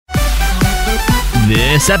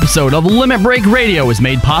This episode of Limit Break Radio is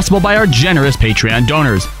made possible by our generous Patreon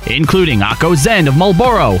donors, including Akko Zen of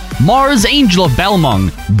Marlboro, Mars Angel of Belmung,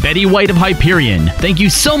 Betty White of Hyperion. Thank you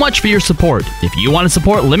so much for your support. If you want to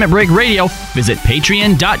support Limit Break Radio, visit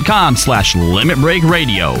patreon.com/Limit Break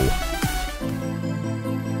Radio.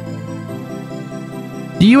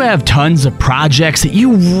 Do you have tons of projects that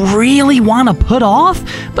you really want to put off,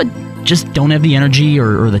 but just don't have the energy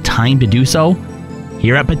or the time to do so?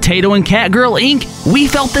 Here at Potato and Catgirl Inc., we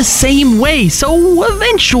felt the same way, so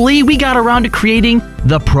eventually we got around to creating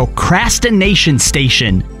the Procrastination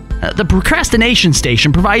Station. The Procrastination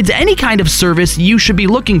Station provides any kind of service you should be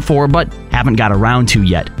looking for but haven't got around to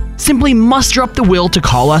yet. Simply muster up the will to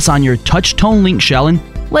call us on your touch-tone link shell and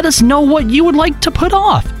let us know what you would like to put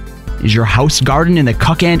off. Is your house, garden, and the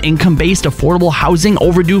Cuckan income-based affordable housing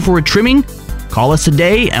overdue for a trimming? Call us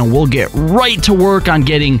today and we'll get right to work on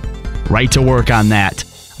that.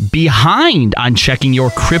 Behind on checking your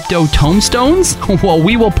crypto tombstones? Well,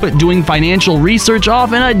 we will put doing financial research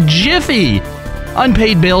off in a jiffy.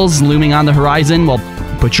 Unpaid bills looming on the horizon? Well,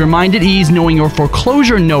 put your mind at ease knowing your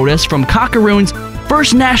foreclosure notice from Cockaroon's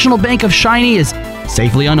First National Bank of Shiny is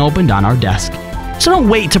safely unopened on our desk. So don't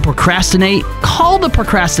wait to procrastinate. Call the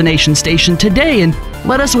Procrastination Station today and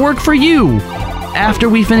let us work for you after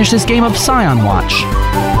we finish this game of Scion Watch.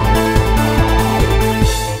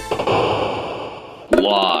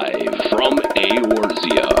 Live from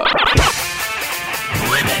Eorzea.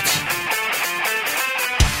 Limit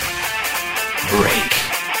Break.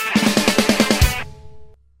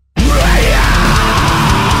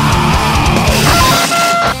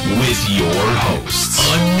 With your hosts,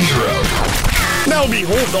 Unhero. Now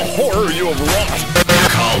behold the horror you have wrought.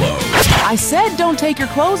 Kahlo. I said don't take your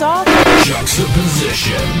clothes off.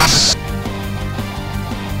 Juxtaposition.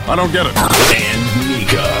 I don't get it. And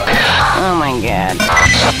Nika. Oh my god.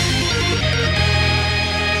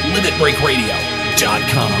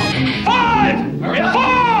 LimitBreakRadio.com. 5,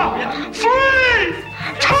 4, 3,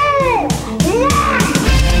 2,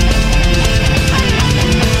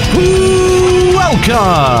 1.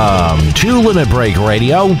 Welcome to Limit Break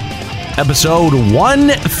Radio, episode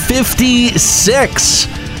 156.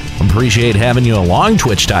 Appreciate having you along.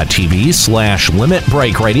 Twitch.tv/Limit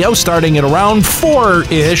Break Radio, starting at around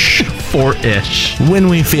 4-ish. When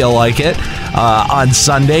we feel like it. On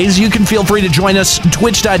Sundays, you can feel free to join us.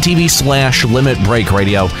 Twitch.tv/Limit Break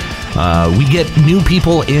Radio. We get new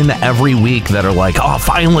people in every week that are like, oh,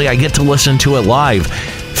 finally, I get to listen to it live.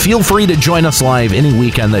 Feel free to join us live any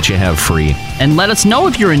weekend that you have free. And let us know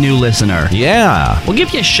if you're a new listener. Yeah. We'll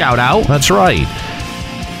give you a shout out. That's right.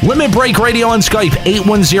 Limit Break Radio on Skype,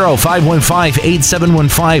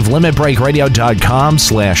 810-515-8715,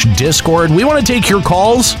 limitbreakradio.com/Discord. We want to take your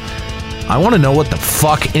calls. I want to know what the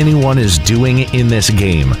fuck anyone is doing in this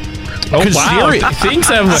game. Oh, wow.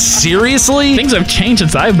 Seriously? Things have changed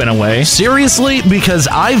since I've been away. Seriously? Because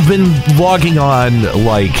I've been logging on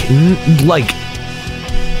like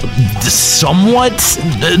somewhat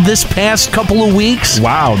this past couple of weeks.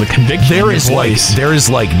 Wow, the conviction. There is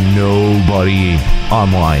like nobody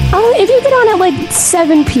online. Oh, if you get on at like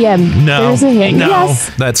 7 p.m. No, there's a hit. no, yes.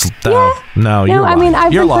 That's yeah. No, you're I mean,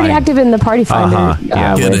 I've you're been lying. pretty active in the Party Finder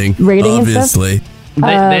with rating obviously. and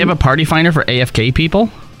stuff. They have a Party Finder for AFK people?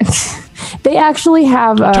 They actually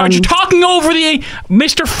have... talking over the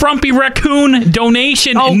Mr. Frumpy Raccoon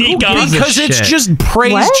donation, Nika. Because it's just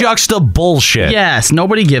praise juxta bullshit. Yes,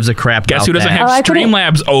 nobody gives a crap. Guess who doesn't have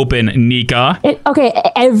Streamlabs open, Nika? Okay,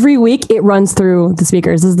 every week it runs through the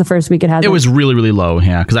speakers. This is the first week it has. It was really, really low,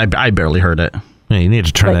 yeah, because I barely heard it. Yeah, you need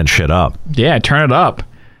to turn that shit up. Yeah, turn it up.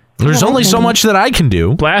 There's only so much that I can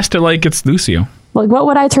do. Blast it like it's Lucio. Like, what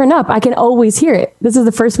would I turn up? I can always hear it. This is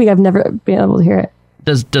the first week I've never been able to hear it.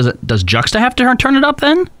 Does Juxta have to turn it up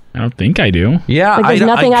then? I don't think I do. Yeah, like, there's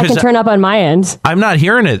nothing I can turn up on my end. I'm not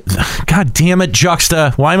hearing it. God damn it,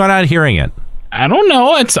 Juxta. Why am I not hearing it? I don't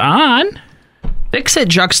know. It's on. Fix it,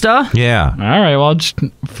 Juxta. Yeah. All right, well, I'll just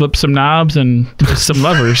flip some knobs and twist some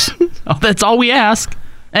levers. Oh, that's all we ask.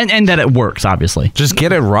 And that it works, obviously. Just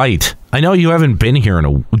get it right. I know you haven't been here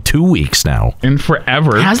in 2 weeks now. In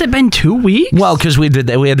forever. Has it been 2 weeks? Well, because we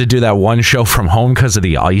had to do that one show from home because of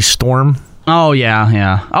the ice storm. Oh,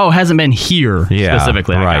 yeah. Oh, it hasn't been here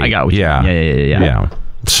specifically. Right. I got what Yeah.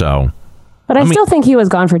 So. But I still think he was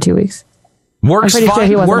gone for 2 weeks. Works fine.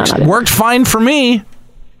 Sure worked fine for me.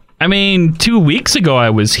 I mean, 2 weeks ago I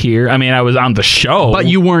was here. I mean, I was on the show. But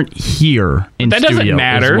you weren't here in that studio. Doesn't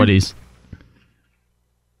matter. Is what he's...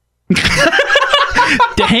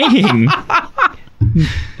 Dang.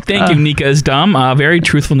 Thank you, Nika is dumb. Very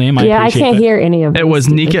truthful name. I I can't hear any of it. It was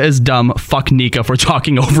Nika is dumb. Fuck Nika for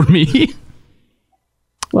talking over me.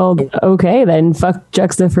 Well, okay then. Fuck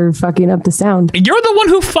Juxta for fucking up the sound. You're the one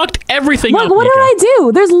who fucked everything Look, up. what Nika. did I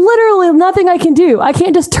do? There's literally nothing I can do. I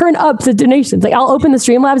can't just turn up the donations. Like I'll open the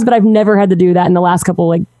Streamlabs, but I've never had to do that in the last couple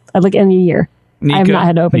like in a year. I have not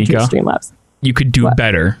had to open two Streamlabs. You could do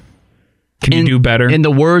better. Can you do better? In the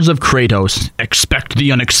words of Kratos, expect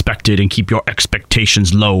the unexpected and keep your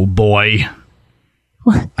expectations low, boy.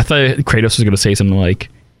 What? I thought Kratos was going to say something like,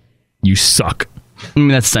 you suck. I mean,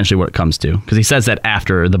 that's essentially what it comes to. Because he says that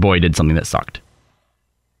after the boy did something that sucked.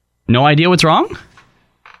 No idea what's wrong?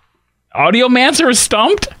 Audiomancer is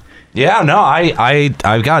stumped? Yeah, no,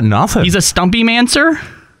 I've got nothing. He's a stumpy mancer?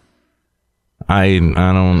 I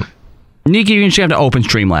don't... Nikki, you should have to open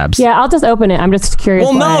Streamlabs. Yeah, I'll just open it. I'm just curious.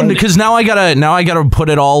 Well, no, because now I gotta put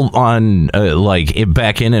it all on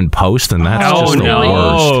back in post, and that's just the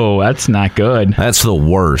worst. Oh, that's not good. That's the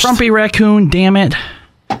worst. Frumpy Raccoon, damn it.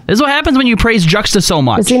 This is what happens when you praise Juxta so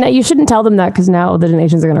much. See, now you shouldn't tell them that because now the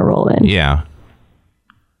donations are going to roll in. Yeah.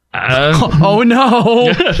 Oh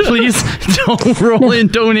no! Please don't roll in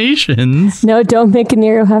donations. No, don't make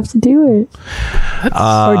Nero have to do it.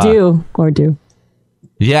 Or do.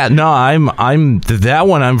 Yeah, no, I'm that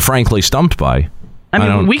one. I'm frankly stumped by. I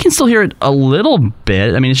mean, we can still hear it a little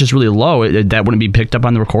bit. I mean, it's just really low. That wouldn't be picked up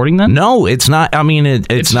on the recording then? No, it's not. I mean,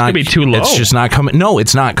 it's not. Gonna be too low. It's just not coming. No,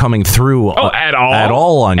 it's not coming through. At all. At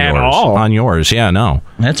all on At yours. all. On yours. Yeah, no.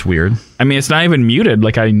 That's weird. I mean, it's not even muted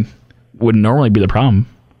like I would normally be the problem.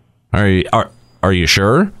 Are you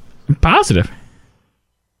sure? I'm positive.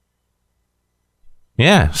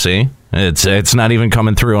 Yeah. See, it's not even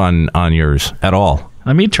coming through on yours at all.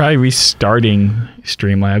 Let me try restarting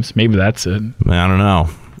Streamlabs. Maybe that's it. I don't know.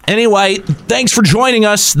 Anyway, thanks for joining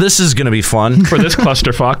us. This is going to be fun. For this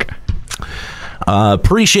clusterfuck.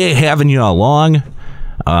 Appreciate having you along.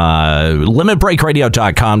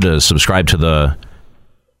 LimitBreakRadio.com to subscribe to the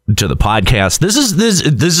podcast.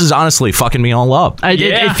 This is honestly fucking me all up.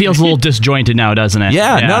 It feels a little disjointed now, doesn't it?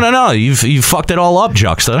 Yeah. No. You've fucked it all up,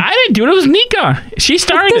 Juxta. I didn't do it. It was Nika. She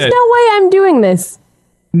started There's it. no way I'm doing this.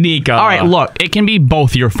 Nika. All right, look, it can be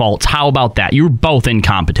both your faults. How about that? You're both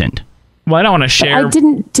incompetent. Well, I don't want to share. I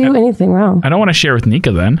didn't do anything wrong. I don't want to share with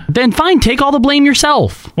Nika then. Then fine, take all the blame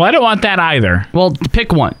yourself. Well, I don't want that either. Well,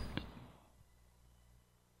 pick one.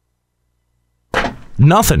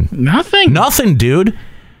 Nothing, dude.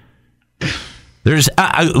 There's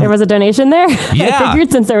there was a donation there. Yeah. I figured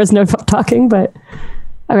since there was no talking, but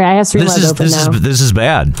okay, I have Streamlabs open now. This is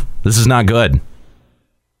bad. This is not good.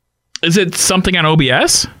 Is it something on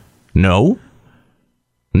OBS? No,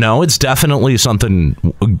 it's definitely something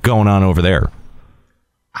going on over there.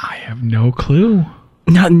 I have no clue.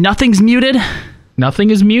 No, nothing's muted. Nothing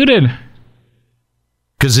is muted.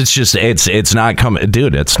 Because it's not coming,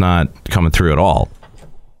 dude. It's not coming through at all.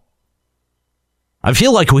 I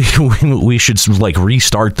feel like we should like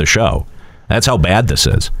restart the show. That's how bad this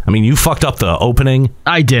is. I mean, you fucked up the opening.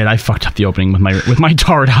 I did. I fucked up the opening with my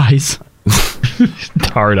tard eyes.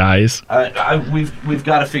 Tard eyes. We've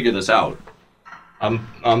got to figure this out.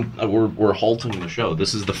 We're halting the show.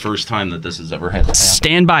 This is the first time that this has ever had to happen.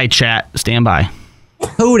 Stand by, chat. Stand by.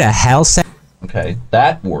 Who the hell said? Okay,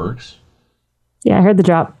 that works. Yeah, I heard the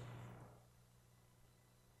drop.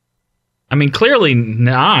 I mean, clearly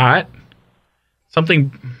not.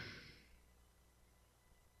 Something.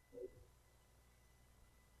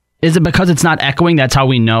 Is it because it's not echoing? That's how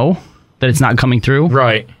we know that it's not coming through?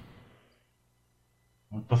 Right.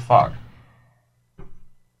 What the fuck?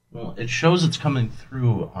 Well, it shows it's coming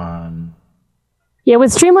through on... Yeah,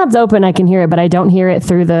 with Streamlabs open, I can hear it, but I don't hear it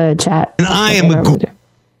through the chat. And I am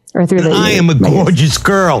a gorgeous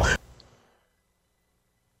girl.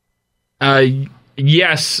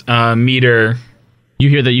 Yes, meter. You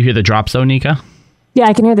hear the drops though, Nika? Yeah,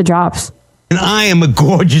 I can hear the drops. And I am a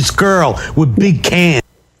gorgeous girl with big cans.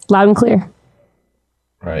 Loud and clear.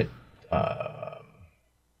 Right.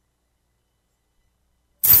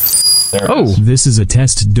 This is a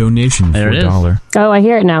test donation There for it is. $1. Oh, I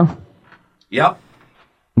hear it now. Yep.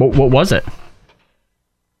 What was it?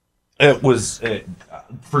 It was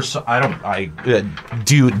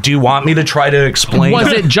do you want me to try to explain?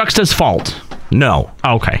 Was it Juxta's fault? No.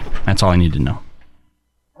 Okay, that's all I need to know.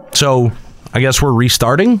 So I guess we're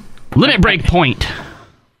restarting. Limit break point.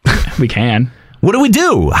 We can. What do we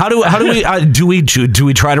do? How do we do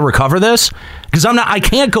we try to recover this? Because I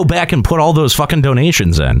can't go back and put all those fucking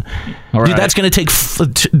donations in. All right. Dude, that's going to take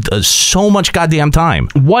so much goddamn time.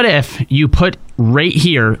 What if you put right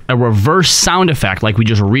here a reverse sound effect, like we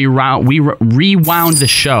just rewound the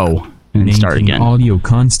show and start again? Audio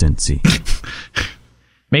constancy.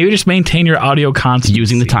 Maybe just maintain your audio constancy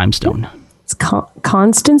using the time stone. It's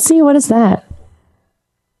constancy? What is that?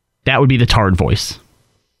 That would be the tard voice.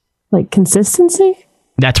 Like consistency?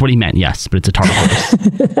 That's what he meant, yes, but it's a tartar horse.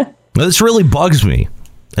 This really bugs me.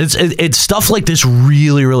 It's stuff like this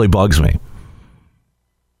really, really bugs me.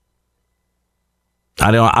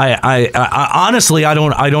 I honestly, I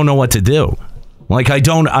don't know what to do. Like,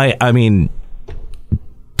 I mean,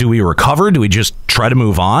 do we recover? Do we just try to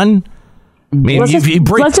move on? I mean, let's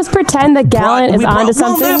just pretend that Gallant is onto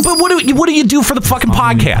something. But what do you do for the fucking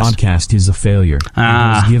podcast? Podcast is a failure. It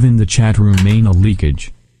has given the chat room main a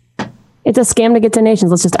leakage. It's a scam to get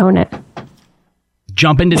donations. Let's just own it.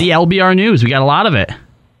 Jump into the LBR news. We got a lot of it.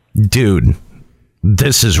 Dude,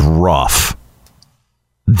 this is rough.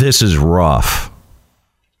 This is rough.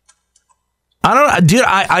 I don't know, dude.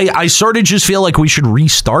 I sort of just feel like we should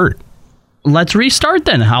restart. Let's restart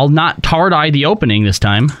then. I'll not hard-eye the opening this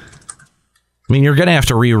time. I mean, you're gonna have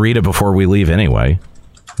to reread it before we leave anyway.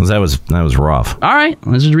 'Cause that was rough. All right,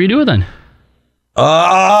 let's just redo it then.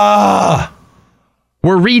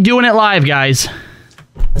 We're redoing it live, guys.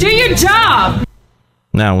 Do your job!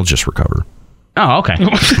 Now we'll just recover. Oh, okay. None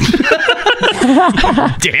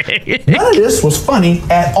of this was funny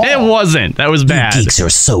at all. It wasn't. That was bad. You geeks are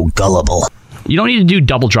so gullible. You don't need to do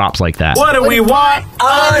double drops like that. What do we want?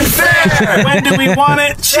 Unfair! When do we want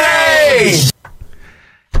it? Change!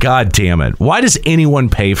 God damn it. Why does anyone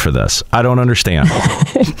pay for this? I don't understand.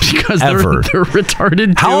 Because they're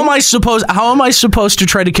retarded too. How am I supposed to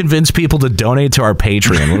try to convince people to donate to our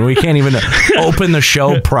Patreon when we can't even open the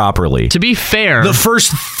show properly? To be fair, the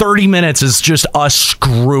first 30 minutes is just us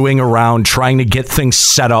screwing around trying to get things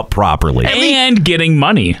set up properly. And getting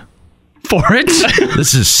money for it.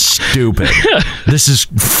 This is stupid. This is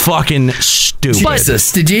fucking stupid.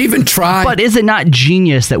 Jesus, did you even try? But is it not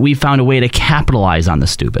genius that we found a way to capitalize on the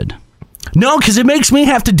stupid? No, because it makes me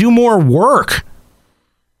have to do more work.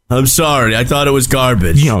 I'm sorry. I thought it was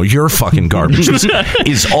garbage. You know, your fucking garbage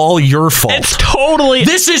is all your fault. It's totally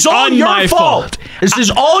This is all your fault. This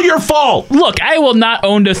is all your fault. Look, I will not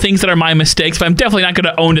own to things that are my mistakes, but I'm definitely not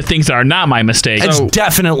going to own to things that are not my mistakes. It's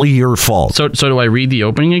definitely your fault. So do I read the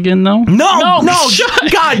opening again, though? No.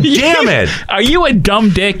 God damn it. Are you a dumb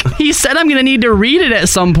dick? He said I'm going to need to read it at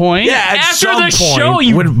some point. Yeah, After the show,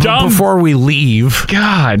 you dumb... Before we leave.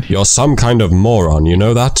 God. You're some kind of moron, you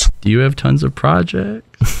know that? Do you have tons of projects?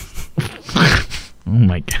 Oh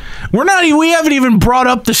my God. We haven't even brought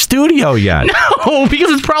up the studio yet. No, because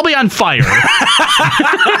it's probably on fire.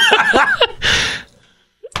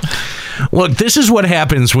 Look, this is what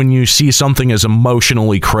happens when you see something as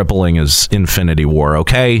emotionally crippling as Infinity War,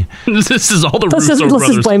 okay? This is all the Russo Let's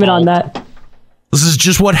brothers' just blame it on fault. that. This is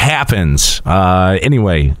just what happens.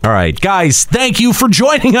 Anyway, all right, guys, thank you for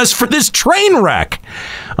joining us for this train wreck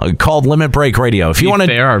called Limit Break Radio. If you want to,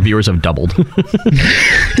 fair, our viewers have doubled.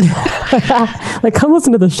 Like, come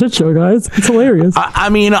listen to the shit show, guys. It's hilarious. I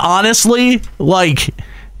mean, honestly, like,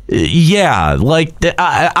 yeah, like,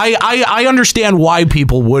 I understand why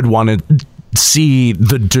people would want to see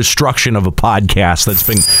the destruction of a podcast that's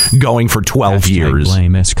been going for 12 years.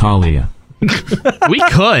 Blame Escalia. We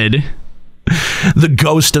could. The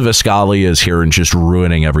ghost of Escalia is here and just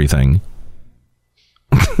ruining everything.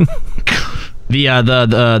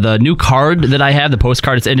 The new card that I have, the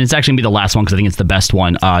postcard, and it's actually gonna be the last one because I think it's the best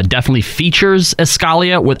one. Definitely features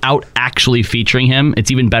Escalia without actually featuring him. It's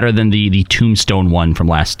even better than the Tombstone one from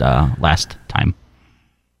last time.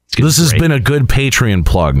 This has been a good Patreon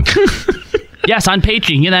plug. Yes, on Patreon.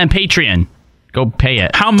 You can get that on Patreon. Go pay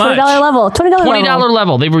it. How much? $20 level. $20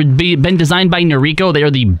 level. They've been designed by Noriko. They are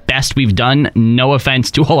the best we've done. No offense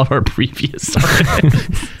to all of our previous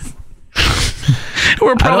artists.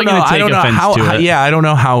 We're probably going to take offense to it. Yeah, I don't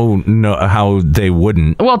know how they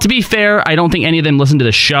wouldn't. Well, to be fair, I don't think any of them listen to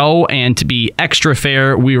the show, and to be extra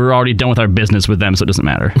fair, we were already done with our business with them, so it doesn't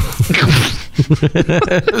matter.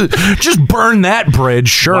 Just burn that bridge.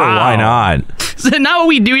 Sure, why not? Is that not what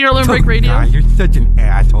we do here at Limit Break Radio? God, you're such an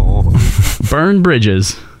asshole. Burn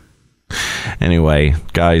bridges. Anyway,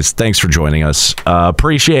 guys, thanks for joining us.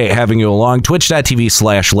 Appreciate having you along.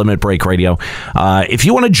 Twitch.tv/Limit Break Radio. If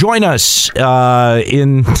you want to join us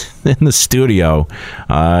in the studio,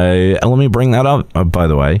 let me bring that up, by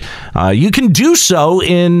the way. You can do so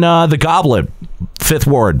in the Goblet, 5th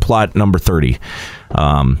Ward, plot number 30.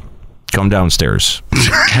 Come downstairs.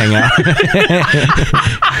 Hang out.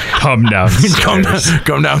 Come downstairs.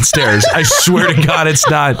 Come downstairs. I swear to God, it's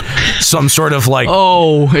not some sort of like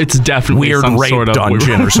it's definitely weird some rape sort of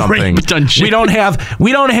dungeon or something. Rape dungeon. We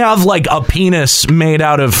don't have like a penis made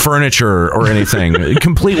out of furniture or anything,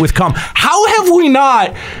 complete with cum. How have we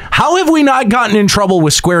not gotten in trouble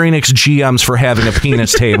with Square Enix GMs for having a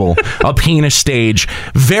penis table, a penis stage,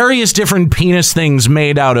 various different penis things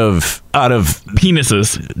made out of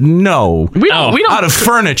penises? No, we don't lot of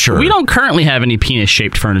furniture. We don't currently have any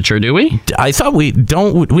penis-shaped furniture, do we? I thought we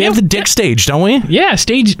don't. We have the dick stage, don't we? Yeah,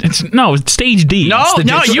 stage. It's stage D. No,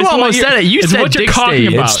 you almost said it. You said what dick you're talking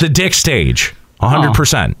stage. about. It's the dick stage,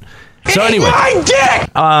 100%. So anyway, my dick!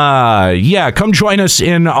 yeah, come join us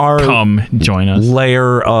in our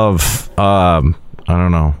layer of I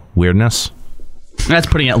don't know, weirdness. That's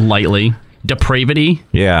putting it lightly. Depravity.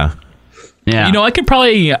 Yeah. Yeah. You know, I could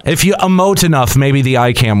probably... If you emote enough, maybe the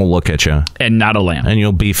iCam will look at you. And not a lamp. And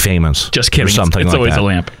you'll be famous. Just kidding. Or something it's like always that. a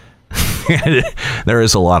lamp. There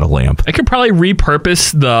is a lot of lamp. I could probably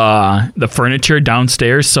repurpose the furniture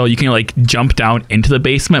downstairs so you can like jump down into the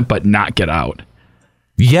basement but not get out.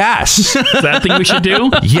 Yes. Is that a thing we should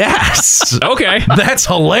do? Yes. Okay. That's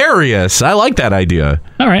hilarious. I like that idea.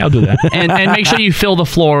 All right, I'll do that. and make sure you fill the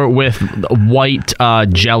floor with white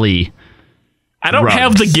jelly. I don't rugs.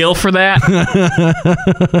 have the gill for that.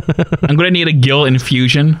 I'm going to need a gill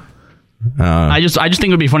infusion. I just think it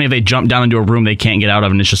would be funny if they jump down into a room they can't get out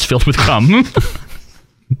of and it's just filled with cum.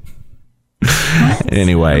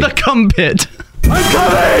 Anyway. The cum pit. I'm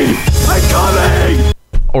coming! I'm coming!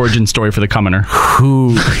 Origin story for the cummoner.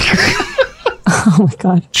 Who? Oh my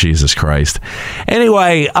God. Jesus Christ.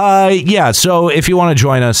 Anyway, yeah, so if you want to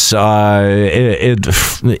join us in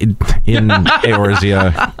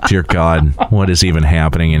Eorzea, dear God, what is even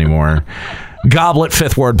happening anymore? Goblet,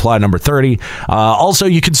 Fifth Ward Plot number 30. Also,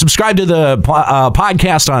 you can subscribe to the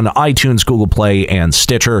podcast on iTunes, Google Play, and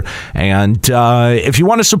Stitcher. And if you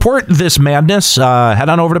want to support this madness, head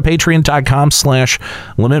on over to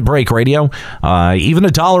patreon.com/Limit Break Radio. Even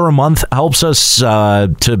 $1 a month helps us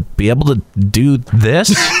to be able to do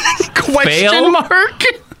this. Question mark?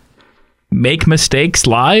 Make mistakes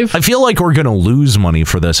live? I feel like we're going to lose money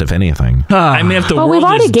for this, if anything. I mean, if the world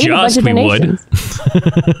is just, we would.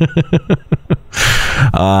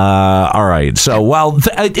 All right. So, well,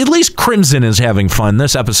 at least Crimson is having fun.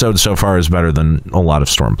 This episode so far is better than a lot of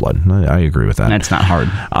Stormblood. I agree with that. That's not hard.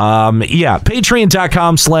 Yeah.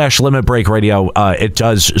 Patreon.com/Limit Break Radio. It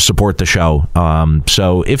does support the show.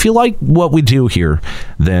 So if you like what we do here,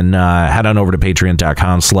 then head on over to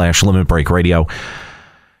patreon.com/Limit Break Radio.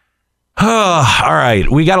 All right,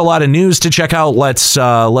 we got a lot of news to check out. Let's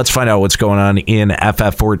find out what's going on in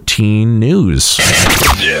FF14 news.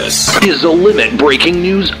 This is a Limit Breaking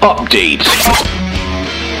News Update.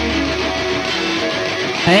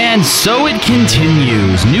 And so it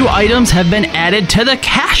continues. New items have been added to the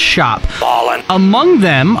cash shop. Ballin'. Among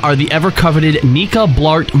them are the ever-coveted Nika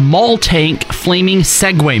Blart Maul Tank Flaming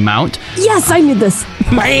Segway Mount. Yes, I need this.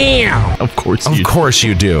 Bam! Of course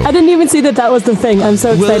you do. I didn't even see that was the thing. I'm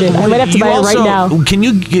so excited. I might have to buy it right now. Can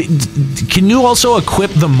you also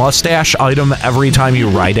equip the mustache item every time you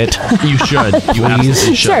ride it? You should. You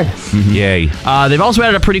absolutely should. Sure. Mm-hmm. Yay. They've also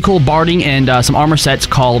added a pretty cool barding and some armor sets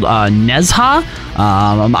called Nezha.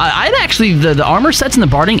 I'd actually, the armor sets and the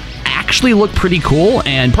barding actually look pretty cool,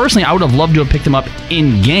 and personally I would have loved to have picked them up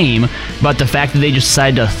in game, but the fact that they just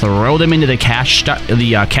decided to throw them into the cash shop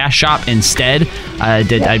instead, I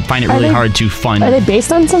find it really hard to fund. Are they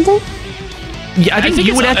based on something? Yeah, I think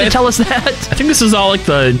you would have to tell us that. I think this is all like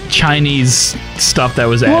the Chinese stuff that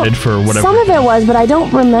was added for whatever. Some of it was, but I don't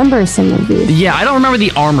remember some of these. Yeah, I don't remember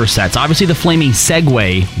the armor sets. Obviously, the Flaming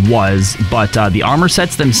Segway was, but the armor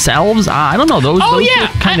sets themselves, I don't know. Those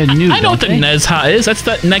look kind of new. I know what the Nezha is. That's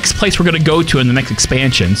the next place we're going to go to in the next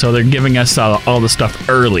expansion. So they're giving us all the stuff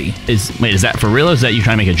early. Is that for real, or is that you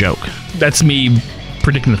trying to make a joke? That's me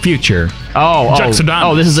predicting the future. Oh,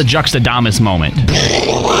 this is a Juxtadamus moment.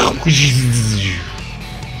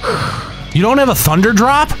 You don't have a thunder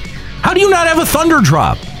drop? How do you not have a thunder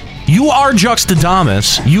drop? You are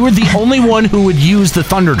Juxtadamus. You are the only one who would use the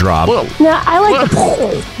thunder drop. Well, yeah, I like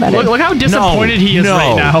the better. Look how disappointed he is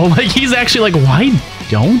right now. Like, he's actually like, why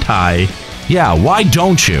don't I? Yeah, why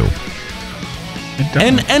don't you?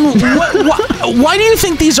 And why do you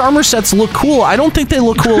think these armor sets look cool? I don't think they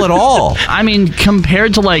look cool at all. I mean,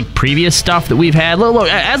 compared to like previous stuff that we've had, look,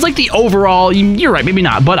 as like the overall, you're right, maybe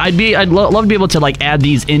not, but I'd love to be able to like add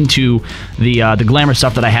these into the glamour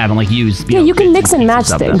stuff that I have and like use. You can mix and match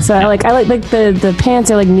things. So I like the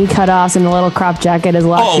pants are like knee cut offs and the little crop jacket is a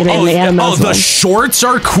lot cuter than the animals. The shorts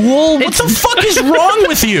are cool. What the fuck is wrong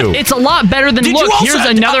with you? It's a lot better than here's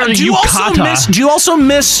another yukata. Do you also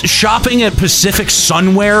miss shopping at Pacific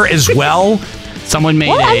Sunwear as well? Someone made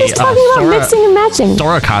I'm just talking about mixing and matching.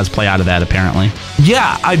 Sora cosplay out of that, apparently.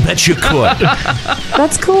 Yeah, I bet you could.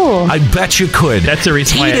 That's cool. I bet you could. That's the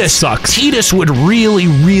reason why it sucks. Titus would really,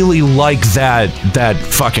 really like that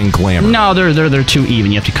fucking glamour. No, they're too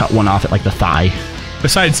even. You have to cut one off at like the thigh.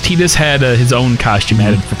 Besides, Titus had his own costume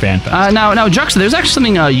added for FanFest. Now, Juxta, there's actually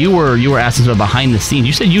something you were asking about behind the scenes.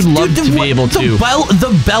 You said you'd love to be able to...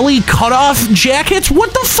 The belly cutoff jackets?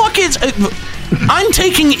 What the fuck is... I'm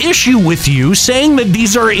taking issue with you saying that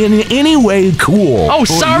these are in any way cool. Oh,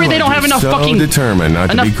 sorry, they don't have enough fucking... determined not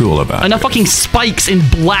to be cool about enough fucking spikes in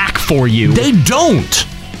black for you. They don't.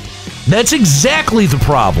 That's exactly the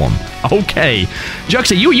problem. Okay.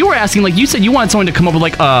 Juxta, you were asking, like, you said you wanted someone to come up with,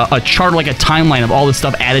 like, a chart or, like, a timeline of all this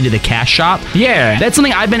stuff added to the cash shop. Yeah. That's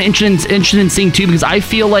something I've been interested in seeing, too, because I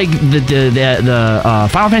feel like the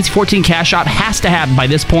Final Fantasy XIV cash shop has to have, by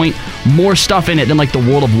this point, more stuff in it than, like, the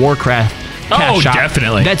World of Warcraft cash shop.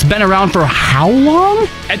 Definitely. That's been around for how long?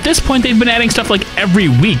 At this point, they've been adding stuff, like, every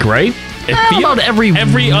week, right? About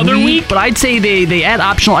every other week? But I'd say they add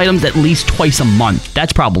optional items at least twice a month.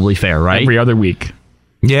 That's probably fair, right? Every other week.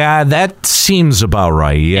 Yeah, that seems about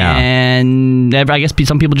right, yeah. And I guess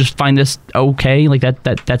some people just find this okay. Like,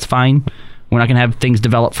 that's fine. We're not going to have things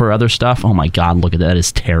develop for other stuff. Oh, my God, look at that. That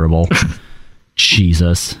is terrible.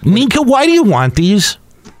 Jesus. Nika, why do you want these?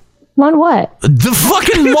 Want what? The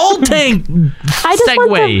fucking mall tank I just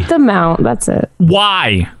want the mount. That's it.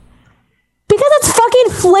 Why? Because it's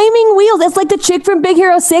fucking flaming wheels. It's like the chick from Big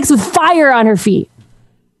Hero 6 with fire on her feet.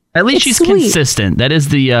 At least she's consistent. That is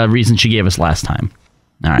the reason she gave us last time.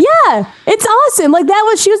 All right. Yeah, it's awesome. Like,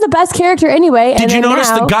 she was the best character anyway. Did you notice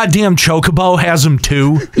the goddamn Chocobo has them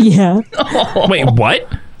too? Yeah. Wait, what?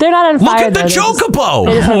 They're not on fire. Look at the Chocobo!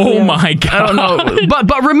 Oh my God. I don't know.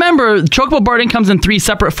 But remember, Chocobo Barding comes in 3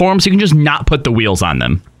 separate forms, so you can just not put the wheels on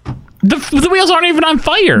them. The wheels aren't even on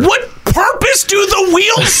fire. What purpose do the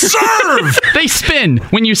wheels serve? They spin.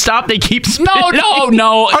 When you stop, they keep spinning.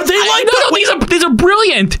 No. Are they like these are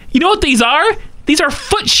brilliant. You know what these are? These are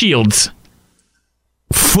foot shields.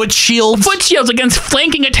 Foot shields? Foot shields against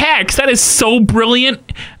flanking attacks. That is so brilliant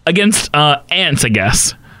against ants, I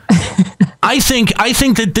guess. I think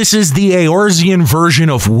that this is the Eorzean version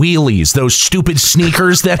of wheelies, those stupid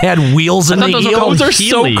sneakers that had wheels in the heels. Those are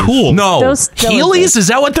so cool. No, Heelys? Is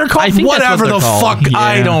that what they're called? Whatever the fuck, yeah.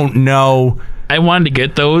 I don't know. I wanted to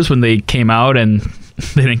get those when they came out, and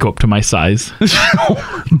they didn't go up to my size.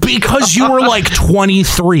 Because you were like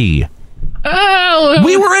 23.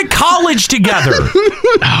 We were at college together.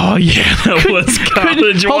 Oh yeah, that was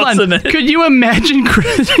college. Hold on. Could you imagine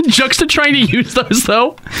Juxta trying to use those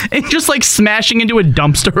though, and just like smashing into a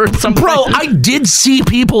dumpster or something? Bro, I did see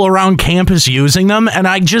people around campus using them, and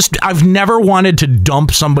I've never wanted to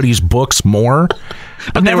dump somebody's books more.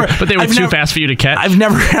 But they were too fast for you to catch. I've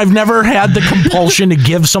never had the compulsion to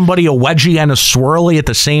give somebody a wedgie and a swirly at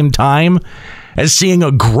the same time as seeing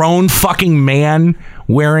a grown fucking man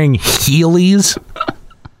wearing Heelys.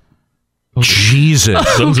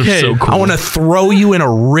 Jesus. Those are so cool. I want to throw you in a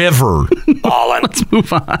river. Let's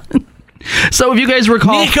move on. So if you guys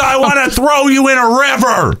recall... Nika, I want to throw you in a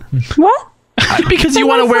river. What? Because you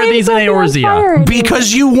want to wear these in Eorzea.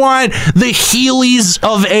 Because you want the Heelys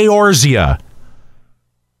of Eorzea.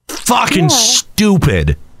 Fucking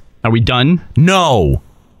stupid. Are we done? No.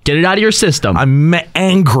 Get it out of your system. I'm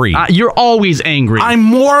angry. You're always angry. I'm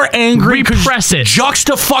more angry because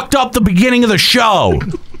Juxta fucked up the beginning of the show.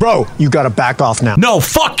 Bro, you gotta back off now. No,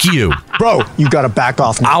 fuck you. Bro, you gotta back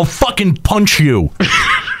off now. I'll fucking punch you.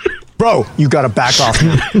 Bro, you gotta back off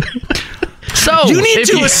now. So you need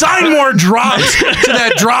to assign more drops to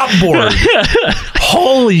that drop board.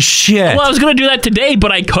 Holy shit. Well, I was gonna do that today,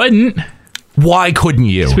 but I couldn't. Why couldn't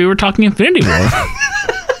you? Because we were talking Infinity War.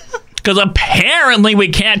 Because apparently we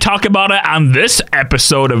can't talk about it on this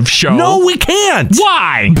episode of show. No, we can't.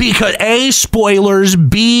 Why? Because A, spoilers.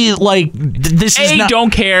 B, like, this is not... don't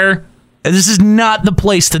care. This is not the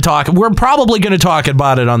place to talk. We're probably going to talk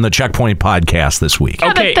about it on the Checkpoint podcast this week. Yeah,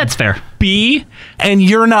 okay, that's fair. B, and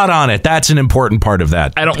you're not on it. That's an important part of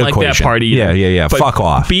that. I don't equation. like that part either. Yeah. But fuck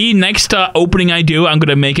off. B, next opening I do, I'm going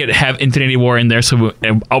to make it have Infinity War in there, so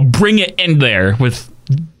I'll bring it in there with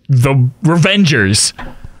the Revengers.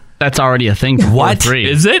 That's already a thing for What? Thor 3.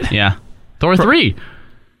 Is it? Yeah. Thor 3.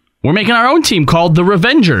 We're making our own team called the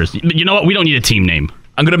Revengers. You know what? We don't need a team name.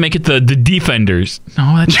 I'm going to make it the Defenders.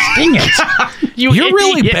 No, that's dang it. You're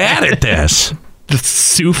really bad at this. The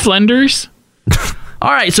Soufflenders?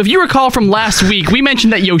 All right, so if you recall from last week, we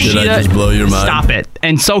mentioned that Yoshida... Did I just blow your mind? Stop it.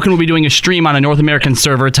 And Soken will be doing a stream on a North American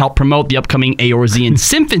server to help promote the upcoming Eorzean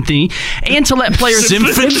Symphony and to let players...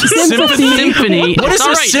 Symphony? What is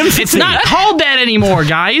a symphony? It's not called that anymore,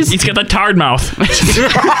 guys. He's got the tard mouth.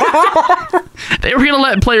 They were going to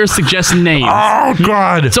let players suggest names. Oh,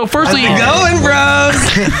 God. So firstly... Going, bros.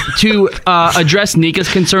 To address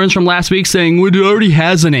Nika's concerns from last week, saying, well, it already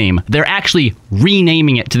has a name. They're actually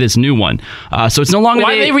renaming it to this new one. So it's no longer longer.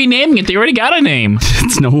 Why are they renaming it? They already got a name.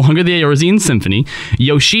 It's no longer the Eorzean Symphony.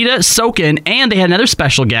 Yoshida, Soken, and they had another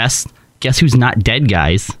special guest. Guess who's not dead,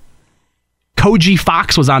 guys? Koji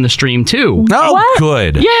Fox was on the stream too. Oh, What?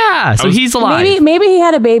 good. Yeah, so he's alive. Maybe he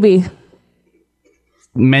had a baby.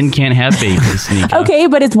 Men can't have babies, Nika. Okay,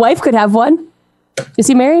 but his wife could have one. Is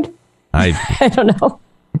he married? I don't know.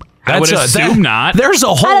 I would assume not. There's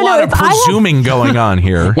a whole lot of presuming going on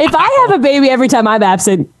here. If I have a baby every time I'm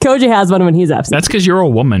absent, Koji has one when he's absent. That's because you're a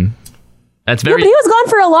woman. That's Yeah, but he was gone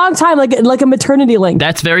for a long time, like a maternity link.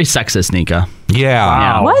 That's very sexist, Nika. Yeah.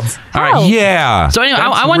 Wow. What? All right. How? Yeah. So anyway,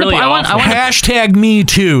 That's I want really to. Hashtag me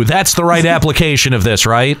too. That's the right application of this,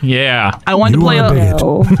 right? Yeah. I want to play I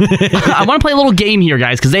want to play a little game here,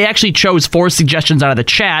 guys, because they actually chose 4 suggestions out of the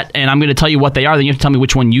chat, and I'm going to tell you what they are. Then you have to tell me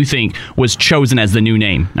which one you think was chosen as the new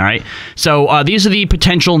name. All right. So these are the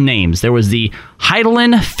potential names. There was the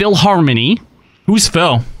Heidelin Philharmony. Who's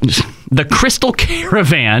Phil? The Crystal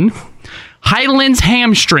Caravan. Heidelin's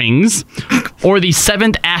Hamstrings, or the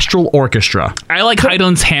 7th Astral Orchestra. I like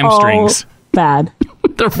Heidelin's Hamstrings. Bad.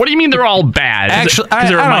 What do you mean they're all bad? Actually, I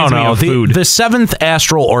don't know. The 7th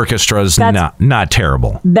Astral Orchestra is not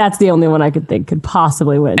terrible. That's the only one I could think could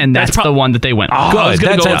possibly win. And that's the one that they went with.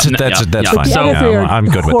 Good. That's fine. So, I'm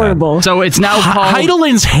good horrible. with that. So it's now called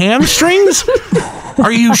Heidelin's Hamstrings?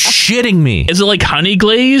 Are you shitting me? Is it like honey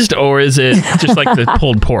glazed, or is it just like the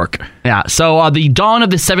pulled pork? Yeah. So the dawn of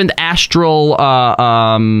the 7th Astral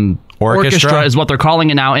Orchestra is what they're calling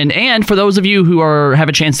it now. And for those of you who have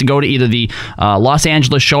a chance to go to either the Los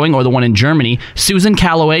Angeles showing or the one in Germany, Susan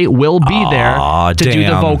Calloway will be there to do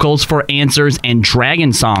the vocals for Answers and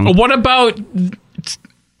Dragon Song. What about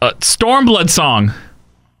Stormblood Song?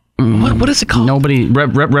 What is it called? Nobody.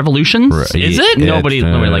 Revolutions? Is it? Nobody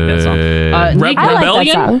like that song.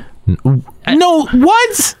 Rebellion? No,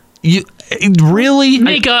 what? You really,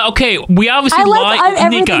 Nika? Okay, we obviously I like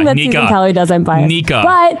everything that Susan Kelly does. I'm biased, Nika,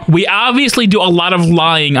 but we obviously do a lot of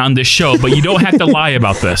lying on this show, but you don't have to lie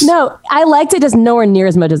about this. No, I liked it just nowhere near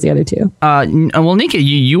as much as the other two. Well, Nika,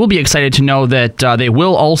 you will be excited to know that they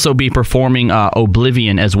will also be performing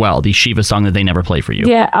Oblivion as well, the Shiva song that they never play for you.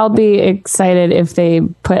 Yeah, I'll be excited if they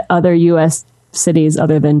put other U.S. cities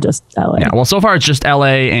other than just LA. Yeah, well, so far it's just LA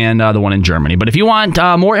and the one in Germany. But if you want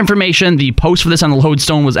more information, the post for this on the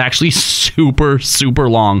Lodestone was actually super, super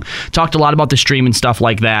long. Talked a lot about the stream and stuff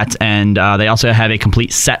like that. And they also have a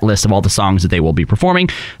complete set list of all the songs that they will be performing.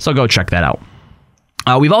 So go check that out.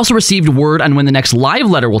 We've also received word on when the next live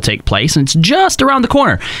letter will take place, and it's just around the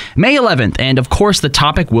corner, May 11th. And of course, the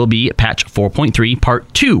topic will be Patch 4.3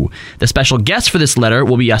 Part 2. The special guest for this letter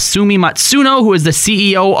will be Asumi Matsuno, who is the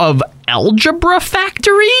CEO of Algebra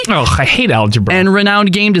Factory. Oh, I hate algebra. And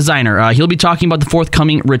renowned game designer. He'll be talking about the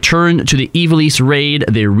forthcoming return to the Evilise raid,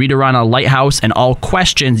 the Readerana Lighthouse, and all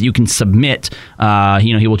questions you can submit.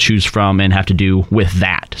 He will choose from and have to do with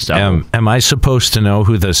that. So, am I supposed to know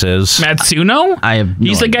who this is? Matsuno? I have.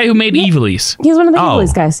 He's the guy who made Evilise. He's one of the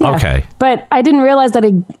Evilise guys. Yeah. Okay. But I didn't realize that a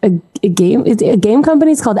game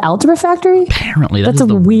company is called Algebra Factory. Apparently, that's a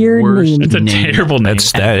weird name. It's a terrible name.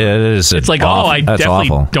 It's like, I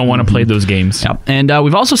definitely don't want to play those games. Yep. And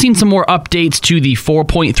we've also seen some more updates to the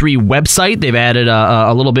 4.3 website. They've added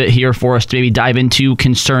a little bit here for us to maybe dive into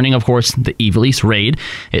concerning, of course, the Evilise raid.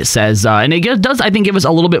 It says, and it does, I think, give us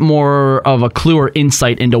a little bit more of a clue or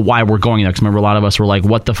insight into why we're going there. Because remember, a lot of us were like,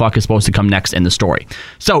 what the fuck is supposed to come next in the story?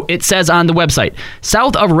 So it says on the website,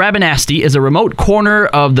 south of Rabanasti is a remote corner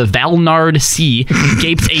of the Valnard Sea,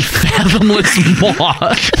 gapes a fathomless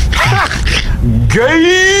maw.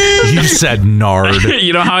 Gay! You said nard.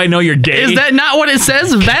 You know how I know you're gay? Is that not what it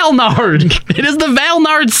says? Valnard. It is the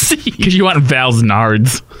Valnard Sea. Because you want Val's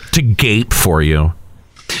nards. To gape for you.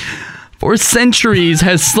 For centuries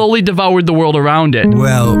has slowly devoured the world around it.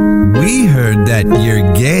 Well, we heard that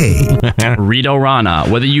you're gay. Rito Rana.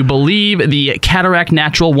 Whether you believe the Cataract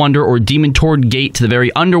Natural Wonder or Demon Toward Gate to the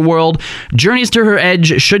very underworld, journeys to her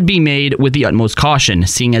edge should be made with the utmost caution,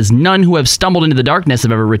 seeing as none who have stumbled into the darkness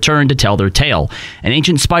have ever returned to tell their tale. An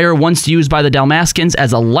ancient spire once used by the Dalmaskins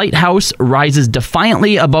as a lighthouse rises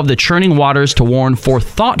defiantly above the churning waters to warn for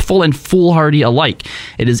thoughtful and foolhardy alike.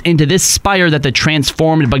 It is into this spire that the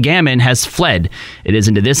transformed Bagaman has fled. It is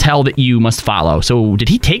into this hell that you must follow. So, did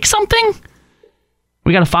he take something?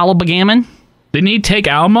 We gotta follow Bagaman? Didn't he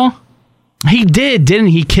take Alma? He did, didn't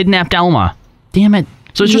he? He kidnapped Alma. Damn it.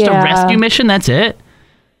 So it's just a rescue mission? That's it?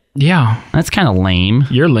 Yeah. That's kind of lame.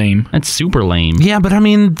 You're lame. That's super lame. Yeah, but I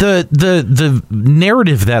mean, the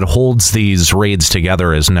narrative that holds these raids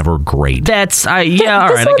together is never great. That's, all right, This I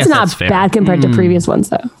guess one's not that's fair. bad compared to previous ones,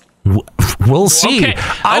 though. We'll see. Okay.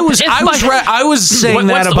 I was saying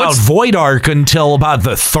that about Void Arc until about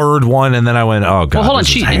the third one, and then I went, "Oh god." Well, hold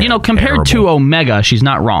on. Compared to Omega, she's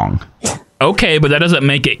not wrong. Okay, but that doesn't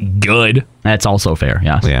make it good. That's also fair.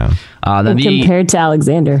 Yes. Yeah. Compared to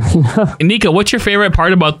Alexander, Nika, what's your favorite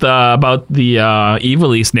part about the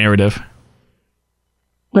Evilise narrative?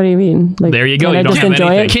 What do you mean? Like, there you go. You don't just have enjoy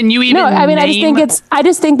anything. it? Can you even? No, I mean, I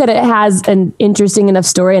just think that it has an interesting enough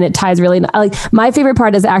story, and it ties really. Like, my favorite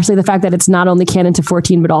part is actually the fact that it's not only canon to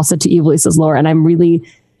 14, but also to Evilise's lore, and I'm really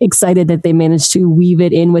excited that they managed to weave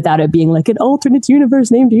it in without it being like an alternate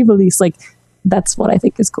universe named Evilise. Like, that's what I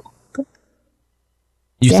think is cool. But,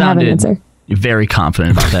 you sounded very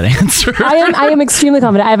confident about that answer. I am extremely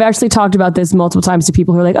confident. I've actually talked about this multiple times to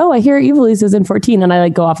people who are like, "Oh, I hear Evilise is in 14," and I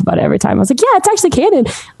like go off about it every time. I was like, "Yeah, it's actually canon.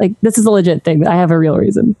 Like, this is a legit thing. I have a real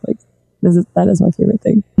reason. Like, that is my favorite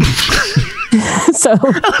thing." So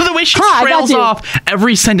the way she trails off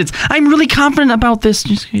every sentence. I'm really confident about this.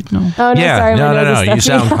 Just no. Oh, no, sorry, no. You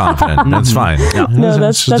sound confident. That's fine. No,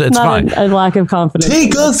 that's not fine. A lack of confidence.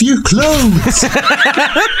 Take off your clothes.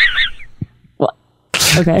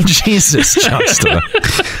 Okay. Jesus, Justin.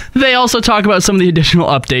 They also talk about some of the additional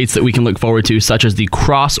updates that we can look forward to, such as the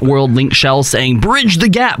cross-world link shell saying, bridge the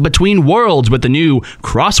gap between worlds with the new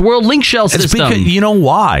cross-world link shell system. Because, you know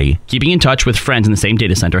why? Keeping in touch with friends in the same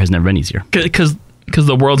data center has never been easier. Because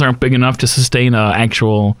the worlds aren't big enough to sustain an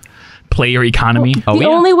actual player economy. The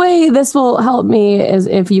only way this will help me is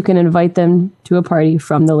if you can invite them to a party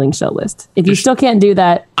from the link shell list. If you still can't do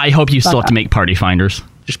that, I hope you still have to make party finders.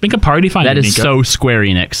 Just make a party finder. That is so Square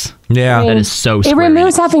Enix. Yeah. That is so Square It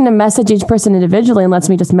removes Enix. having to message each person individually and lets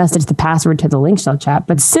me just message the password to the link shell chat.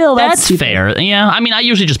 But still, that's fair. Yeah. I mean, I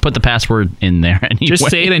usually just put the password in there anyway. Just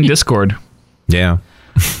say it in Discord. Yeah.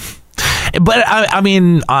 But I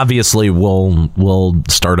mean, obviously, we'll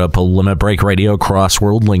start up a Limit Break Radio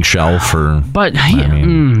cross-world link shell for. But okay.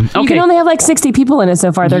 You can only have like 60 people in it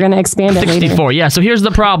so far. They're going to expand it 64. later. Yeah. So here's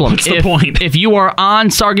the problem. What's the point? If you are on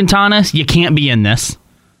Sargentanas, you can't be in this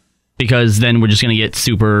because then we're just going to get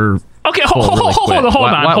super. Okay, hold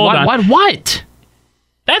on. What?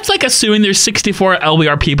 That's like assuming there's 64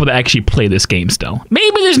 LBR people that actually play this game still.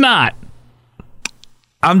 Maybe there's not.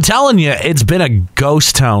 I'm telling you, it's been a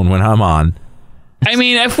ghost town when I'm on. I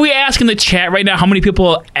mean, if we ask in the chat right now how many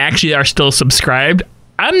people actually are still subscribed,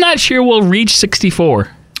 I'm not sure we'll reach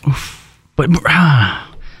 64. But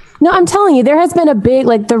no, I'm telling you, there has been a big,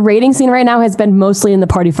 like, the rating scene right now has been mostly in the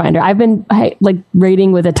party finder. I've been like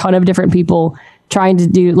rating with a ton of different people trying to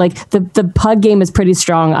do, like, the pug game is pretty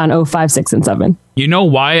strong on 05, 6, and 7. You know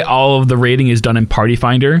why all of the rating is done in party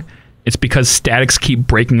finder? It's because statics keep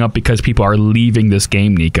breaking up because people are leaving this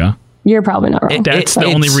game, Nika. You're probably not wrong. That's the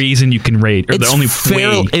only reason you can rate, or the only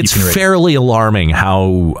way it's you can rate. fairly alarming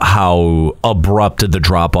how abrupt the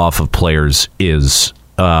drop off of players is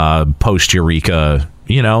post Eureka.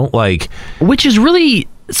 You know, like, which is really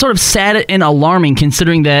sort of sad and alarming,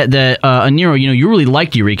 considering that Nero, you really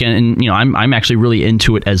liked Eureka, and I'm actually really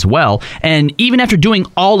into it as well. And even after doing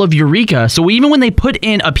all of Eureka, so even when they put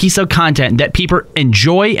in a piece of content that people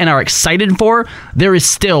enjoy and are excited for, there is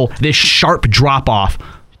still this sharp drop off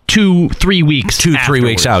 2-3 weeks, 2-3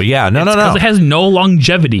 weeks out. Yeah, no. Because it has no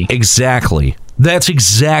longevity. Exactly. That's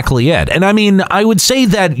exactly it. And I mean, I would say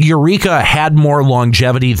that Eureka had more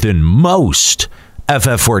longevity than most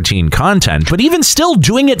FF14 content, but even still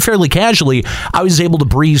doing it fairly casually, I was able to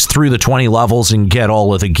breeze through the 20 levels and get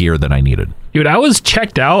all of the gear that I needed. Dude, I was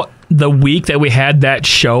checked out the week that we had that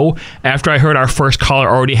show after I heard our first caller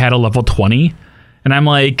already had a level 20. And I'm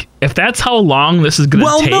like, if that's how long this is going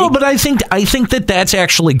to take... Well, no, but I think that that's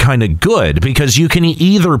actually kind of good, because you can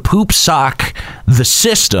either poop sock the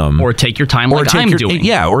system... Or take your time like I'm doing.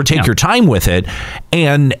 Yeah, or take your time with it.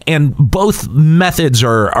 And both methods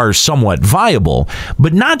are somewhat viable.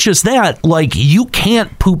 But not just that, like, you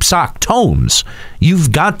can't poop sock tomes.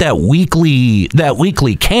 You've got that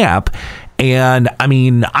weekly cap. And, I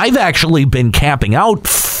mean, I've actually been capping out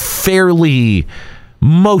fairly...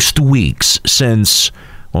 most weeks since,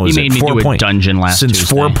 what was he made it? me do a dungeon last since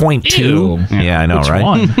Tuesday. 4.2. Yeah, I know, Which right?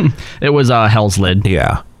 One? It was Hell's Lid.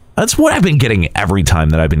 Yeah, that's what I've been getting every time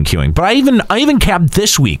that I've been queuing. But I even capped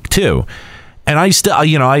this week too, and I still,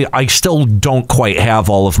 I still don't quite have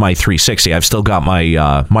all of my 360. I've still got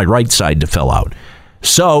my my right side to fill out.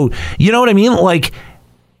 So you know what I mean, like.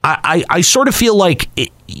 I sort of feel like,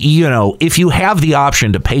 if you have the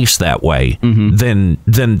option to pace that way, then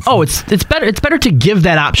it's better to give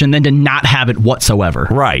that option than to not have it whatsoever.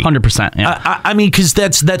 Right, 100%. Yeah. I mean, because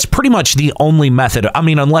that's pretty much the only method. I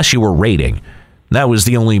mean, unless you were raiding, that was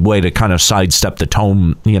the only way to kind of sidestep the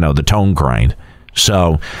tone, the tone grind.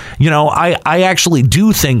 So, I actually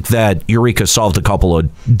do think that Eureka solved a couple of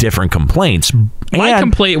different complaints. My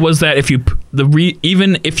complaint was that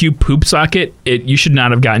even if you poop sock it, you should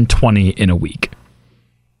not have gotten 20 in a week.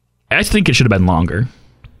 I think it should have been longer.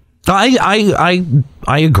 I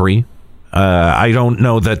agree. I don't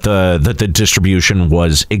know that the distribution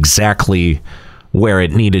was exactly where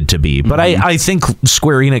it needed to be, but I think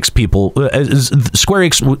Square Enix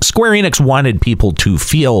wanted people to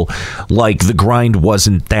feel like the grind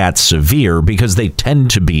wasn't that severe, because they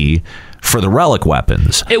tend to be for the relic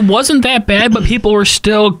weapons. It wasn't that bad, but people were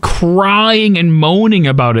still crying and moaning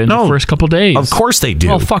about it in the first couple days. Of course they do.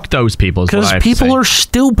 Well, fuck those people. Because people are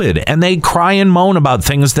stupid and they cry and moan about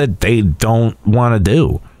things that they don't want to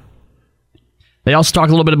do. They also talk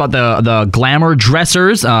a little bit about the glamour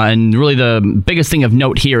dressers, and really the biggest thing of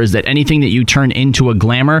note here is that anything that you turn into a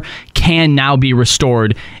glamour can now be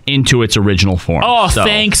restored into its original form. Oh,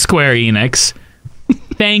 thanks, Square Enix.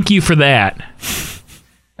 Thank you for that.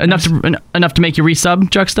 Enough to make you resub,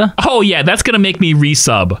 Juxta? Oh, yeah, that's going to make me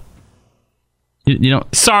resub.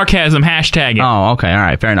 Sarcasm, hashtag it. Oh, okay, all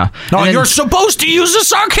right, fair enough. No, you're supposed to use a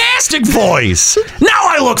sarcastic voice. Now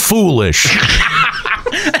I look foolish.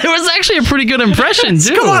 It was actually a pretty good impression,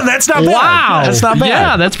 too. Come on, that's not bad. Wow. That's not bad.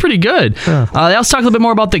 Yeah, that's pretty good. They also talk a little bit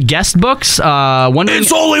more about the guest books.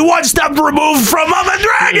 It's only one step removed from Mama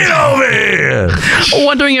Dragon over here.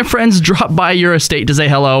 Wondering if friends drop by your estate to say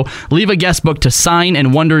hello, leave a guest book to sign,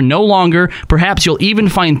 and wonder no longer. Perhaps you'll even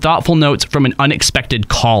find thoughtful notes from an unexpected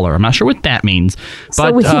caller. I'm not sure what that means.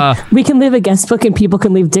 But we can leave a guest book and people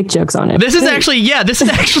can leave dick jokes on it. This is actually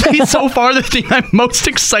so far the thing I'm most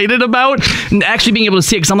excited about, and actually being able to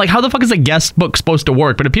see it, because I'm like, how the fuck is a guest book supposed to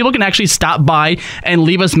work? But if people can actually stop by and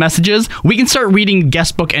leave us messages, we can start reading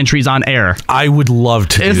guest book entries on air. I would love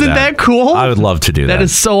to do that. Isn't that cool? I would love to do that. That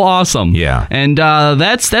is so awesome. Yeah. And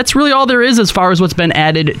that's really all there is as far as what's been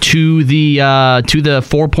added to the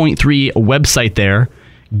 4.3 website there.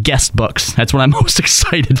 Guest books. That's what I'm most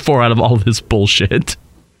excited for out of all this bullshit.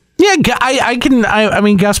 Yeah, I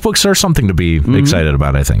mean, guest books are something to be excited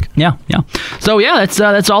about, I think. Yeah. So, yeah,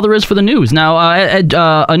 that's all there is for the news. Now,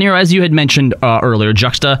 Anir, as you had mentioned earlier,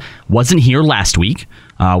 Juxta wasn't here last week.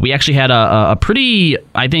 We actually had a pretty,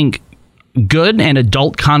 I think, good and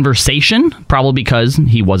adult conversation, probably because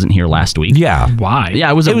he wasn't here last week. Yeah. Why?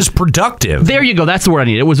 Yeah, it was productive. There you go. That's the word I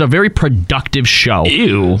need. It was a very productive show.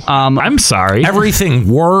 Ew. I'm sorry. Everything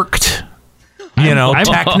worked.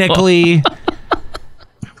 Technically.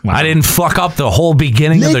 Wow. I didn't fuck up the whole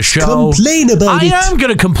beginning of the show. Complain about it. I am going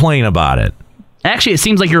to complain about it. Actually, it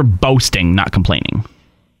seems like you're boasting, not complaining.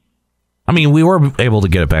 I mean, we were able to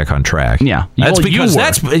get it back on track. Yeah. That's well, because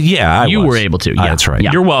you were able to. Yeah, that's right.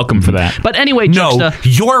 Yeah. You're welcome for that. But anyway, Juxta,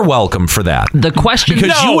 you're welcome for that. The question...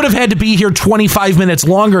 Because you would have had to be here 25 minutes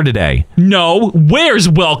longer today. No, where's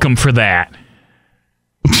welcome for that?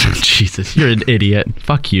 Jesus, you're an idiot.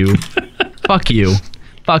 Fuck you. Fuck you.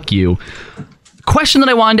 Fuck you. Question that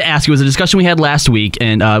I wanted to ask you was a discussion we had last week,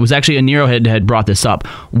 and it was actually Nero had brought this up.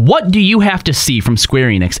 What do you have to see from Square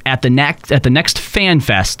Enix at the next Fan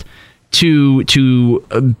Fest to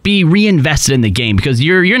be reinvested in the game? Because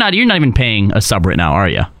you're not even paying a sub right now, are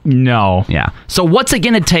you? No. Yeah. So what's it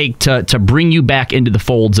gonna take to bring you back into the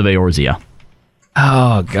folds of Eorzea?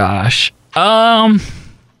 Oh gosh. All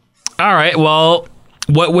right. Well,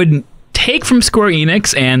 what would take from Square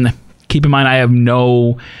Enix, and keep in mind I have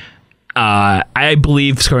no. I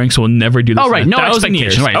believe Square Enix will never do this. Oh, right. No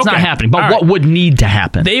expectation. Right. It's not happening. But what would need to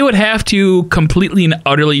happen? They would have to completely and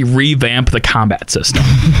utterly revamp the combat system.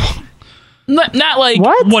 not like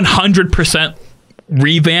 100%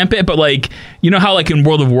 revamp it, but like, how like in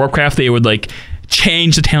World of Warcraft, they would like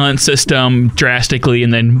change the talent system drastically,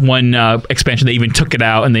 and then one expansion, they even took it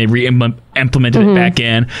out and they re-implemented it back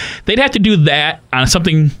in. They'd have to do that on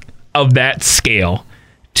something of that scale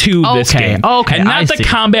to this game. Okay, and not the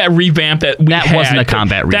combat revamp that we had. That wasn't a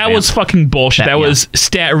combat revamp. That was fucking bullshit. That was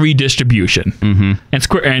stat redistribution.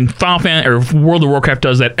 And Final Fantasy or World of Warcraft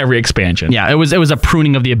does that every expansion. Yeah, it was a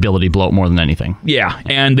pruning of the ability bloat more than anything. Yeah,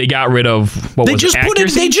 and they got rid of They just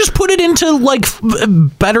put it into like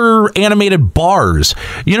better animated bars.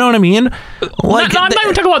 You know what I mean? Like, I'm not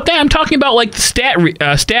even talking about that. I'm talking about like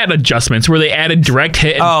the stat adjustments where they added direct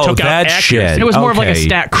hit and took out accuracy. Shit. It was more of like a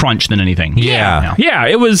stat crunch than anything. Yeah.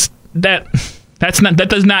 It was that. That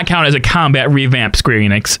does not count as a combat revamp. Square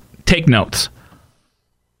Enix, take notes.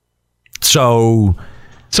 So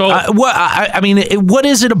what? I mean, what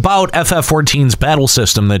is it about FF14's battle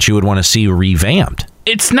system that you would want to see revamped?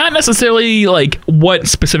 It's not necessarily like what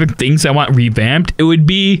specific things I want revamped. It would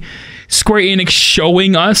be Square Enix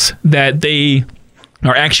showing us that they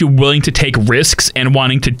are actually willing to take risks and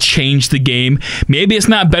wanting to change the game. Maybe it's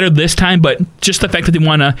not better this time, but just the fact that they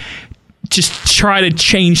want to just try to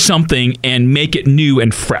change something and make it new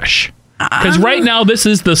and fresh. Because right now, this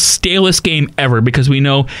is the stalest game ever because we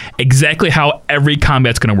know exactly how every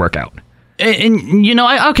combat's going to work out. And you know,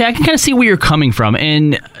 I can kind of see where you're coming from.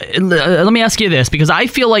 And let me ask you this, because I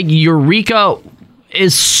feel like Eureka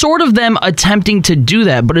is sort of them attempting to do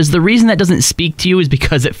that, but is the reason that doesn't speak to you is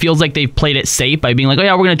because it feels like they've played it safe by being like, oh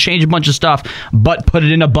yeah, we're going to change a bunch of stuff, but put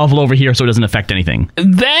it in a bubble over here so it doesn't affect anything.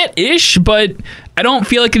 That-ish, but I don't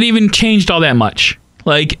feel like it even changed all that much.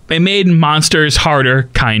 Like, it made monsters harder,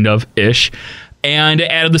 kind of, ish, and it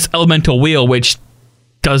added this elemental wheel, which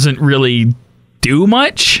doesn't really do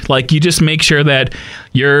much. Like, you just make sure that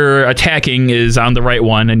your attacking is on the right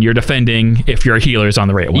one and you're defending if your healer is on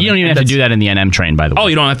the right one. You don't even have to do that in the NM train, by the way. Oh,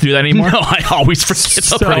 you don't have to do that anymore? No, I always forget.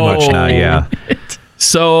 So, pretty much now, yeah.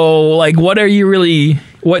 So, like,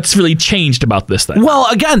 what's really changed about this then? Well,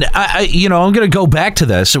 again, I'm going to go back to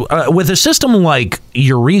this. With a system like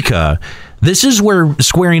Eureka, this is where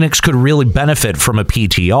Square Enix could really benefit from a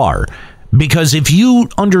PTR. Because if you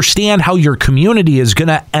understand how your community is going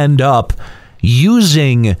to end up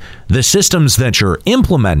using the systems that you're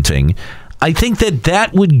implementing, I think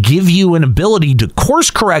that would give you an ability to course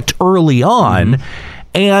correct early on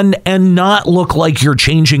and not look like you're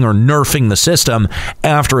changing or nerfing the system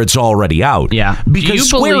after it's already out. Yeah. Because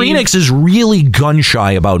Square Enix is really gun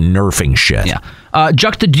shy about nerfing shit. Yeah.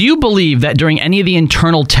 Juxta, do you believe that during any of the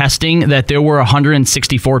internal testing that there were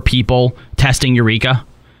 164 people testing Eureka?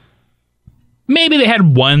 Maybe they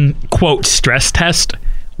had one, quote, stress test.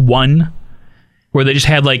 One. Where they just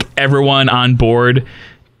had, like, everyone on board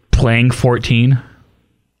playing 14.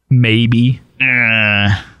 Maybe.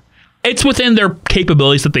 It's within their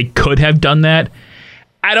capabilities that they could have done that.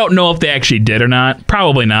 I don't know if they actually did or not.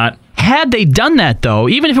 Probably not. Had they done that, though,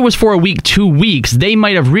 even if it was for a week, 2 weeks, they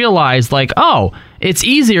might have realized, like, oh, it's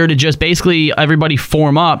easier to just basically everybody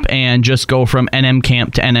form up and just go from NM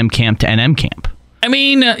camp to NM camp to NM camp. I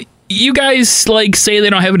mean, you guys, like, say they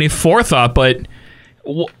don't have any forethought, but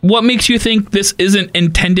what makes you think this isn't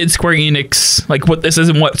intended Square Enix, like, this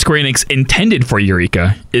isn't what Square Enix intended for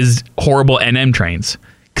Eureka, is horrible NM trains?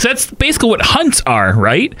 Because that's basically what hunts are,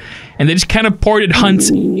 right? And they just kind of ported hunts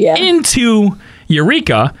into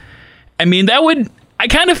Eureka. I mean, I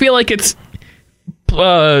kind of feel like it's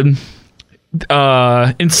insulting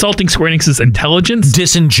Square Enix's intelligence.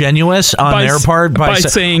 Disingenuous on their part by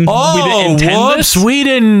saying, we didn't intend this. We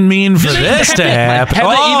didn't mean for this to happen. Have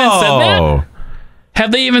they even said that?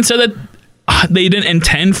 Have they even said that they didn't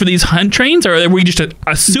intend for these hunt trains, or are we just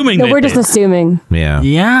assuming? No, we're just assuming. Yeah.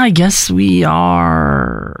 Yeah, I guess we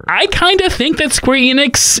are. I kind of think that Square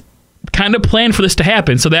Enix kind of planned for this to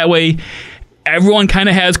happen, so that way everyone kind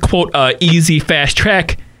of has, quote, easy fast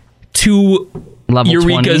track to level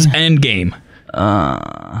Eureka's 20? end game.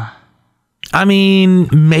 I mean,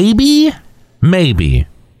 maybe.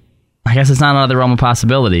 I guess it's not out of the realm of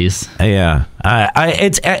possibilities. Yeah,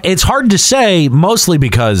 it's hard to say, mostly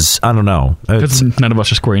because I don't know. Because none of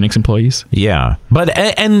us are Square Enix employees. Yeah, but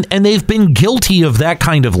and they've been guilty of that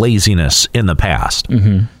kind of laziness in the past.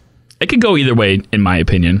 Mm-hmm. It could go either way, in my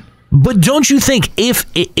opinion. But don't you think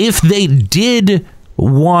if they did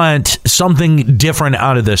want something different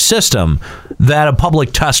out of the system, that a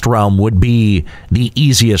public test realm would be the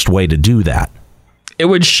easiest way to do that? It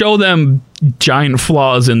would show them giant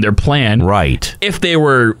flaws in their plan. Right. If they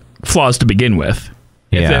were flaws to begin with.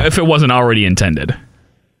 Yeah. If it wasn't already intended.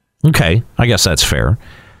 Okay. I guess that's fair.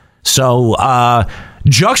 So,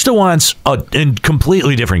 Juxta wants a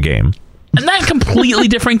completely different game. Not completely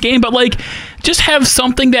different game, but, like, just have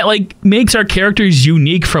something that, like, makes our characters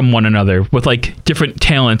unique from one another with, like, different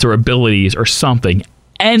talents or abilities or something.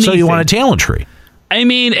 Anything. So you want a talent tree? I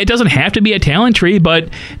mean, it doesn't have to be a talent tree, but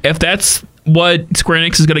if that's what Square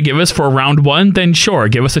Enix is going to give us for round one, then sure,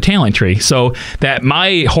 give us a talent tree. So that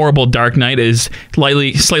my horrible Dark Knight is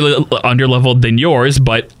slightly underleveled than yours,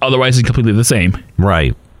 but otherwise it's completely the same.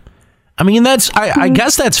 Right. I mean, I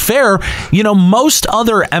guess that's fair. You know, most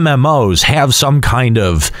other MMOs have some kind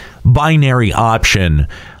of binary option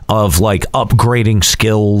of, like, upgrading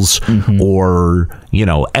skills or, you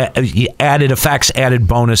know, added effects, added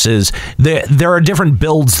bonuses. There are different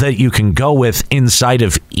builds that you can go with inside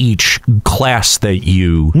of each class that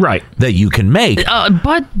you can make.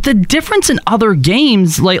 But the difference in other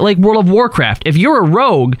games, like World of Warcraft, if you're a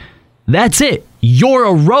rogue, that's it. You're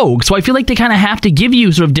a rogue. So I feel like they kind of have to give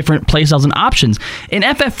you sort of different playstyles and options. In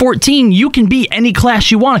FF14, you can be any class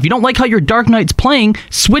you want. If you don't like how your Dark Knight's playing,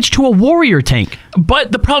 switch to a warrior tank.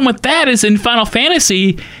 But the problem with that is in Final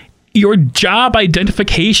Fantasy, your job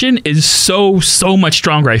identification is so much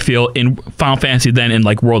stronger, I feel, in Final Fantasy than in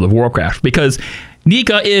like World of Warcraft, because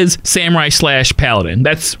Nika is samurai / paladin.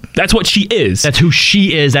 That's what she is. That's who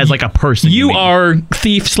she is as like a person. You are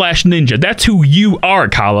thief / ninja. That's who you are,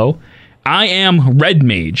 Kahlo. I am red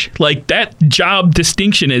mage. Like, that job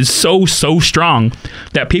distinction is so strong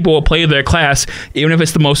that people will play their class even if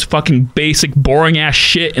it's the most fucking basic, boring ass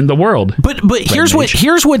shit in the world. But here's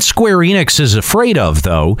what Square Enix is afraid of,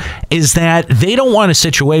 though, is that they don't want a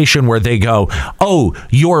situation where they go, oh,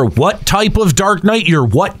 you're what type of Dark Knight? You're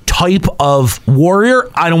what type of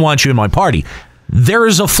warrior? I don't want you in my party. There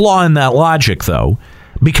is a flaw in that logic, though,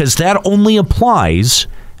 because that only applies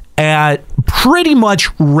at pretty much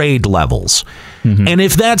raid levels. Mm-hmm. And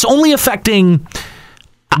if that's only affecting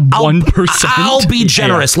 1%, I'll be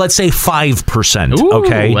generous. Yeah. Let's say 5%. Ooh,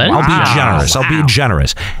 okay, wow. I'll be generous. Wow. I'll be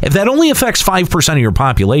generous. If that only affects 5% of your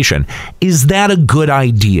population, is that a good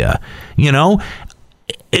idea? You know,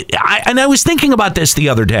 I was thinking about this the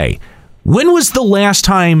other day. When was the last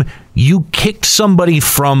time you kicked somebody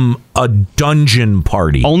from a dungeon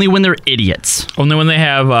party? Only when they're idiots. Only when they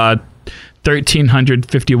have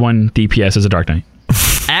 1351 DPS as a Dark Knight.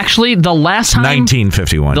 Actually, the last time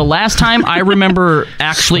 1951. The last time I remember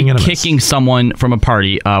actually kicking someone from a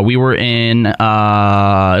party, we were in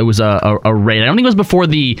it was a raid. I don't think it was before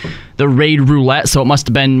the raid roulette, so it must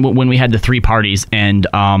have been when we had the 3 parties. And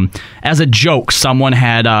as a joke, someone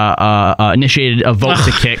had initiated a vote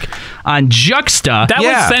to kick on Juxta. That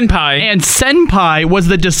was Senpai, and Senpai was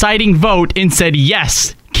the deciding vote and said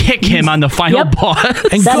yes. Kick him on the final boss.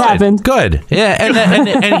 And that happened. Good. Yeah,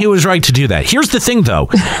 and he was right to do that. Here's the thing, though,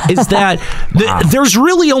 is that there's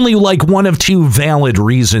really only like one of 2 valid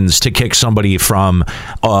reasons to kick somebody from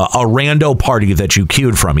a rando party that you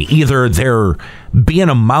queued from. Either they're being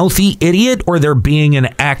a mouthy idiot or they're being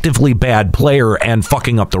an actively bad player and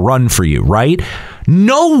fucking up the run for you, right?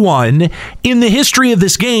 No one in the history of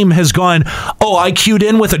this game has gone, oh, I queued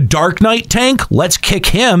in with a Dark Knight tank, let's kick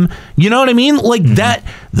him. You know what I mean? Like that,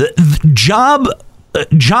 the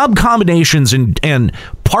job combinations and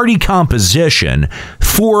party composition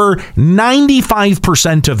for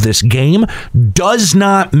 95% of this game does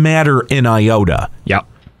not matter in iota. Yep.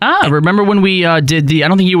 Remember when we did I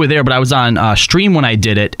don't think you were there, but I was on stream when I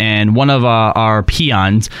did it, and one of our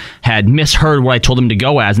peons had misheard what I told him to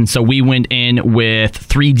go as, and so we went in with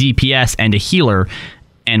 3 DPS and a healer,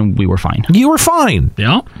 and we were fine. You were fine.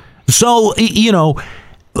 Yeah. So, you know,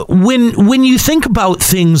 when you think about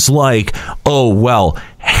things like, oh, well,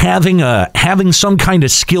 having some kind of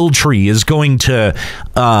skill tree is going to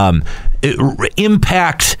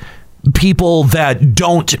impact people that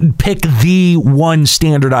don't pick the one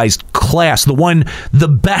standardized class,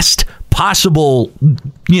 the best possible,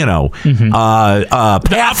 you know,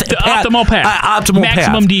 path, optimal path,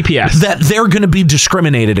 maximum DPS, that they're going to be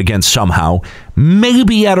discriminated against somehow,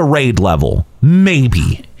 maybe at a raid level,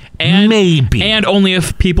 maybe. And only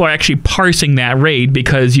if people are actually parsing that raid,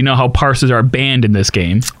 because you know how parsers are banned in this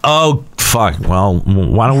game. Oh fuck! Well,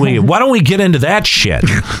 why don't we get into that shit?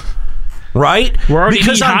 Right? We're already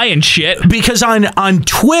high and shit. Because on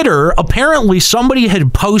Twitter, apparently somebody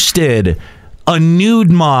had posted a nude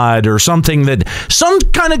mod or something, some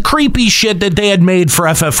kind of creepy shit that they had made for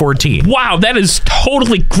FF14. Wow, that is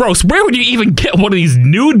totally gross. Where would you even get one of these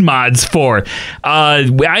nude mods for?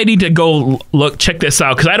 I need to go check this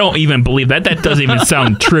out, because I don't even believe that. That doesn't even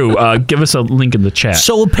sound true. Give us a link in the chat.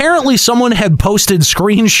 So apparently someone had posted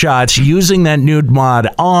screenshots using that nude mod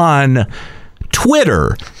on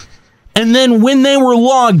Twitter. And then when they were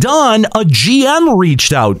logged on, a GM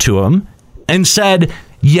reached out to him and said,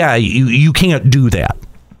 yeah, you can't do that.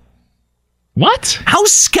 What? How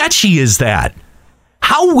sketchy is that?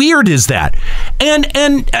 How weird is that? And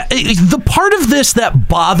the part of this that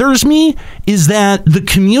bothers me is that the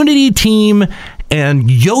community team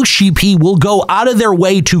and Yoshi P will go out of their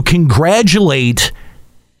way to congratulate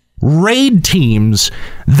raid teams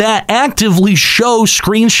that actively show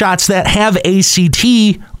screenshots that have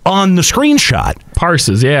ACT on the screenshot.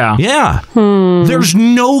 Parses, yeah. Yeah. There's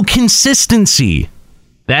no consistency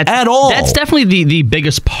at all. That's definitely the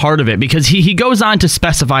biggest part of it, because he goes on to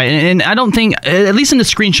specify, and I don't think, at least in the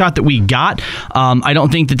screenshot that we got, I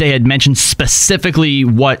don't think that they had mentioned specifically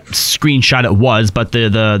what screenshot it was, but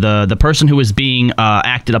the person who was being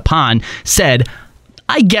acted upon said,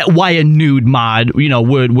 I get why a nude mod,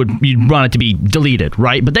 would you'd want it to be deleted,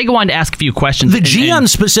 right? But they go on to ask a few questions. The GM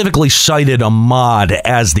specifically cited a mod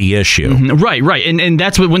as the issue. Right. And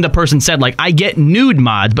that's when the person said, like, I get nude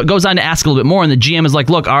mods, but goes on to ask a little bit more. And the GM is like,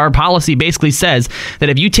 look, our policy basically says that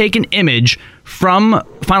if you take an image from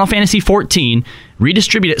Final Fantasy XIV,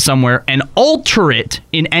 redistribute it somewhere, and alter it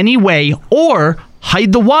in any way or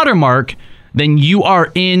hide the watermark, then you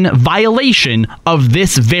are in violation of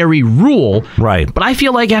this very rule. Right. But I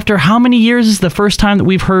feel like after how many years is the first time that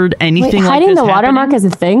we've heard anything like this hiding the watermark is a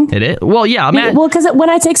thing? It is? Well, yeah. Because when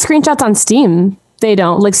I take screenshots on Steam, they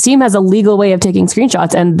don't. Like, Steam has a legal way of taking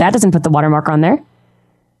screenshots, and that doesn't put the watermark on there.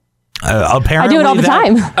 Apparently, I do it all the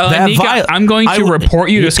time. Nika, I'm going to report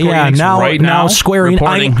you to Square Enix right now. Square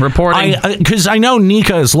reporting. Because I know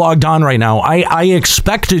Nika is logged on right now. I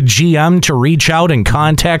expected GM to reach out and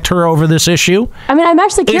contact her over this issue. I mean, I'm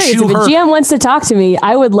actually curious. If the GM wants to talk to me,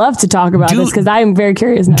 I would love to talk about this because I'm very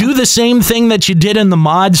curious now. Do the same thing that you did in the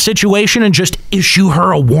mod situation and just issue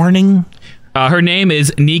her a warning. Her name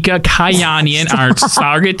is Nika Kayanian, our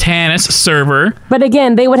Sargatanis server. But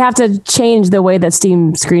again, they would have to change the way that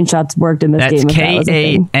Steam screenshots worked in this game. That's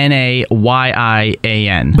Kanayyan.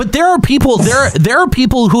 But there are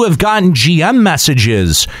people who have gotten GM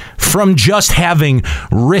messages from just having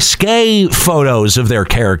risque photos of their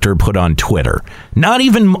character put on Twitter. Not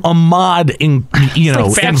even a mod in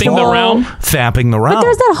fapping the realm. Fapping the realm. But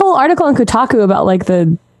there's that whole article in Kotaku about like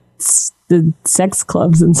the sex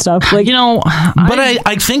clubs and stuff, like,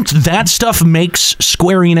 I think that stuff makes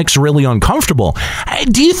Square Enix really uncomfortable.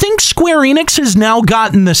 Do you think Square Enix has now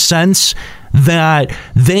gotten the sense that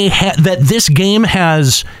that this game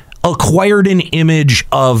has acquired an image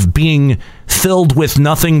of being filled with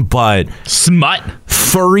nothing but smut,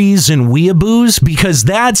 furries, and weeaboos? Because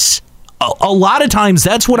that's a lot of times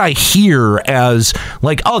that's what I hear as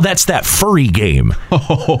like, oh, that's that furry game.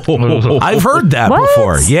 I've heard that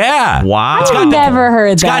before. Yeah. Wow. I've never heard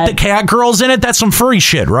that. It's got the cat girls in it. That's some furry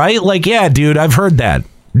shit, right? Like, yeah, dude, I've heard that.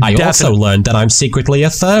 I also learned that I'm secretly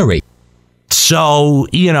a furry. So,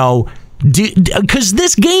 because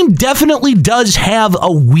this game definitely does have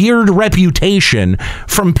a weird reputation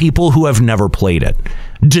from people who have never played it.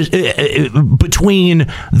 Between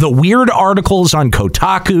the weird articles on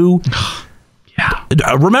Kotaku. Yeah.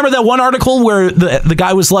 Remember that one article where the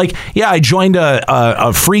guy was like, yeah, I joined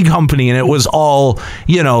a free company and it was all,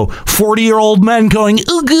 40-year-old men going,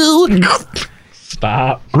 ooh.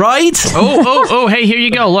 Stop. Right? Oh, hey, here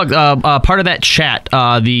you go. Look, part of that chat,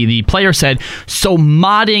 the player said, so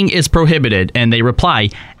modding is prohibited. And they reply,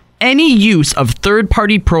 any use of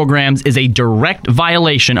third-party programs is a direct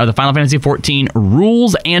violation of the Final Fantasy XIV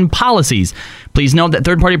rules and policies. Please note that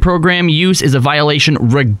third-party program use is a violation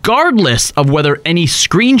regardless of whether any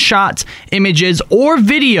screenshots, images, or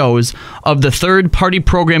videos of the third-party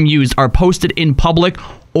program used are posted in public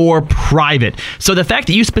or private. So the fact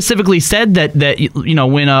that you specifically said that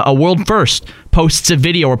when a World First posts a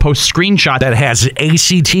video or posts screenshots that has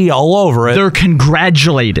ACT all over it, they're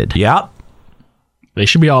congratulated. Yep. They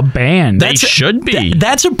should be all banned. They should be.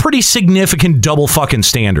 That's a pretty significant double fucking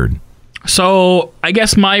standard. So I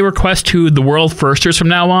guess my request to the World Firsters from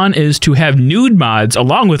now on is to have nude mods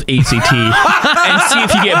along with ACT and see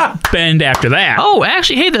if you get banned after that. Oh,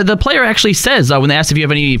 actually, hey, the player actually says, when they asked if you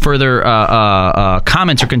have any further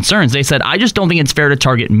comments or concerns, they said, I just don't think it's fair to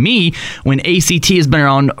target me when ACT has been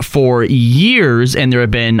around for years and there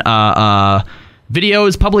have been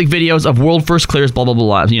public videos of world first clears, blah, blah,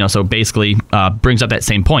 blah, blah. So basically brings up that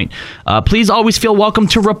same point. Please always feel welcome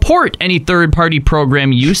to report any third-party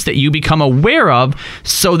program use that you become aware of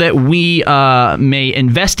so that we may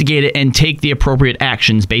investigate it and take the appropriate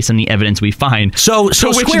actions based on the evidence we find. So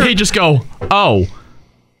which they just go, oh,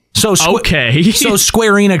 okay. So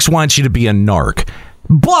Square Enix wants you to be a narc.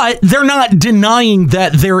 But they're not denying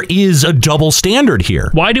that there is a double standard here.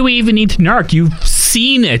 Why do we even need to narc? You've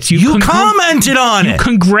seen it. You commented on it. You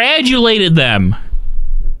congratulated them.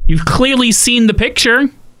 You've clearly seen the picture.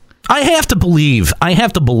 I have to believe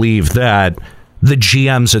that the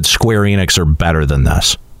GMs at Square Enix are better than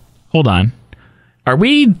this. Hold on. Are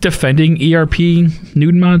we defending ERP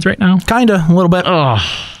nude mods right now? Kinda, a little bit.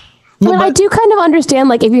 I do kind of understand,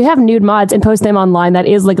 like, if you have nude mods and post them online, that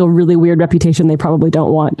is like a really weird reputation they probably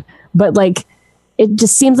don't want. But like, it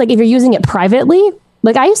just seems like if you're using it privately,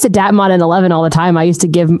 like I used to dat mod in 11 all the time. I used to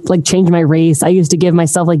change my race. I used to give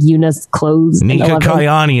myself like Eunice clothes. Nika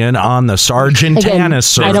Kayanian on the Sergeant Tannis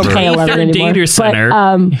server. I don't play 11 anymore. Data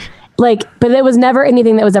center. But it was never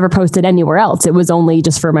anything that was ever posted anywhere else. It was only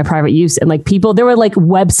just for my private use. And like there were like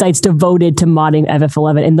websites devoted to modding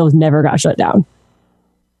FF11 and those never got shut down.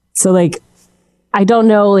 So like, I don't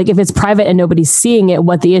know, like, if it's private and nobody's seeing it,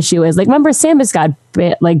 what the issue is. Like, remember Samus got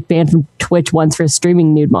banned from Twitch once for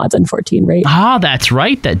streaming nude mods on 14, right? Ah, that's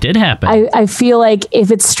right. That did happen. I feel like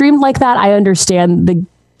if it's streamed like that, I understand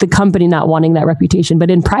the company not wanting that reputation.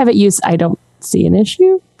 But in private use, I don't see an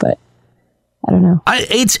issue. But I don't know.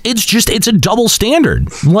 It's a double standard.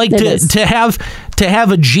 Like to have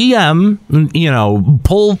a GM,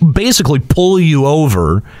 pull you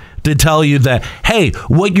over to tell you that, hey,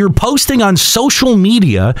 what you're posting on social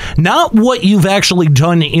media, not what you've actually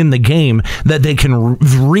done in the game, that they can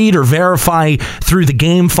read or verify through the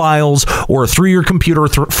game files or through your computer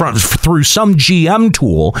through some GM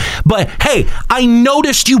tool. But hey, I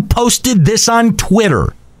noticed you posted this on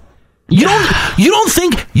Twitter. You don't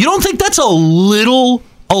think that's a little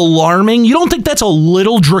alarming? You don't think that's a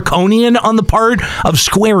little draconian on the part of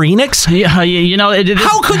Square Enix? Yeah,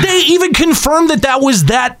 how could they even confirm that was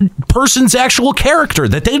that person's actual character?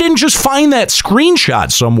 That they didn't just find that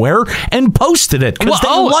screenshot somewhere and posted it because they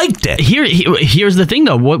liked it? Here's the thing,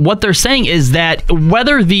 though. What they're saying is that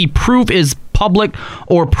whether the proof is public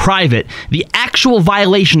or private, the actual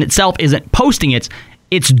violation itself isn't posting it.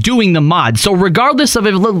 It's doing the mod. So regardless of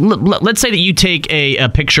it, let's say that you take a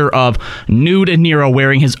picture of nude Nero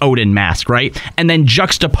wearing his Odin mask, right? And then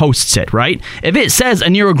juxtaposts it, right? If it says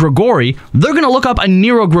Nero Grigori, they're going to look up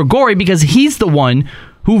Nero Grigori because he's the one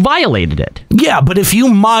who violated it. Yeah, but if you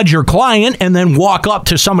mod your client and then walk up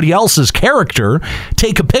to somebody else's character,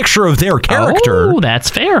 take a picture of their character. Oh, that's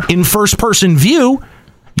fair. In first-person view,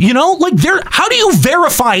 how do you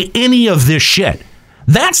verify any of this shit?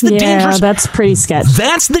 That's the dangerous. That's pretty sketchy.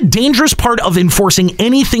 That's the dangerous part of enforcing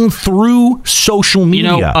anything through social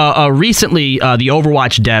media. Recently, the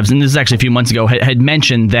Overwatch devs, and this is actually a few months ago, had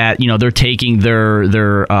mentioned that they're taking their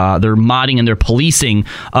modding and their policing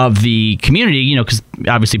of the community. Because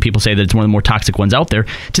obviously people say that it's one of the more toxic ones out there,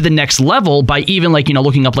 to the next level by even looking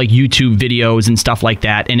up YouTube videos and stuff like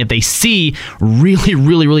that. And if they see really,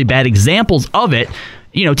 really, really bad examples of it,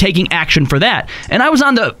 taking action for that. And I was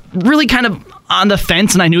on the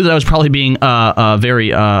fence, and I knew that I was probably being very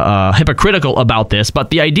hypocritical about this, but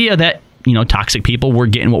the idea that toxic people were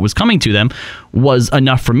getting what was coming to them was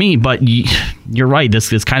enough for me. But you're right,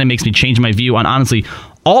 this kind of makes me change my view on honestly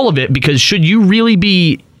all of it, because should you really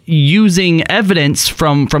be using evidence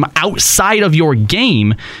from outside of your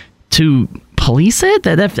game to police it?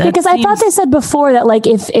 Because I thought they said before that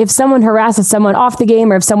if someone harasses someone off the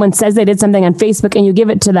game, or if someone says they did something on Facebook and you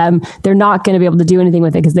give it to them, they're not going to be able to do anything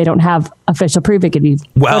with it because they don't have official proof. It could be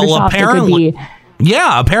apparently,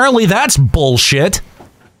 apparently that's bullshit.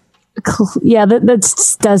 Yeah,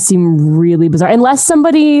 that does seem really bizarre. Unless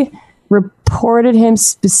somebody reported him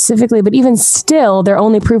specifically, but even still, their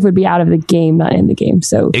only proof would be out of the game, not in the game.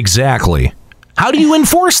 So exactly. How do you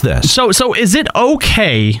enforce this? So is it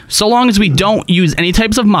okay, so long as we don't use any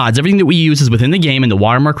types of mods, everything that we use is within the game and the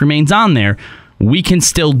watermark remains on there, we can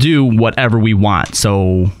still do whatever we want?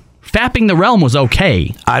 So fapping the realm was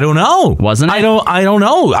okay. I don't know. Wasn't it? I don't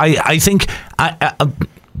know. I think I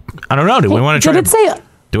don't know. Do we want to try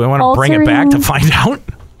do we want to bring it back to find out?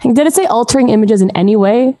 Did it say altering images in any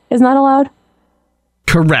way is not allowed?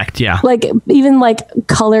 Correct, yeah. Even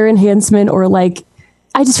color enhancement, or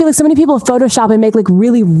I just feel like so many people Photoshop and make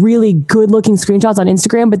really, really good looking screenshots on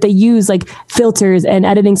Instagram, but they use filters and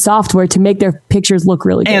editing software to make their pictures look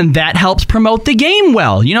really good. And that helps promote the game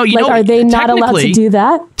well. Are they not allowed to do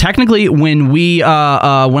that? Technically, when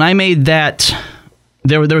I made that,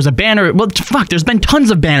 there was a banner. Well, there's been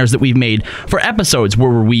tons of banners that we've made for episodes where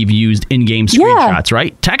we've used in-game screenshots,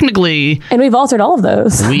 right? Technically. And we've altered all of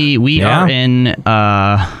those. We are in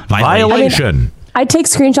violation. I take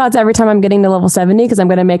screenshots every time I'm getting to level 70 because I'm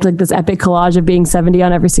going to make this epic collage of being 70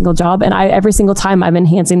 on every single job. And every single time I'm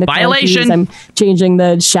enhancing the violation. I'm changing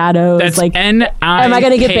the shadows. That's am I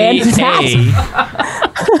going to get banned for that?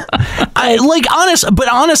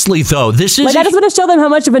 Honestly though, this is I just want to show them how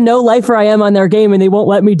much of a no-lifer I am on their game, and they won't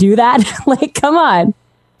let me do that. Come on.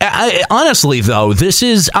 Honestly, though, this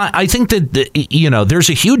is, I think that, there's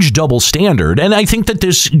a huge double standard. And I think that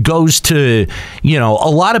this goes to, a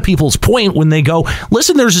lot of people's point when they go,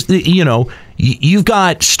 listen, there's, you've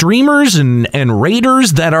got streamers and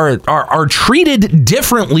raiders that are treated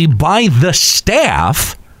differently by the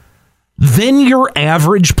staff than your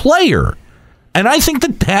average player. And I think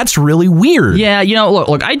that that's really weird. Yeah,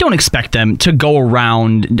 look, I don't expect them to go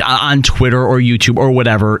around on Twitter or YouTube or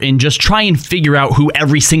whatever and just try and figure out who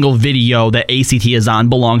every single video that ACT is on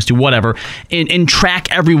belongs to, whatever, and track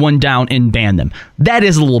everyone down and ban them. That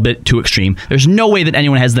is a little bit too extreme. There's no way that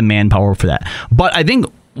anyone has the manpower for that. But I think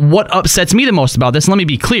what upsets me the most about this, and let me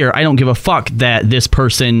be clear, I don't give a fuck that this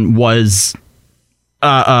person was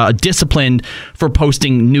disciplined for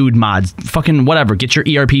posting nude mods. Fucking whatever. Get your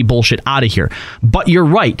ERP bullshit out of here. But you're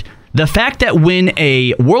right. The fact that when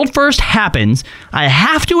a world first happens, I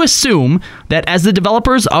have to assume that as the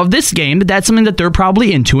developers of this game, that's something that they're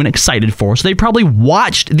probably into and excited for. So they probably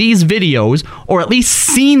watched these videos or at least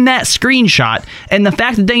seen that screenshot. And the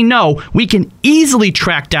fact that they know we can easily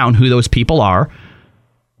track down who those people are.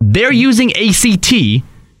 They're using ACT.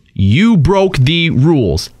 You broke the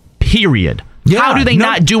rules. Period. Yeah, how do they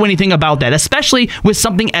not do anything about that, especially with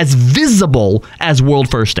something as visible as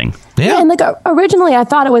world firsting? Yeah, and like originally I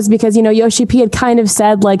thought it was because, Yoshi P had kind of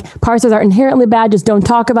said like parsers are inherently bad, just don't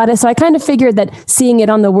talk about it. So I kind of figured that seeing it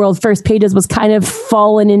on the world first pages was kind of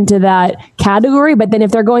fallen into that category. But then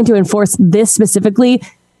if they're going to enforce this specifically,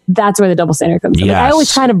 that's where the double standard comes in. Yes. Like, I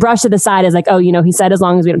always kind of brush it aside as like, oh, he said as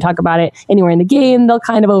long as we don't talk about it anywhere in the game, they'll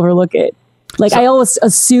kind of overlook it. Like, I always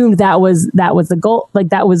assumed that was the goal. Like,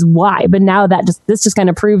 that was why. But now this just kind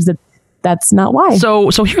of proves that that's not why. So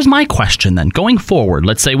here's my question then. Going forward,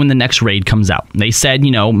 let's say when the next raid comes out, they said,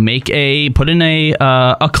 put in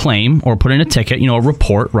a claim or put in a ticket, a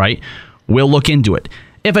report, right? We'll look into it.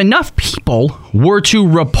 If enough people were to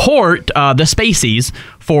report the Spaceys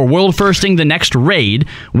for world firsting the next raid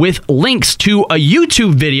with links to a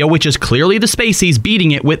YouTube video, which is clearly the Spaceys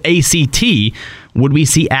beating it with ACT, would we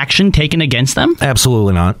see action taken against them?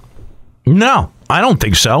 Absolutely not. No, I don't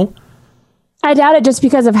think so. I doubt it just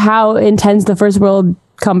because of how intense the first world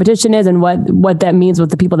competition is and what that means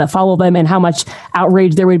with the people that follow them and how much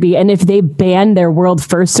outrage there would be. And if they ban their world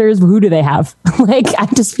firsters, who do they have? Like, I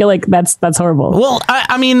just feel like that's horrible. Well,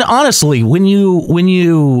 I mean, honestly, when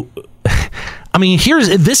you I mean,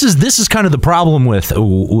 this is kind of the problem with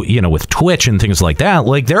with Twitch and things like that.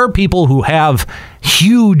 Like, there are people who have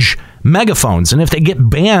huge megaphones, and if they get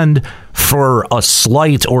banned for a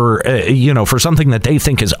slight or for something that they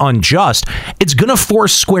think is unjust, it's going to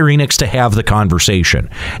force Square Enix to have the conversation.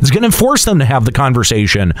 It's going to force them to have the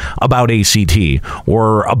conversation about ACT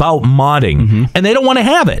or about modding, and they don't want to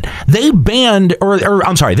have it. They banned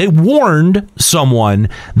they warned someone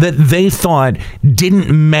that they thought didn't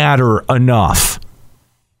matter enough.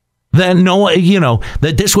 That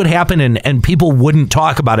that this would happen and people wouldn't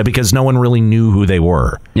talk about it because no one really knew who they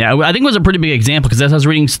were. Yeah, I think it was a pretty big example because as I was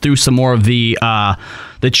reading through some more of the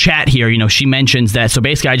chat here, she mentions that. So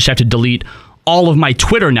basically, I just have to delete all of my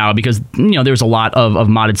Twitter now because there's a lot of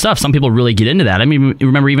modded stuff. Some people really get into that. I mean,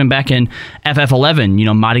 remember even back in FF11,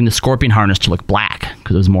 modding the Scorpion harness to look black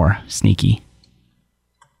because it was more sneaky.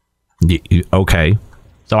 Okay.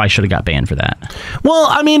 So I should have got banned for that. Well,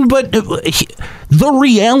 I mean, but the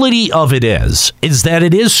reality of it is that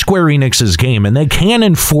it is Square Enix's game, and they can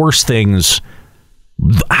enforce things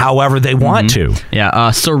however they want to. Yeah,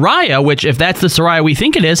 Soraya, which if that's the Soraya we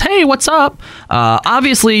think it is, hey, what's up?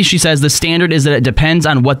 Obviously, she says the standard is that it depends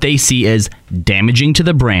on what they see as damaging to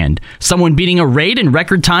the brand. Someone beating a raid in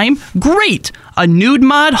record time? Great. A nude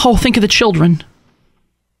mod? Oh, think of the children.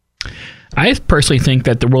 I personally think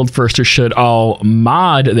that the world firsters should all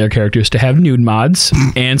mod their characters to have nude mods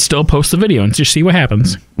and still post the video and just see what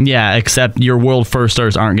happens. Yeah, except your world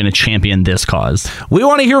firsters aren't going to champion this cause. We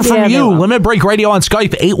want to hear from you. Limit Break Radio on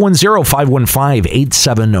Skype,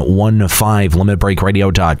 810-515-8715,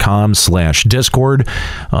 limitbreakradio.com/Discord.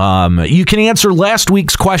 You can answer last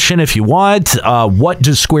week's question if you want. What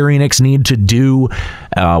does Square Enix need to do?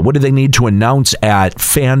 What do they need to announce at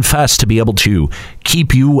FanFest to be able to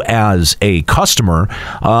keep you as a customer?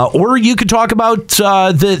 Or you could talk about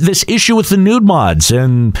this issue with the nude mods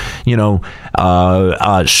and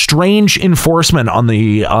strange enforcement on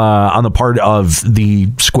the part of the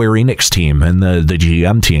Square Enix team and the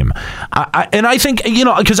GM team. I think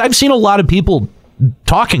because I've seen a lot of people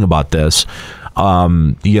talking about this. A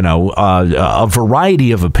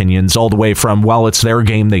variety of opinions, all the way from, well, it's their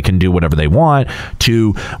game, they can do whatever they want,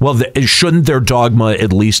 to, well, shouldn't their dogma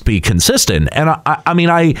at least be consistent? And I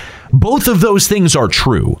mean, both of those things are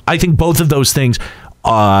true. I think both of those things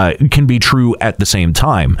can be true at the same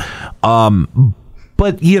time.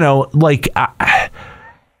 But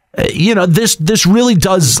this really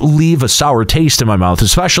does leave a sour taste in my mouth,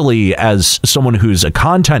 especially as someone who's a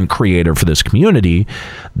content creator for this community.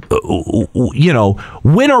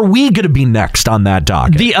 When are we going to be next on that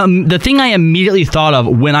docket? The thing I immediately thought of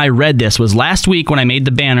when I read this was last week when I made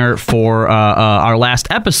the banner for our last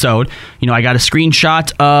episode. I got a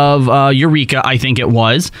screenshot of Eureka, I think it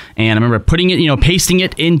was, and I remember putting it, pasting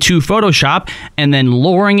it into Photoshop and then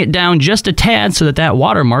lowering it down just a tad so that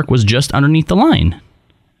watermark was just underneath the line.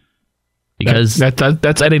 Because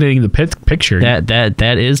that's editing the picture.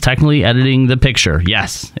 That is technically editing the picture.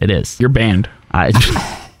 Yes, it is. You're banned.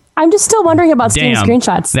 I'm just still wondering about Steam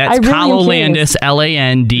screenshots. That's I really Landis,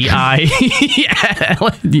 Landis.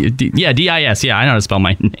 Yeah, DIS. Yeah, I know how to spell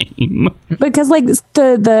my name. Because like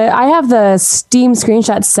I have the Steam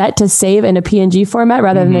screenshot set to save in a PNG format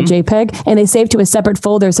rather than a JPEG, and they save to a separate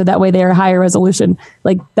folder so that way they are higher resolution.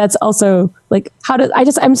 Like that's also like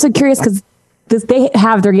I'm so curious because they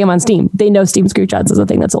have their game on Steam. They know Steam screenshots is a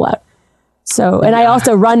thing that's allowed. So, and I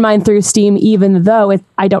also run mine through Steam, even though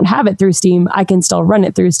I don't have it through Steam, I can still run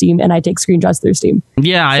it through Steam, and I take screenshots through Steam.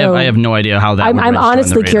 Yeah, so I have no idea how that. I'm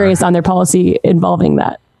honestly curious on their policy involving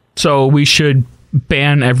that. So we should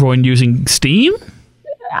ban everyone using Steam?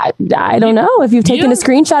 I don't know. If you've taken a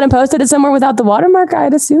screenshot and posted it somewhere without the watermark,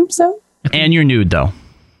 I'd assume so. And you're nude, though.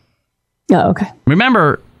 Oh, okay.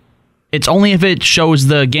 Remember, it's only if it shows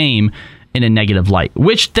the game in a negative light,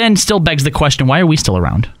 which then still begs the question, why are we still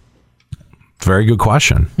around? Very good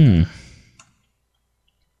question.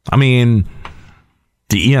 I mean,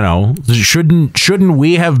 shouldn't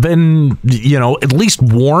we have been, at least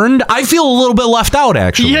warned? I feel a little bit left out,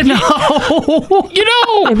 actually.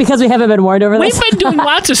 Because we haven't been warned over this. We've been doing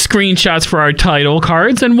lots of screenshots for our title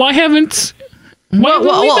cards, and why haven't?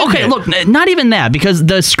 Well, okay. Look, not even that, because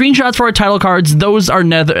the screenshots for our title cards, those are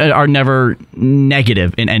never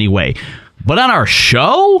negative in any way. But on our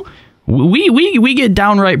show, we get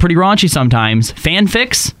downright pretty raunchy sometimes.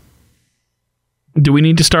 Fanfics. Do we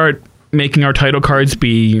need to start making our title cards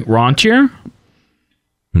be raunchier?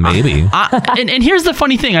 Maybe. And here's the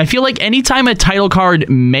funny thing. I feel like anytime a title card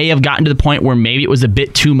may have gotten to the point where maybe it was a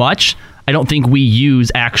bit too much, I don't think we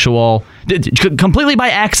use actual, completely by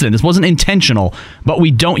accident. This wasn't intentional, but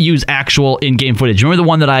we don't use actual in-game footage. Remember the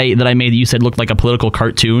one that I made that you said looked like a political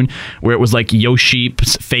cartoon, where it was like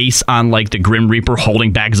Yoshi's face on like the Grim Reaper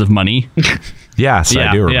holding bags of money? Yes,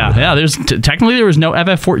 I do remember. Yeah. There's technically there was no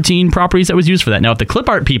FF14 properties that was used for that. Now, if the clip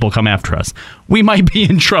art people come after us, we might be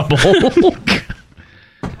in trouble.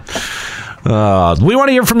 We want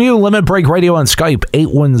to hear from you. Limit Break Radio on Skype,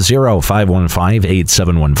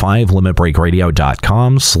 810-515-8715,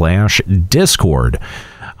 limitbreakradio.com/Discord.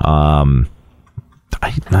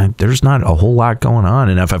 There's not a whole lot going on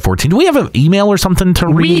in FF14. Do we have an email or something to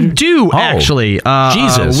read? We do, actually.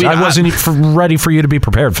 Jesus, I wasn't ready for you to be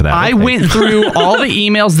prepared for that. I went through all the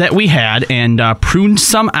emails that we had and pruned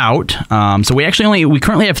some out. So we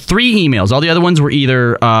currently have 3 emails. All the other ones were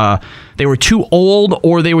either they were too old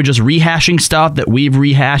or they were just rehashing stuff that we've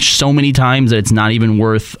rehashed so many times that it's not even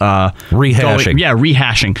worth rehashing.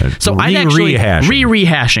 Rehashing. So I'd actually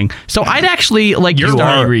rehashing. So I'd actually like you're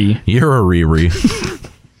a re.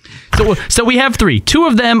 So we have 3. 2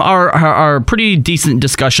 of them are pretty decent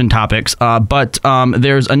discussion topics, but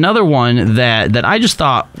there's another one that I just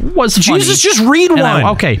thought was funny. Jesus, just read one.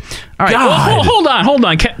 Okay. All right. Well, hold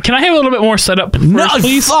on. Can I have a little bit more setup first,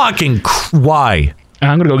 please? Why?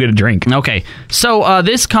 I'm going to go get a drink. Okay. So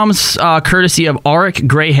this comes courtesy of Auric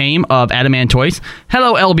Graham of Adamantoise.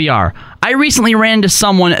 Hello, LBR. I recently ran into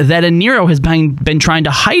someone that Nero has been trying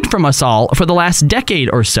to hide from us all for the last decade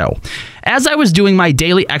or so. As I was doing my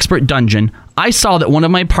daily expert dungeon, I saw that one of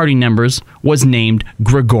my party members was named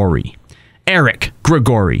Grigori. Eric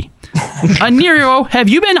Grigori. Nero, have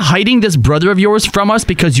you been hiding this brother of yours from us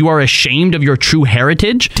because you are ashamed of your true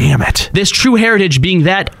heritage? Damn it. This true heritage being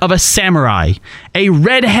that of a samurai. A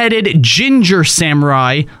red-headed ginger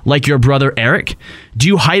samurai like your brother Eric? Do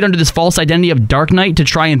you hide under this false identity of Dark Knight to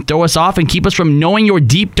try and throw us off and keep us from knowing your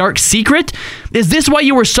deep, dark secret? Is this why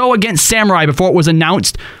you were so against samurai before it was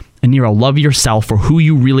announced? Nero, love yourself for who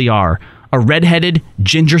you really are. A red-headed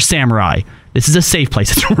ginger samurai. This is a safe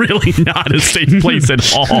place. It's really not a safe place at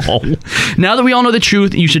all. Now that we all know the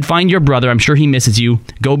truth, you should find your brother. I'm sure he misses you.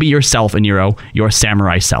 Go be yourself, Nero, your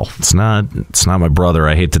samurai self. It's not my brother.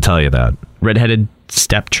 I hate to tell you that. Redheaded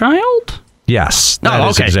stepchild? Yes. That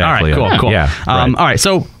is okay. exactly all right, cool. Yeah. All right,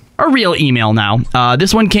 so a real email now.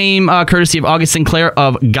 This one came courtesy of August Sinclair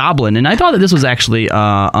of Goblin, and I thought that this was actually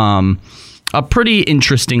a pretty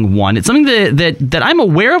interesting one. It's something that I'm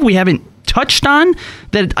aware of. We haven't touched on,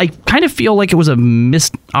 that I kind of feel like it was a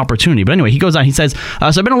missed opportunity. But anyway, he goes on. He says, so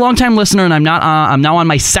I've been a long time listener, and I'm now on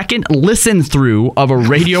my second listen through of a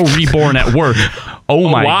Radio Reborn at work. Oh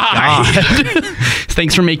my God.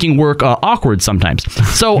 Thanks for making work awkward sometimes.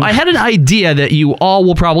 So I had an idea that you all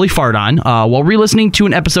will probably fart on. While re-listening to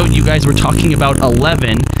an episode, you guys were talking about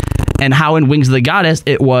 11 and how in Wings of the Goddess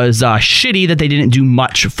it was shitty that they didn't do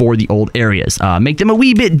much for the old areas. Make them a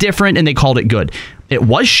wee bit different, and they called it good. it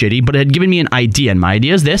was shitty, but it had given me an idea. And my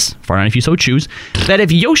idea is this, far on if you so choose, that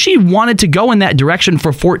if Yoshi wanted to go in that direction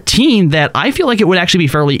for 14, that I feel like it would actually be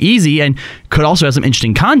fairly easy and could also have some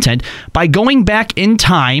interesting content by going back in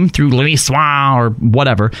time through Lily Swan or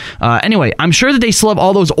whatever. Anyway, I'm sure that they still have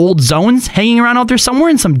all those old zones hanging around out there somewhere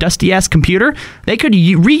in some dusty-ass computer. They could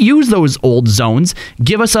reuse those old zones,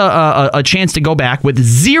 give us a chance to go back with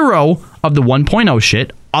zero of the 1.0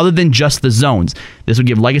 shit, other than just the zones. This would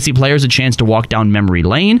give legacy players a chance to walk down memory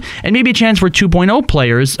lane, and maybe a chance for 2.0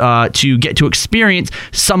 players to get to experience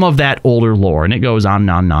some of that older lore. And it goes on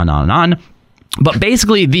and on and on and on. But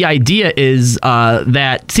basically, the idea is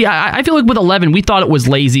that, see, I feel like with 11, we thought it was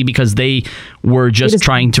lazy because they were just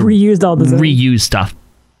trying to reuse stuff.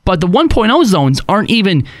 But the 1.0 zones aren't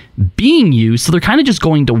even being used, so they're kind of just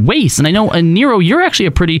going to waste. And I know, Nero, you're actually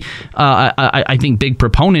a pretty, I think, big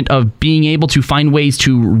proponent of being able to find ways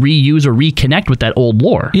to reuse or reconnect with that old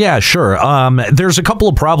lore. Yeah, sure. There's a couple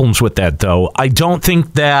of problems with that, though. I don't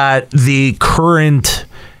think that the current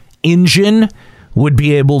engine would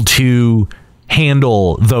be able to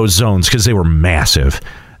handle those zones because they were massive.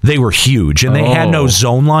 They were huge, and they had no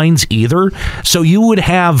zone lines either. So you would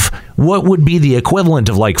have what would be the equivalent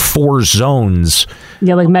of like 4 zones.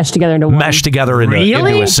 Yeah, like meshed together into one. Meshed together into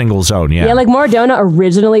a single zone, yeah. Yeah, like Mordona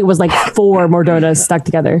originally was like 4 Mordonas stuck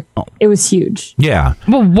together. It was huge. Yeah.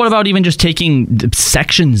 Well, what about even just taking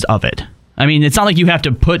sections of it? I mean, it's not like you have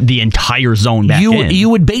to put the entire zone back in. You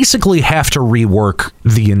would basically have to rework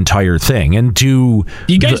the entire thing and do...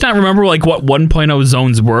 Do you guys not remember like what 1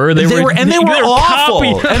 zones were? They were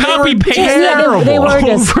awful. Copy paste. They were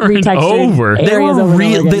just retextured. They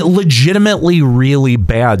were legitimately really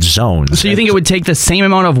bad zones. So you think it would take the same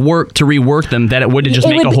amount of work to rework them that it would to just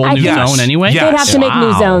make a whole new zone anyway? They'd have to make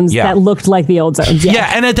new zones that looked like the old zones.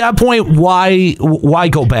 Yeah, and at that point, why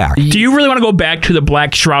go back? Do you really want to go back to the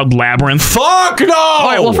Black Shroud Labyrinth? Fuck no! All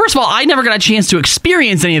right, well, first of all, I never got a chance to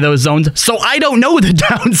experience any of those zones, so I don't know the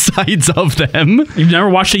downsides of them. You've never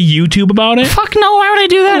watched a YouTube about it? Fuck no, why would I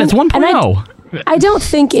do that? It's 1.0. I don't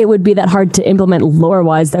think it would be that hard to implement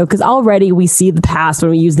lore-wise, though, because already we see the past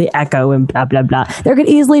when we use the echo and blah, blah, blah. There could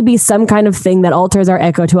easily be some kind of thing that alters our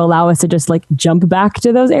echo to allow us to just, like, jump back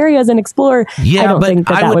to those areas and explore. Yeah, I don't think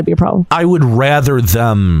that would be a problem. I would rather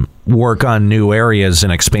them work on new areas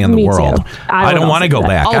and expand the world. I don't want to go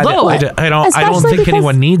back. Although, I don't think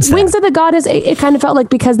anyone needs that. Wings of the Goddess, it kind of felt like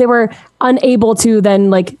because they were unable to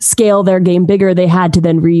then like scale their game bigger, they had to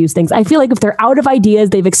then reuse things. I feel like if they're out of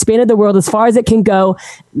ideas, they've expanded the world as far as it can go,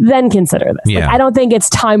 then consider this. Yeah. Like, I don't think it's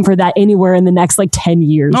time for that anywhere in the next like 10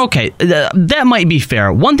 years. Okay, that might be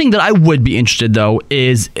fair. One thing that I would be interested, though,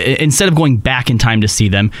 is instead of going back in time to see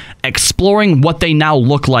them, exploring what they now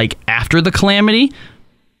look like after the Calamity.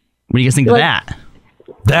 What do you guys think of that?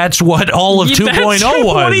 That's what all of 2.0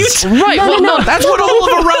 was. Right. No. That's what all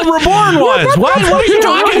of A Realm Reborn was. What are you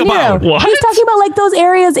talking about? What? He's talking about like those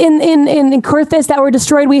areas in Kurthis that were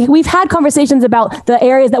destroyed. We've had conversations about the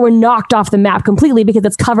areas that were knocked off the map completely because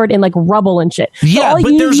it's covered in like rubble and shit. Yeah, so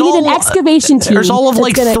but there's you need an excavation team. There's all of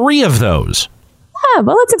like 3 of those. Yeah,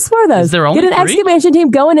 well, let's explore those. Is there only Get an 3? excavation team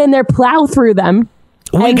going in there, plow through them.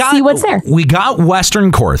 See what's there. We got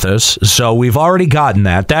Western Kurthis, so we've already gotten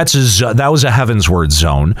that. That was a Heavensward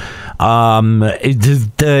zone.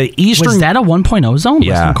 The Eastern, was that a 1.0 zone?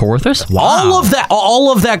 Yeah, Western Kurthis. Wow.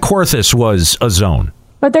 All of that Kurthis was a zone.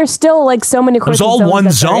 But there's still like so many Kurthis. There's all zones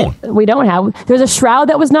one zone. We don't have. There's a shroud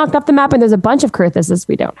that was knocked off the map, and there's a bunch of Kurthises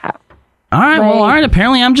we don't have. All right,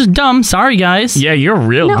 Apparently, I'm just dumb. Sorry, guys. Yeah, you're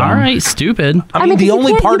real dumb. All right, stupid. I mean, the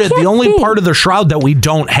only part of the shroud that we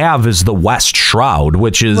don't have is the West Shroud,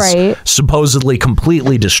 which is supposedly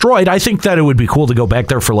completely destroyed. I think that it would be cool to go back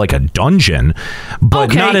there for like a dungeon,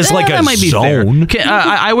 but not as like a zone. Okay,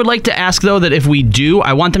 I would like to ask though that if we do,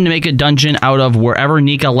 I want them to make a dungeon out of wherever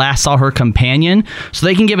Nika last saw her companion, so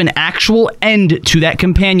they can give an actual end to that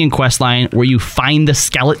companion quest line where you find the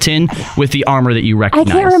skeleton with the armor that you recognize. I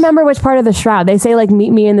can't remember which part of the shroud. They say like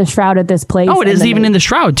meet me in the shroud at this place. Oh, it is even in the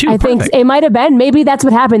shroud too. I think it might have been. Maybe that's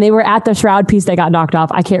what happened. They were at the shroud piece that got knocked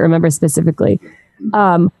off. I can't remember specifically.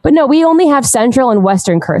 But no, we only have Central and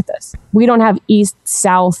Western Kurthis. We don't have East,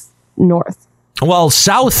 South, North. Well,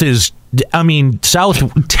 South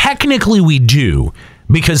technically we do,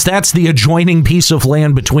 because that's the adjoining piece of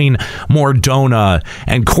land between Mordona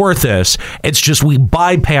and Kurthis. It's just we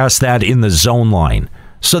bypass that in the zone line.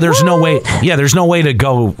 So there's no way. Yeah, there's no way to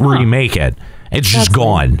go remake it. It's just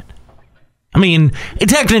gone. I mean,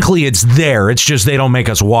 technically it's there. It's just they don't make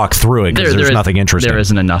us walk through it because there's nothing interesting. There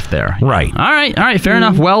isn't enough there. Right. All right. Fair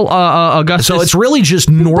enough. Well, Augustus. So it's really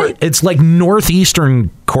just north. It's like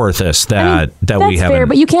northeastern Korthus that That's we haven't. fair,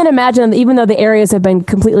 but you can't imagine, even though the areas have been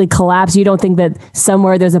completely collapsed, you don't think that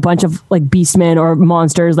somewhere there's a bunch of like beastmen or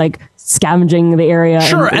monsters like scavenging the area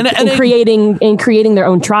and creating their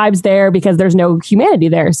own tribes there because there's no humanity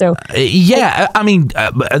there. So I mean,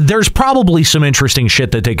 there's probably some interesting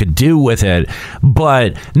shit that they could do with it,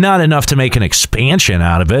 but not enough to make an expansion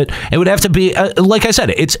out of it. It would have to be, like I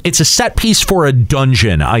said, it's a set piece for a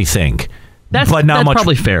dungeon, I think. That's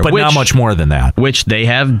probably fair. But not much more than that. Which they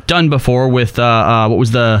have done before with, what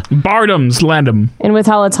was the... Bardum's Landum. And with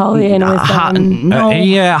Halatali and with...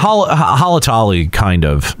 Halatali, kind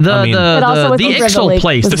of. The Ixal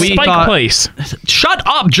place that we Spike thought... place. Shut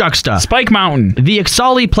up, Juxta! Spike Mountain. The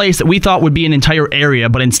Ixali place that we thought would be an entire area,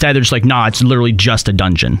 but instead they're just like, nah, it's literally just a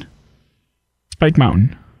dungeon. Spike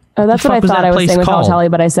Mountain. Oh, that's what I thought I was saying with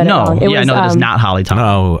Halatali, but I said it wrong. That is not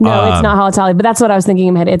Halatali. No, it's not Halatali, but that's what I was thinking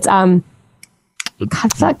in my head. It's...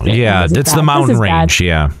 it's the mountain range. Bad.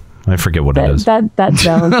 Yeah, I forget what it is. That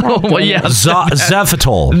zone.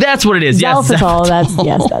 Zephytol. That's what it is. Yes, Zephytol.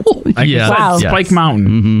 That's Wow. Spike Mountain.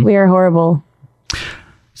 Mm-hmm. We are horrible.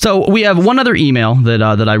 So we have one other email that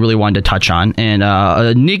I really wanted to touch on, and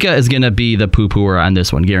Nika is going to be the poo-pooer on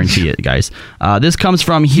this one, guarantee it, guys. This comes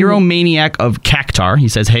from Hero Maniac of Cactar. He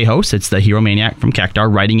says, "Hey, host, it's the Hero Maniac from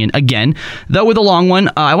Cactar writing in again, though with a long one.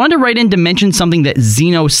 I wanted to write in to mention something that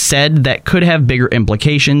Zeno said that could have bigger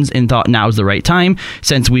implications, and thought now's the right time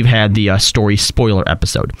since we've had the story spoiler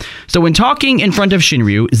episode. So when talking in front of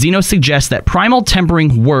Shinryu, Zeno suggests that primal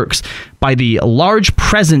tempering works by the large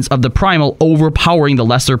presence of the primal overpowering the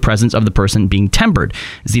lesser presence of the person being tempered.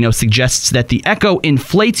 Zeno suggests that the echo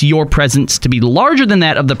inflates your presence to be larger than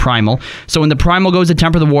that of the primal, so when the primal goes to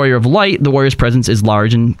temper the warrior of light, the warrior's presence is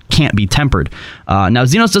large and can't be tempered. Now,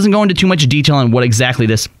 Xenos doesn't go into too much detail on what exactly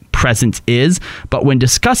this presence is, but when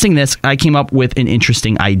discussing this, I came up with an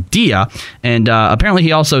interesting idea, and apparently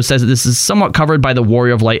he also says that this is somewhat covered by the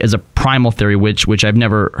Warrior of Light as a primal theory, which I've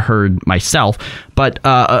never heard myself, but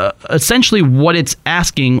essentially what it's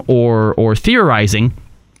asking or theorizing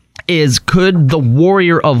is, could the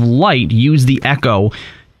Warrior of Light use the Echo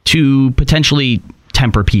to potentially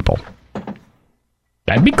temper people?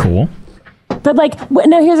 That'd be cool. But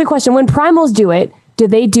now here's a question. When primals do it, do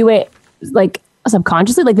they do it like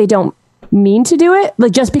subconsciously? Like they don't mean to do it?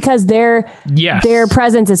 Like just because their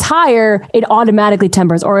presence is higher, it automatically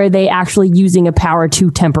tempers? Or are they actually using a power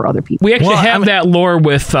to temper other people? We actually have that lore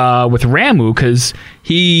with Ramu, because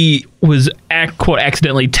he was quote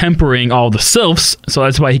accidentally tempering all the sylphs, so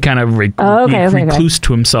that's why he kind of reclused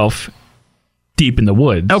to himself deep in the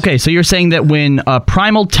woods. Okay, so you're saying that when a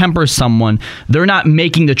primal tempers someone, they're not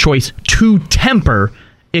making the choice to temper.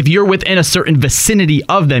 If you're within a certain vicinity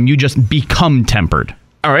of them, you just become tempered.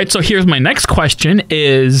 All right, so here's my next question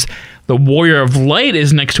is, the Warrior of Light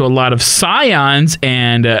is next to a lot of Scions,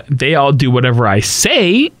 and they all do whatever I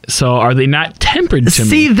say, so are they not tempered to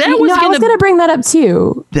me? I was going to bring that up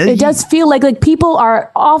too. It does feel like people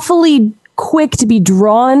are awfully quick to be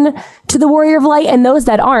drawn to the Warrior of Light, and those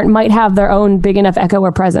that aren't might have their own big enough echo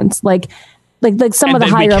or presence. Like some of the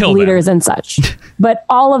higher up leaders and such. But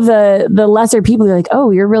all of the lesser people are like,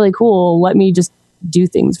 oh, you're really cool. Let me just do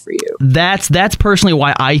things for you. That's personally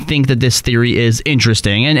why I think that this theory is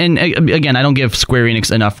interesting. And again, I don't give Square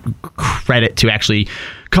Enix enough credit to actually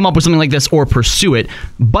come up with something like this or pursue it.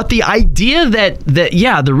 But the idea that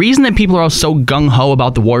the reason that people are all so gung-ho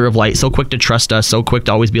about the Warrior of Light, so quick to trust us, so quick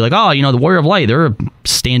to always be like, oh, the Warrior of Light, they're a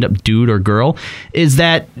stand-up dude or girl, is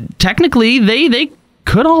that technically they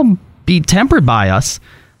could all be tempered by us.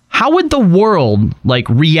 How would the world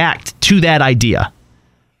react to that idea?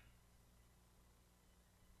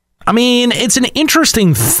 I mean, it's an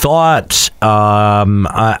interesting thought.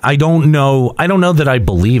 I don't know that I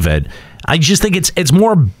believe it. I just think it's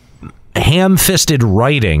more ham-fisted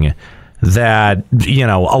writing that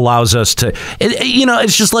allows us to.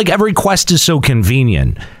 It's just like every quest is so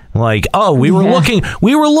convenient. Like, oh, we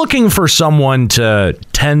were looking for someone to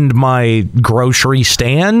tend my grocery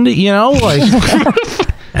stand.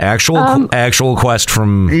 Actual quest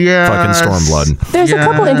from fucking Stormblood. There's a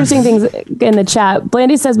couple interesting things in the chat.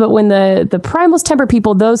 Blandy says, but when the primals temper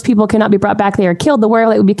people, those people cannot be brought back. They are killed. The Warrior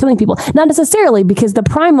Light would be killing people. Not necessarily, because the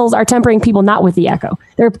primals are tempering people not with the Echo.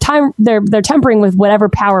 They're tempering with whatever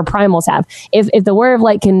power primals have. If the Warrior of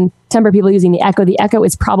Light can temper people using the Echo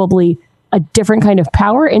is probably a different kind of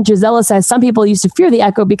power. And Gisela says some people used to fear the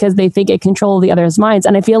Echo because they think it controls the other's minds.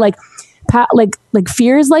 And I feel like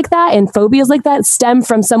fears like that and phobias like that stem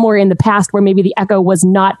from somewhere in the past where maybe the Echo was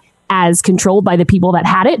not as controlled by the people that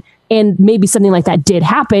had it, and maybe something like that did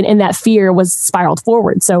happen and that fear was spiraled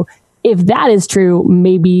forward. So if that is true,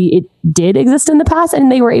 maybe it did exist in the past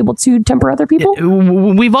and they were able to temper other people.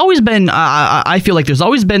 We've always been, I feel like there's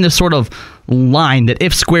always been this sort of line that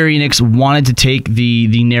if Square Enix wanted to take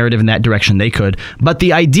the narrative in that direction, they could. But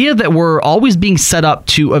the idea that we're always being set up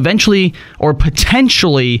to eventually or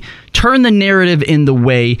potentially turn the narrative in the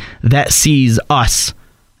way that sees us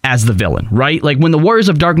as the villain, right? Like when the Warriors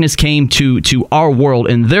of Darkness came to our world,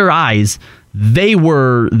 in their eyes, they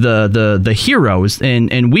were the heroes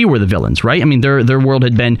and we were the villains, right? I mean, their world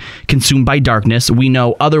had been consumed by darkness. We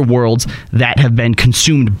know other worlds that have been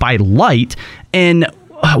consumed by light. And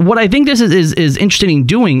what I think this is interesting in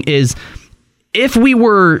doing is if we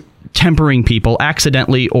were tempering people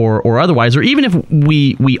accidentally or otherwise, or even if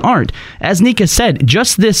we aren't, as Nika said,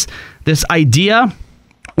 just this idea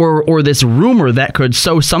or this rumor that could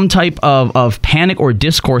sow some type of panic or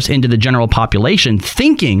discourse into the general population,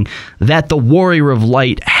 thinking that the Warrior of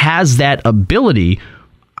Light has that ability,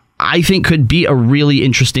 I think could be a really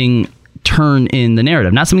interesting turn in the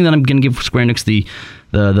narrative. Not something that I'm going to give Square Enix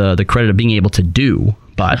the credit of being able to do.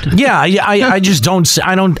 But I just don't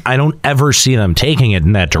ever see them taking it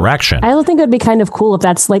in that direction. I don't think it would be kind of cool if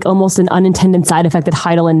that's like almost an unintended side effect that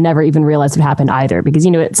Heidelin never even realized would happen either, because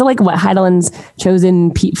so like what Heidelin's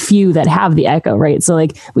chosen few that have the Echo, right? So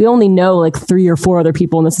like we only know like 3 or 4 other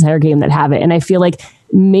people in this entire game that have it, and I feel like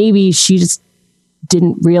maybe she just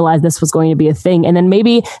didn't realize this was going to be a thing, and then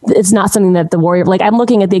maybe it's not something that the Warrior, like I'm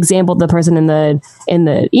looking at the example the person in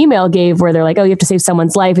the email gave where they're like, oh, you have to save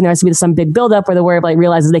someone's life, and there has to be some big buildup where the Warrior of Light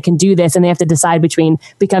realizes they can do this, and they have to decide between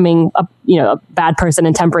becoming a bad person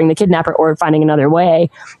and tempering the kidnapper or finding another way.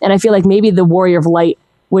 And I feel like maybe the Warrior of Light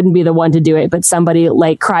wouldn't be the one to do it, but somebody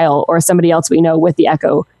like Kryl or somebody else we know with the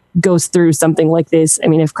Echo goes through something like this. I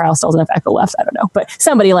mean, if Kryl still has enough Echo left, I don't know, but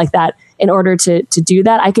somebody like that, in order to do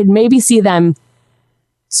that, I could maybe see them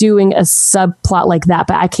doing a subplot like that,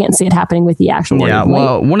 but I can't see it happening with the actual Warrior of Light.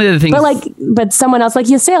 Well, one of the things, but someone else like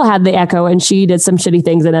Ysayle had the Echo and she did some shitty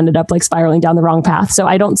things and ended up like spiraling down the wrong path. So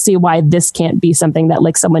I don't see why this can't be something that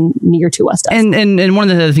like someone near to us does. And one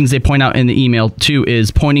of the other things they point out in the email too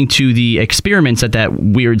is pointing to the experiments that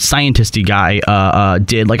weird scientisty guy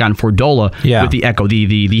did, like on Fordola with the Echo,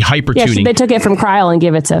 the hyper tuning. Yeah, they took it from Kryl and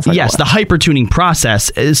gave it to Fordola. Yes, the hyper tuning process.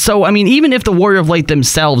 So I mean, even if the Warrior of Light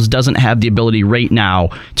themselves doesn't have the ability right now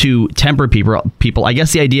to temper people, I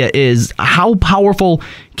guess the idea is how powerful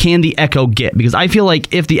can the Echo get? Because I feel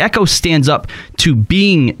like if the Echo stands up to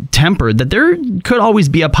being tempered, that there could always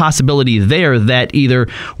be a possibility there that either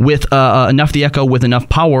with enough the Echo with enough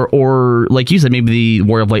power, or like you said, maybe the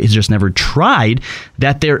Warrior of Light has just never tried,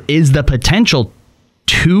 that there is the potential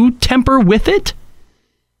to temper with it.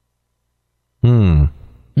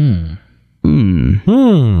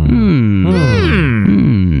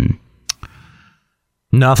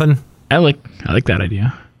 Nothing. I like that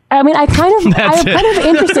idea. I mean, I'm kind of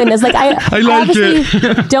interested in this. Like, I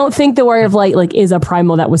obviously don't think the Warrior of Light like is a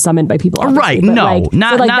primal that was summoned by people. Right? No, like,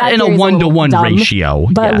 not in a 1-to-1 ratio.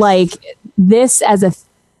 But like this as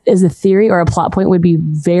a theory or a plot point would be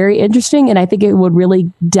very interesting, and I think it would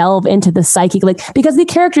really delve into the psyche, like because the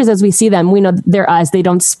characters as we see them, we know they're us. They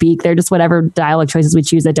don't speak. They're just whatever dialogue choices we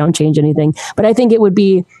choose that don't change anything. But I think it would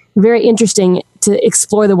be very interesting to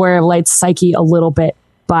explore the Warrior of Light's psyche a little bit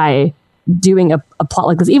by doing a plot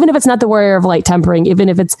like this, even if it's not the Warrior of Light tempering, even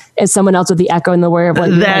if it's someone else with the Echo and the Warrior of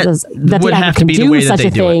Light realizes that would the have Echo to be can the way do that such they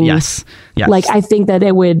a do thing. it. Yes. Like I think that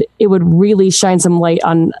it would really shine some light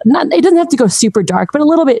on, not, it doesn't have to go super dark, but a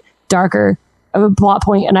little bit darker of a plot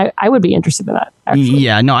point, and I would be interested in that, actually.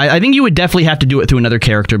 Yeah, no, I think you would definitely have to do it through another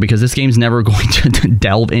character, because this game's never going to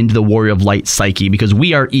delve into the Warrior of Light psyche, because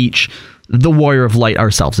we are each the Warrior of Light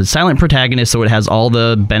ourselves. It's silent protagonist, so it has all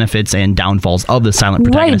the benefits and downfalls of the silent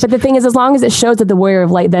protagonist. Right, but the thing is, as long as it shows that the Warrior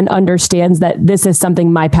of Light then understands that this is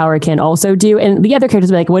something my power can also do, and the other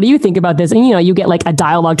characters will be like, what do you think about this? And you get like a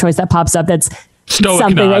dialogue choice that pops up that's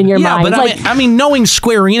something in your mind. But I mean, knowing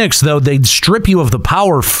Square Enix, though, they'd strip you of the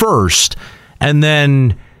power first and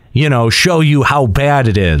then, show you how bad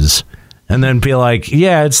it is. And then be like,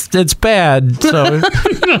 yeah, it's bad, so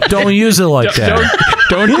don't use it like that.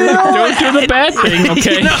 Don't do the bad thing,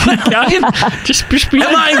 okay? Just be.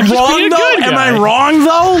 Am I wrong though? Am I wrong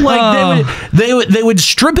though? Like they would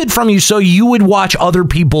strip it from you, so you would watch other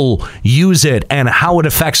people use it and how it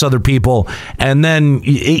affects other people, and then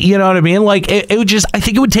you know what I mean? Like it would just. I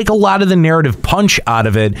think it would take a lot of the narrative punch out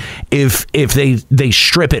of it if they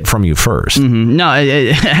strip it from you first. Mm-hmm. No,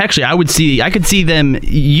 actually, I could see them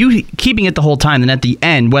keeping it the whole time, and at the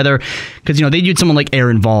end, whether because they'd use someone like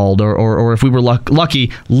Aaron Vald or if we were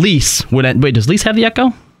lucky, Lise would. Wait, does Lise have the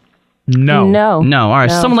Echo? No. No. All right.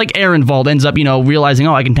 So someone like Ehrenwald ends up, realizing,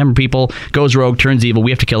 I can temper people, goes rogue, turns evil,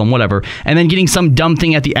 we have to kill him, whatever. And then getting some dumb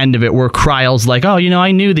thing at the end of it where Kryle's like,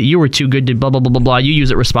 I knew that you were too good to blah, blah, blah, blah, blah. You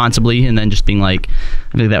use it responsibly. And then just being like,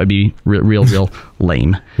 I think that would be real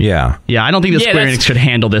lame. Yeah. Yeah, I don't think the Square Enix could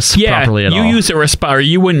handle this properly at all. You use it or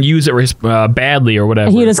you wouldn't use it badly or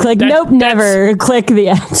whatever. You just click, nope, never. Click the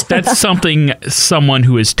end. That's something someone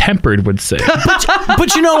who is tempered would say. But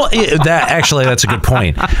that's a good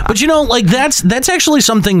point. But that's actually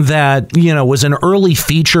something that was an early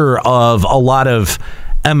feature of a lot of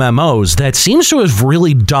MMOs that seems to have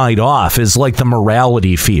really died off, is like the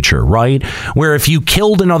morality feature, right? Where if you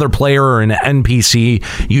killed another player or an NPC,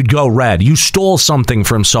 you'd go red. You stole something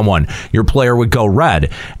from someone, your player would go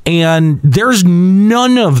red. And there's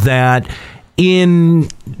none of that in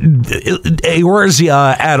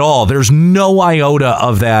Eorzea at all. There's no iota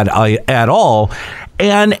of that at all.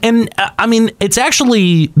 And I mean, it's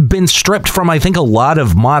actually been stripped from, I think, a lot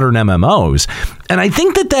of modern MMOs. And I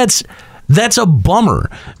think that's a bummer,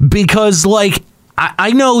 because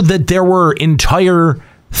I know that there were entire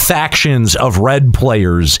factions of red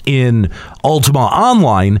players in Ultima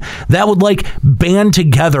Online that would band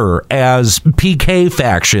together as PK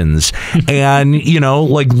factions and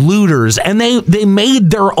looters, and they made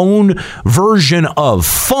their own version of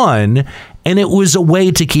fun. And it was a way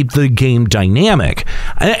to keep the game dynamic.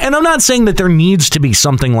 And I'm not saying that there needs to be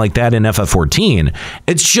something like that in FF14.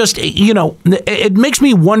 It's just, it makes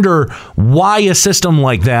me wonder why a system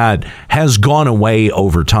like that has gone away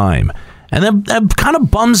over time. And that kind of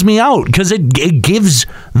bums me out, because it gives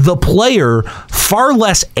the player far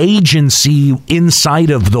less agency inside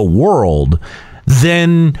of the world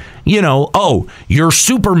than, you're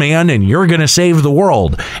Superman and you're going to save the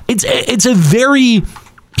world. It's a very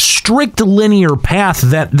strict linear path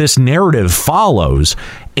that this narrative follows.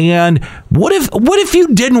 And what if you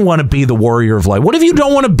didn't want to be the warrior of light? What if you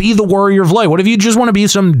don't want to be the warrior of light? What if you just want to be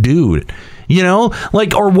some dude?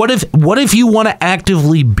 Or what if you want to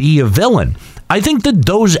actively be a villain? I think that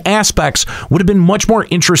those aspects would have been much more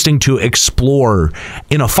interesting to explore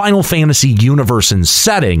in a Final Fantasy universe and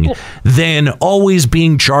setting than always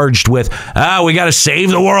being charged with, we got to save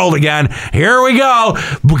the world again. Here we go.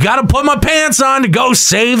 We got to put my pants on to go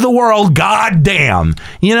save the world. God damn.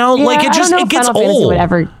 It gets Final old. Fantasy would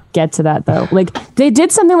ever get to that, though. They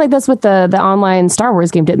did something like this with the online Star Wars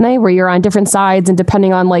game, didn't they? Where you're on different sides, and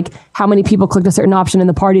depending on how many people clicked a certain option in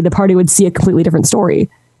the party would see a completely different story.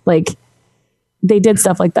 They did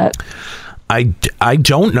stuff like that. I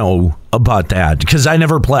don't know about that, because I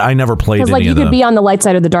never played any because you could be on the light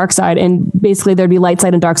side or the dark side, and basically there'd be light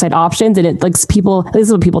side and dark side options, and this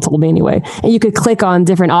is what people told me anyway, and you could click on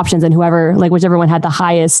different options, and whichever one had the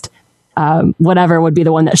highest whatever would be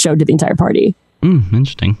the one that showed to the entire party.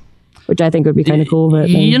 Interesting. Which I think would be kind of cool. But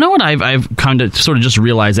you know what I've kind of sort of just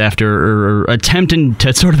realized after attempting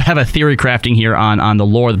to sort of have a theory crafting here on the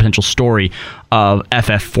lore, the potential story of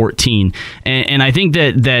FF14, and I think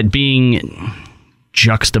that being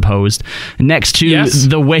juxtaposed next to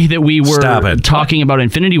the way that we were talking about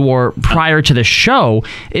Infinity War prior to the show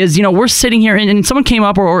is, we're sitting here and someone came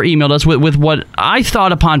up or emailed us with what I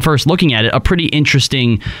thought upon first looking at it, a pretty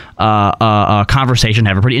interesting conversation,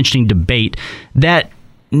 have a pretty interesting debate that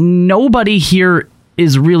nobody here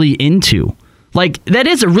is really into. That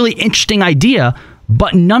is a really interesting idea,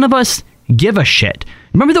 but none of us give a shit.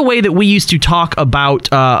 Remember the way that we used to talk about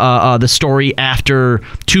the story after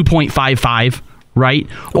 2.55? Right?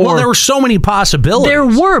 Well, there were so many possibilities. There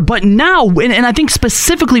were, but now, and I think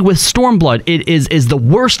specifically with Stormblood, it is the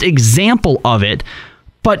worst example of it.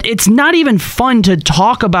 But it's not even fun to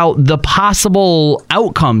talk about the possible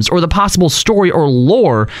outcomes or the possible story or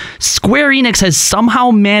lore. Square Enix has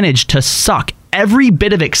somehow managed to suck every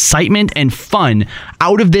bit of excitement and fun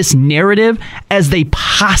out of this narrative as they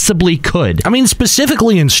possibly could. I mean,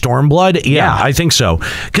 specifically in Stormblood, yeah. I think so.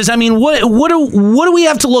 Because I mean, what do we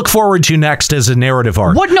have to look forward to next as a narrative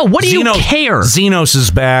arc? What do you care? Xenos is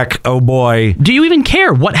back. Oh boy. Do you even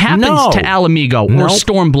care what happens to Alamigo or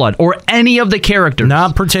Stormblood or any of the characters?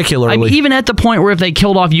 Not particularly. I mean, even at the point where if they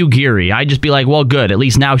killed off Yugiri, I'd just be like, well, good. At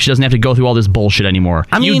least now she doesn't have to go through all this bullshit anymore.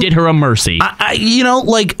 I mean, you did her a mercy.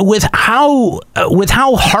 With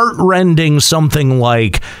how heartrending something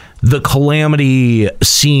like the Calamity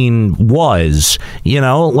scene was,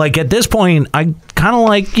 at this point, I kind of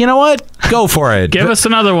like, you know what? Go for it. Give us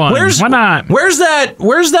another one. Why not? Where's that?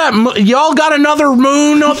 Y'all got another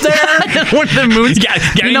moon up there? One of the moons.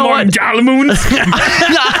 Got any more dollar moons?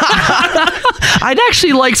 I'd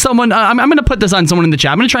actually like someone. I'm going to put this on someone in the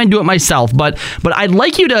chat. I'm going to try and do it myself, but I'd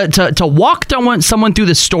like you to walk someone through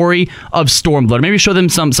the story of Stormblood. Maybe show them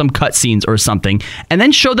some cutscenes or something, and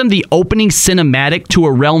then show them the opening cinematic to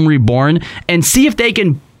A Realm Reborn, and see if they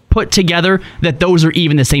can put together that those are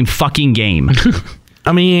even the same fucking game.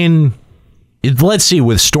 I mean, let's see.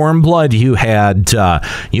 With Stormblood, you had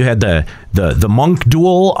the monk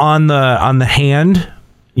duel on the hand.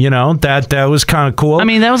 You know, that was kind of cool. I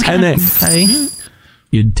mean, that was kind of okay.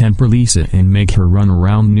 You'd temper Lisa and make her run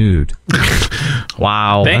around nude.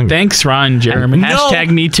 Wow. Thanks, Ron Jeremy. Hashtag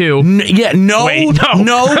me too. No,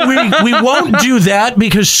 we won't do that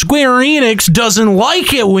because Square Enix doesn't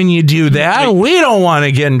like it when you do that. We don't want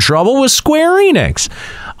to get in trouble with Square Enix.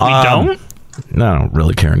 We don't? No, I don't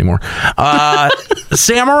really care anymore.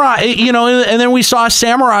 Samurai, and then we saw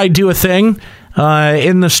Samurai do a thing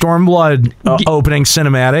in the Stormblood opening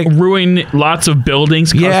cinematic. Ruin lots of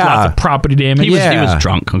buildings, caused lots of property damage. He was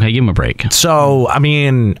drunk. Okay, give him a break. So, I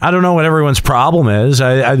mean, I don't know what everyone's problem is.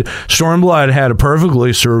 Stormblood had a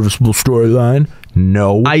perfectly serviceable storyline.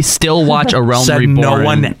 No. I still watch A Realm Reborn. No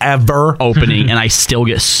one ever. Opening, and I still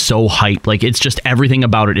get so hyped. Like, it's just everything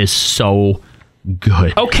about it is so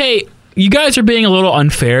good. Okay, you guys are being a little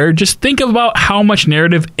unfair. Just think about how much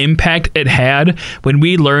narrative impact it had when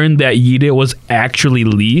we learned that Yida was actually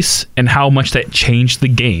Lys and how much that changed the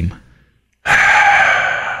game.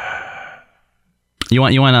 You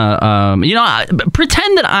want to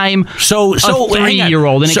pretend that I'm a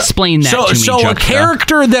 3-year-old and explain that to me. So a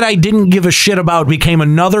character that I didn't give a shit about became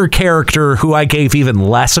another character who I gave even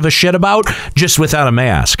less of a shit about just without a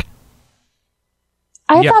mask.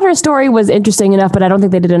 I thought her story was interesting enough, but I don't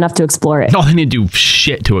think they did enough to explore it. No, they didn't do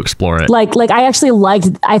shit to explore it. Like I actually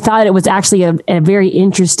I thought it was actually a very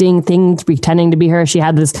interesting thing pretending to be her. She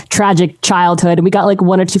had this tragic childhood, and we got like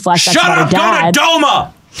 1 or 2 flashbacks about her dad. Go to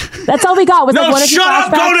Doma! That's all we got was like 1 or 2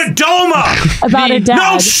 flashbacks. Go to Doma! About her dad.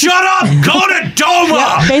 No, shut up! Go to Doma!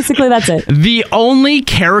 Yeah, basically, that's it. The only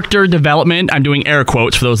character development, I'm doing air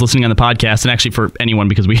quotes for those listening on the podcast, and actually for anyone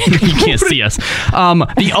because you can't see us.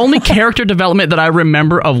 The only character development that I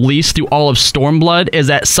remember of Lys through all of Stormblood is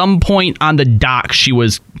at some point on the dock, she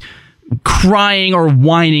was crying or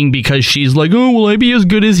whining because she's like, oh, will I be as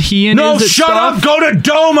good as he and No, shut up! Go to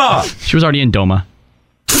Doma! She was already in Doma.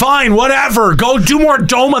 Fine, whatever. Go do more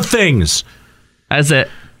Doma things. That's it.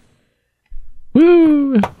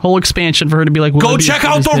 Woo! Whole expansion for her to be like, go check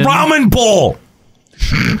out the ramen bowl.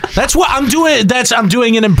 That's what I'm doing. I'm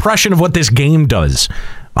doing an impression of what this game does.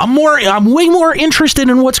 I'm way more interested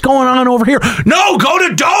in what's going on over here. No, go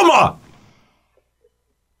to Doma.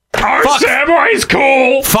 Our Samurai's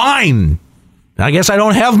cool. Fine. I guess I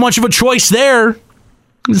don't have much of a choice there.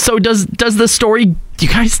 So does the story? Do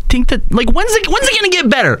you guys think that when's it gonna get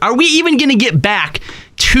better? Are we even gonna get back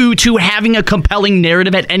to having a compelling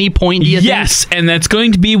narrative at any point? Do you think? And that's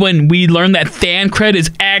going to be when we learn that Thancred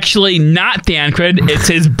is actually not Thancred; it's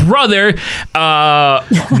his brother,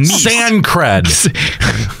 Sancred.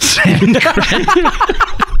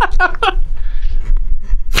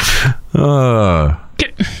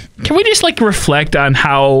 Can we just reflect on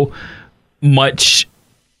how much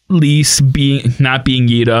Lys not being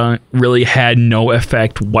Yida really had no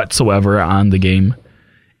effect whatsoever on the game?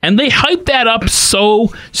 And they hyped that up so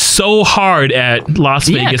hard at Las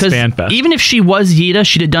Vegas Fan Fest. Even if she was Yida,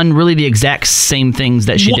 she'd have done really the exact same things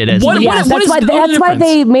that she did as Lys. That's why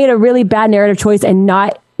they made a really bad narrative choice and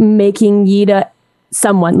not making Yida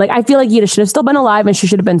someone. I feel like Yida should have still been alive and she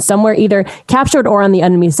should have been somewhere either captured or on the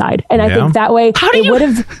enemy side. And I think that way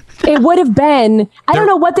it would have been, I don't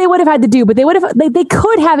know what they would have had to do, but they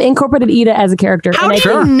could have incorporated Yida as a character. How do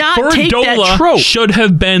you not take that trope? Should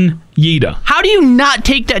have been Yida. How do you not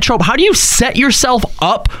take that trope? How do you set yourself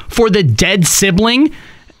up for the dead sibling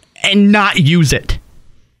and not use it?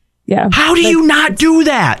 Yeah. How do you not do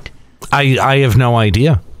that? I have no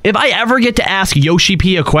idea. If I ever get to ask Yoshi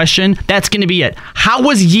P a question, that's going to be it. How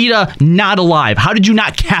was Yida not alive? How did you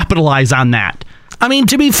not capitalize on that? I mean,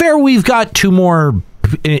 to be fair, we've got 2 more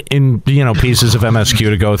pieces of MSQ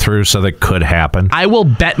to go through, so that could happen. I will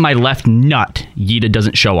bet my left nut Yida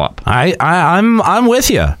doesn't show up. I'm with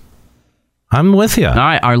you. I'm with you. All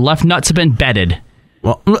right, our left nuts have been betted.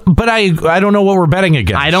 Well, but I don't know what we're betting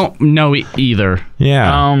against. I don't know either.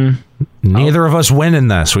 Yeah. Neither of us win in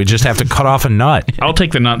this. We just have to cut off a nut. I'll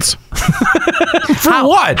take the nuts.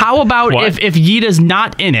 What? How about if Yida's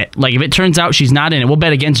not in it? If it turns out she's not in it, we'll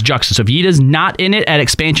bet against Juxta. So if Yida's not in it at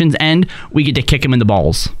expansion's end, we get to kick him in the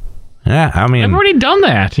balls. Yeah, I mean, I've already done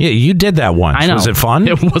that. Yeah, you did that once. I know. Was it fun?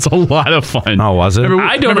 It was a lot of fun. Oh, was it?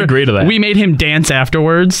 I don't agree to that. We made him dance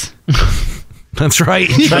afterwards. That's right.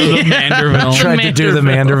 The Manderville. Tried to do the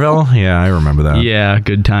Manderville. Yeah, I remember that. Yeah,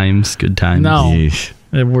 good times. Good times. No, Yeesh.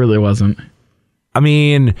 it really wasn't. I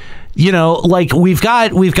mean, like we've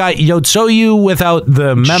got Yotsuyu without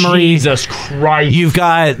the memory. Jesus Christ! You've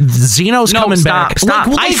got Xenos coming back. Stop!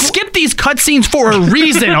 I skipped these cutscenes for a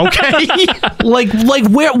reason. Okay.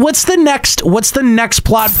 where? What's the next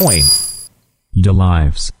plot point? The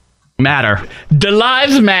lives matter. The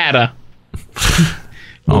lives matter.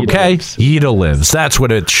 Okay, Yida lives. That's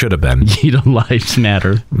what it should have been. Yida lives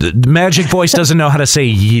matter. The Magic Voice doesn't know how to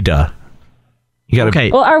say Yida. You gotta.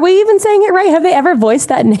 Okay. Well, are we even saying it right? Have they ever voiced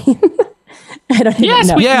that name? I don't even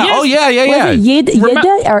know. Yeah. Oh, yeah. Was it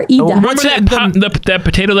Yida or Ida? Remember that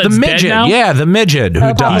potato that's midget? dead now? Yeah, the midget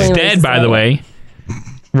who died. He's dead, by the way.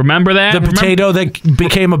 Remember that? The potato that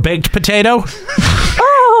became a baked potato?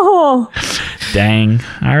 Oh. Dang.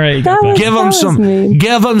 All right. Give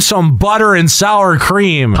him some butter and sour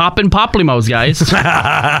cream. Poppin' Poplimos, guys.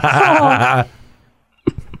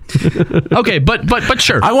 Okay, but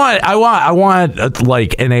sure. I want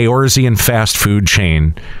like an Eorzean fast food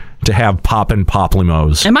chain to have Poppin'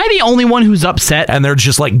 Poplimos. Am I the only one who's upset? And they're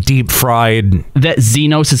just like deep fried that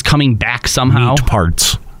Xenos is coming back somehow. Meat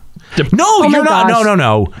parts. No, you're not.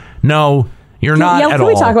 No. You're not at all. Can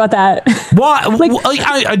we talk about that?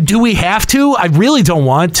 Why? Do we have to? I really don't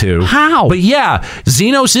want to. How? But yeah,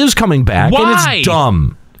 Xenos is coming back. Why? And it's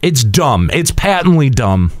dumb. It's dumb. It's patently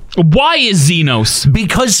dumb. Why is Xenos?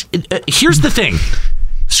 Because here's the thing.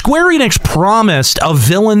 Square Enix promised a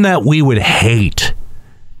villain that we would hate.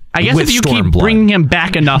 I guess if you keep bringing him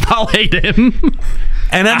back enough, I'll hate him.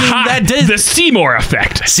 And I mean, that did the Seymour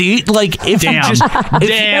effect. See, like if you just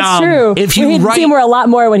That's true. If you we hated write Seymour a lot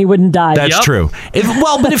more when he wouldn't die. That's true.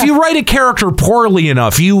 But if you write a character poorly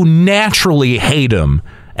enough, you naturally hate him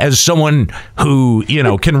as someone who,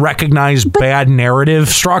 can recognize bad narrative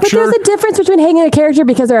structure. But there's a difference between hating a character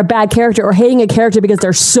because they're a bad character or hating a character because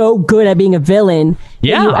they're so good at being a villain.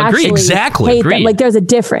 Yeah, agree. Exactly. Hate them. Like, there's a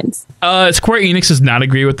difference. Square Enix does not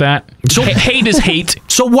agree with that. So hate is hate.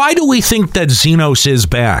 So why do we think that Xenos is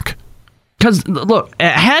back? Because, look,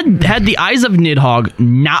 had the eyes of Nidhogg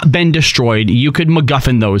not been destroyed, you could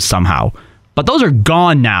MacGuffin those somehow. But those are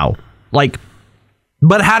gone now.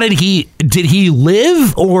 But how did he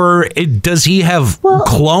live, or does he have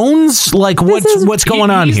clones? Like, what's going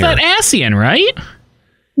on here? He's that Ascian, right?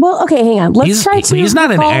 Well, okay, hang on. He's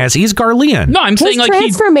not an ass. He's Garlean. No, I'm saying his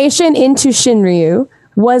transformation into Shinryu.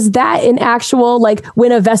 Was that an actual,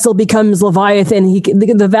 when a vessel becomes Leviathan,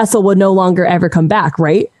 the vessel would no longer ever come back,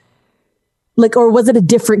 right? Or was it a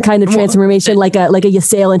different kind of transformation, like a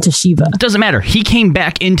Ysael into Shiva? Doesn't matter. He came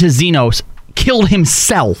back into Xenos, killed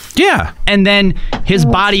himself. Yeah. And then his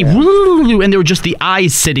body, and there were just the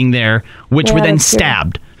eyes sitting there, which were then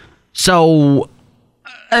stabbed. So,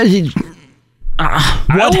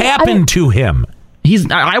 what happened to him?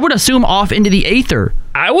 I would assume off into the aether.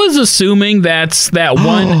 I was assuming that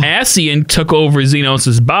one Ascian took over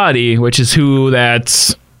Xenos' body, which is who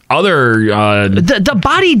that other... The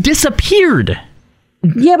body disappeared.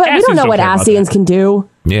 Yeah, but we don't know what Ascians can do.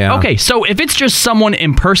 Yeah. Okay, so if it's just someone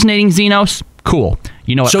impersonating Xenos, cool.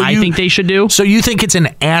 You know what I think they should do? So you think it's an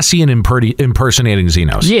Ascian impersonating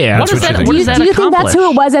Xenos? Yeah. Do you think that's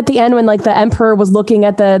who it was at the end when the Emperor was looking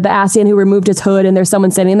at the Ascian who removed his hood and there's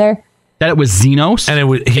someone sitting there? That it was Xenos?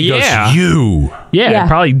 And he goes, you. Yeah,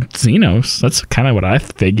 probably Xenos. That's kind of what I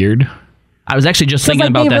figured. I was actually just thinking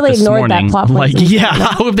about that this morning.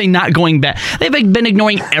 How have they not going back? They've been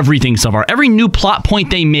ignoring everything so far. Every new plot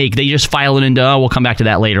point they make, they just file it into, we'll come back to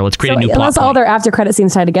that later. Let's create a new plot point. All their after credit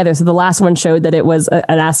scenes tied together. So the last one showed that it was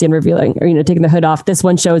an Ascian revealing, or, taking the hood off. This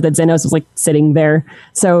one shows that Xenos was sitting there.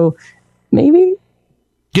 So maybe...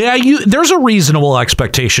 Yeah, there's a reasonable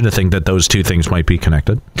expectation to think that those two things might be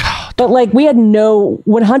connected. But we had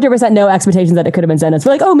 100% no expectations that it could have been Xenos.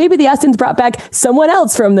 We're maybe the Ascians brought back someone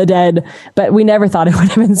else from the dead, but we never thought it would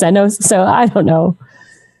have been Xenos. So I don't know.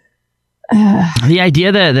 The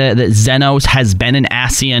idea that Xenos has been an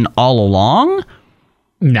Ascian all along?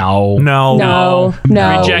 No.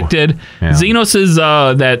 Rejected. Yeah. Xenos is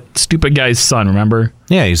that stupid guy's son, remember?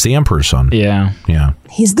 Yeah, he's the Emperor's son. Yeah.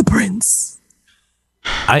 He's the prince.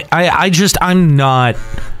 I'm not.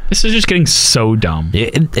 This is just getting so dumb.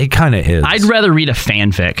 It kind of is. I'd rather read a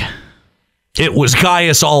fanfic. It was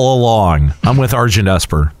Gaius all along. I'm with Argent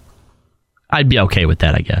Esper. I'd be okay with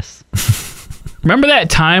that, I guess. Remember that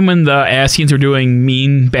time when the Ascians were doing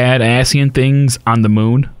mean, bad Ascian things on the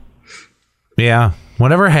moon? Yeah.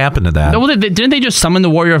 Whatever happened to that? Didn't they just summon the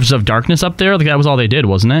Warriors of Darkness up there? That was all they did,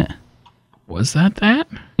 wasn't it? Was that?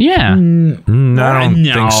 Yeah. I don't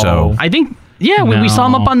think so. I think, yeah, we saw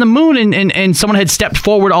him up on the moon and someone had stepped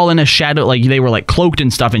forward all in a shadow, like they were like cloaked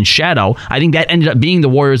and stuff in shadow. I think that ended up being the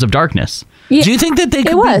Warriors of Darkness. Yeah, do you think that they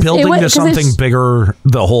could be building to something bigger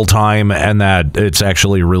the whole time and that it's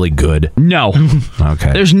actually really good? No.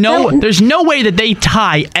 Okay. There's no way that they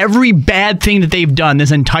tie every bad thing that they've done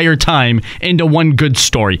this entire time into one good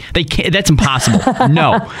story. They can't. That's impossible.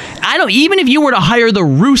 No. I don't. Even if you were to hire the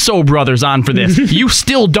Russo brothers on for this, you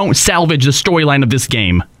still don't salvage the storyline of this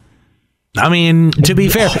game. I mean, to be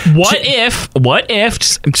fair, what if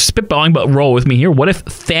just spitballing, but roll with me here, what if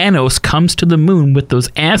Thanos comes to the moon with those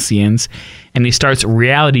Asians and he starts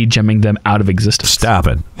reality gemming them out of existence? Stop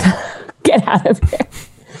it. Get out of here.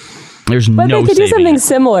 There's but no they could do saving something it.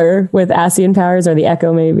 similar with Asian powers or the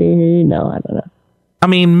Echo, maybe. No, I don't know. I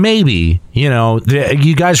mean, maybe,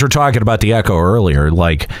 you guys were talking about the Echo earlier,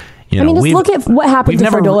 like, just look at what happened to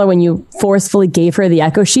Ferdola when you forcefully gave her the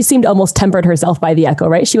Echo. She seemed almost tempered herself by the Echo,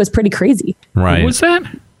 right? She was pretty crazy. Right. Who was that?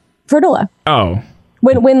 Ferdola. Oh.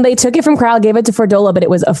 When they took it from Kral, gave it to Ferdola, but it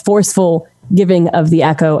was a forceful giving of the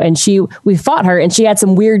Echo. And we fought her and she had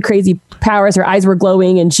some weird, crazy powers. Her eyes were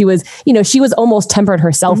glowing and she was almost tempered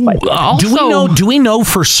herself by the Do we know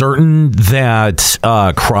for certain that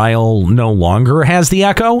Kral no longer has the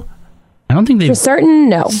Echo? I don't think they've for certain.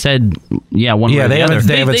 No, said one way or the other.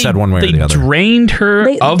 They haven't said one way or the other. They drained her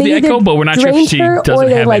of the Echo, but we're not sure if she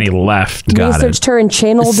doesn't have any left. Researched her and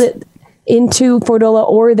channeled it into Ferdola,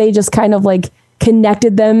 or they just kind of like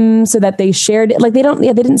connected them so that they shared it. Like they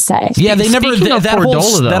didn't say. Yeah, they never.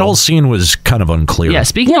 That whole scene was kind of unclear. Yeah,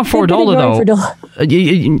 speaking of Ferdola,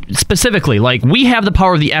 though, specifically, like we have the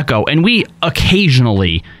power of the Echo, and we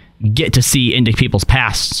occasionally get to see into people's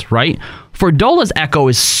pasts, right? Ferdola's Echo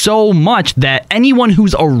is so much that anyone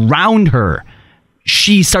who's around her,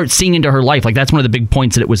 she starts seeing into her life. Like that's one of the big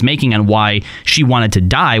points that it was making on why she wanted to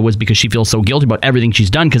die, was because she feels so guilty about everything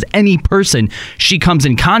she's done, because any person she comes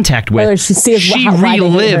in contact with, she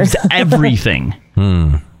relives everything.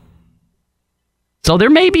 So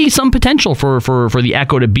there may be some potential for the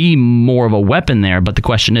Echo to be more of a weapon there, but the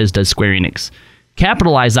question is, does Square Enix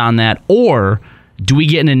capitalize on that, or do we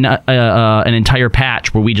get an entire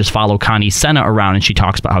patch where we just follow Connie Senna around and she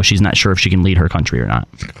talks about how she's not sure if she can lead her country or not?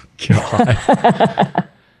 God.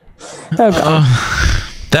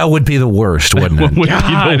 That would be the worst, wouldn't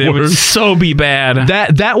it? It would so be bad.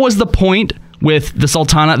 That was the point with the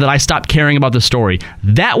Sultana that I stopped caring about the story.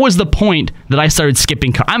 That was the point that I started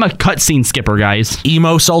skipping. I'm a cutscene skipper, guys.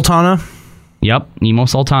 Emo Sultana? Yep, Emo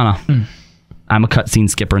Sultana. I'm a cutscene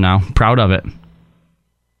skipper now. Proud of it.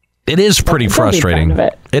 It is pretty frustrating.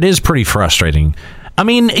 It is pretty frustrating. I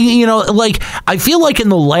mean, I feel like in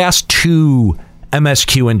the last 2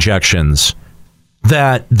 MSQ injections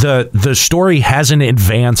that the story hasn't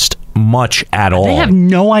advanced much at all. They have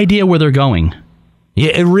no idea where they're going.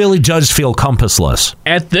 Yeah, it really does feel compassless.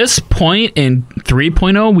 At this point in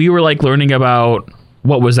 3.0, we were like learning about,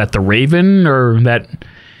 what was that, the Raven, or that...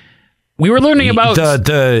 We were learning about...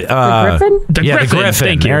 the Griffin? The Griffin.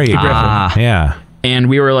 Thank you. There you go. Yeah. And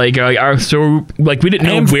we were like, so like we didn't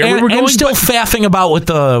know where we were going. And still faffing about with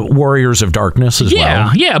the Warriors of Darkness as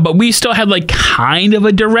well. Yeah, but we still had like kind of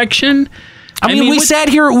a direction. I mean, we sat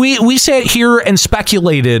here and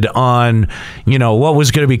speculated on, what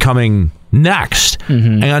was going to be coming next,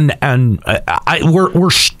 and we're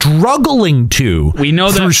struggling to. We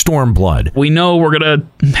know through Stormblood. We know we're gonna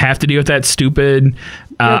have to deal with that stupid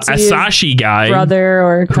Asashi guy, brother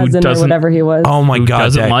or cousin or whatever he was. Oh my god,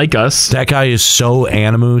 doesn't like us. That guy is so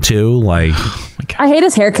animu too. Like, I hate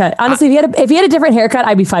his haircut. Honestly, if he had a different haircut,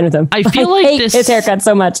 I'd be fine with him. I hate his haircut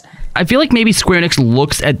so much. I feel like maybe Square Enix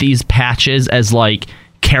looks at these patches as like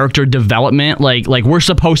character development, like we're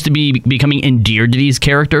supposed to be becoming endeared to these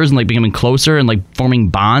characters and like becoming closer and like forming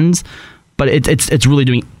bonds, but it's really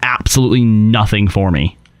doing absolutely nothing for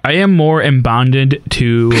me. I am more embonded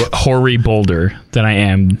to Hori Boulder than I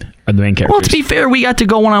am the main characters. Well, to be fair, we got to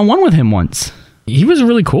go one-on-one with him once. He was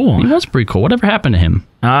really cool. He was pretty cool. Whatever happened to him?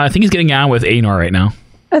 I think he's getting on with Anor right now.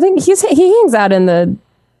 I think he hangs out in the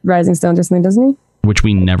Rising Stones or something, doesn't he? Which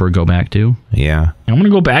we never go back to. Yeah. I'm going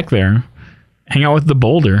to go back there. Hang out with the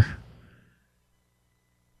boulder.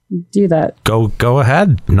 Do that. Go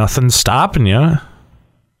ahead. Nothing's stopping you.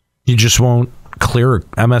 You just won't clear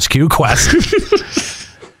MSQ quest.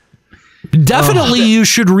 Definitely, you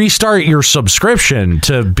should restart your subscription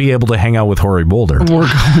to be able to hang out with Hori Boulder. We're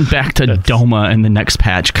going back to Doma in the next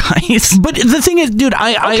patch, guys. But the thing is, dude,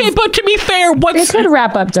 but to be fair, it could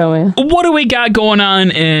wrap up Doma. What do we got going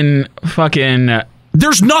on in fucking...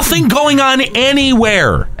 There's nothing going on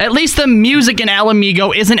anywhere. At least the music in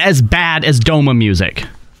Alamigo isn't as bad as Doma music.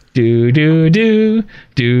 Do do do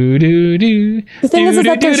do do do. The thing is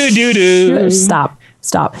that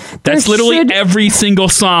stop. That's literally every single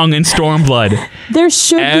song in Stormblood. There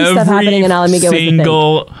should be stuff happening in Alamigo.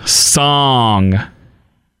 Single song.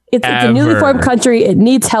 It's a newly formed country. It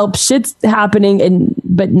needs help. Shit's happening,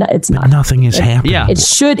 but it's not. Nothing is happening. Yeah. It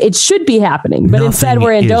should be happening, but Nothing instead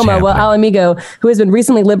we're in is Doma. happening. Well, Alamigo, who has been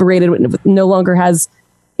recently liberated, no longer has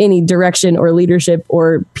any direction or leadership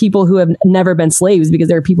or people who have never been slaves, because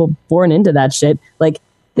there are people born into that shit. Like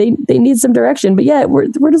they need some direction, but yeah,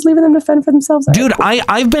 we're just leaving them to fend for themselves. Dude,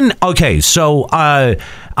 I've been okay. So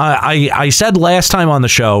I said last time on the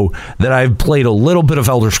show that I've played a little bit of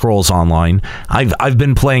Elder Scrolls Online. I've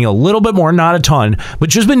been playing a little bit more, not a ton, but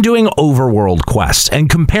just been doing overworld quests and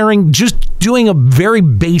just doing a very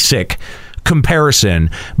basic comparison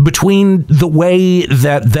between the way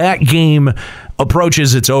that game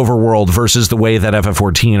approaches its overworld versus the way that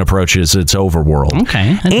FF14 approaches its overworld.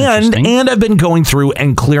 Okay. And I've been going through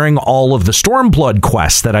and clearing all of the Stormblood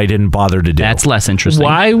quests that I didn't bother to do. That's less interesting.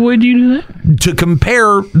 Why would you do that? To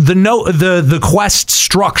compare the quest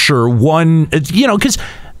structure, because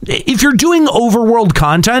if you're doing overworld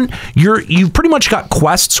content, you've pretty much got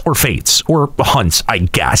quests or fates or hunts, I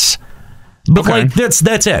guess. But like that's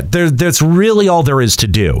it. That's really all there is to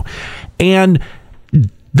do. And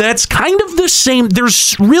that's kind of the same.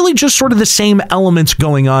 There's really just sort of the same elements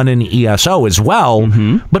going on in ESO as well.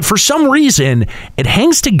 Mm-hmm. But for some reason, it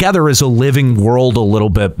hangs together as a living world a little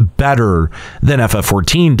bit better than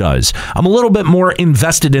FF14 does. I'm a little bit more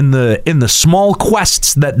invested in the small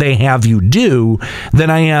quests that they have you do than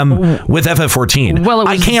I am with FF14. Well,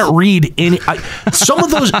 I can't read any. Some of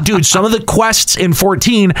those, dude. Some of the quests in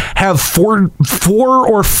 14 have four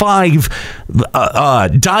or five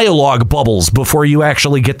dialogue bubbles before you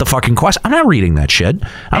actually get the fucking quest. I'm not reading that shit.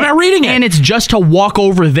 I'm not reading it. And it's just to walk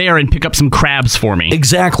over there and pick up some crabs for me.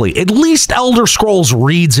 Exactly. At least Elder Scrolls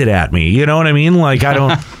reads it at me. You know what I mean? Like I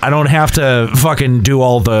don't have to fucking do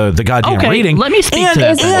all the goddamn reading. Let me speak to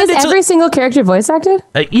that. Is every single character voice acted?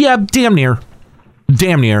 Yeah, damn near.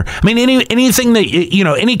 I mean, anything that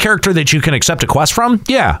any character that you can accept a quest from,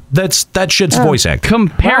 yeah, that shit's voice acted.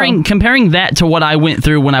 Comparing that to what I went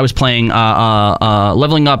through when I was playing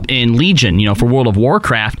leveling up in Legion, for World of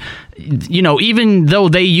Warcraft. Even though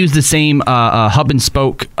they use the same hub and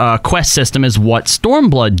spoke quest system as what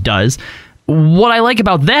Stormblood does, what I like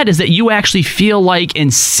about that is that you actually feel like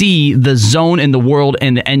and see the zone and the world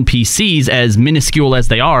and the NPCs, as minuscule as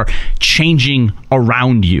they are, changing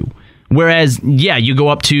around you. Whereas, yeah, you go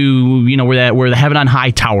up to, where the Heaven on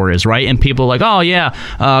High Tower is, right? And people are like, oh, yeah,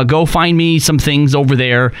 go find me some things over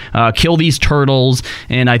there, kill these turtles,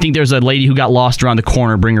 and I think there's a lady who got lost around the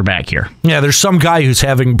corner, bring her back here. Yeah, there's some guy who's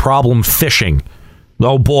having problem fishing.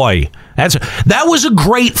 Oh, boy. That was a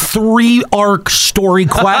great 3-arc story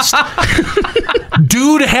quest.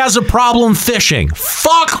 Dude has a problem fishing.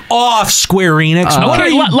 Fuck off, Square Enix. What are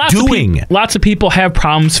you doing? Lots of people have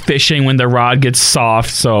problems fishing when the rod gets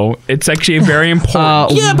soft, so it's actually very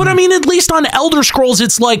important. Yeah, but I mean, at least on Elder Scrolls,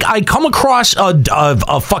 it's like I come across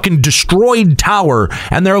a fucking destroyed tower,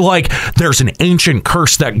 and they're like, there's an ancient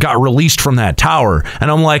curse that got released from that tower.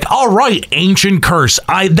 And I'm like, all right, ancient curse.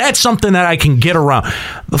 That's something that I can get around.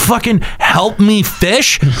 The fucking help me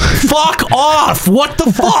fish? Fuck off. What the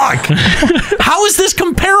fuck? How is this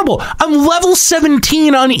comparable? I'm level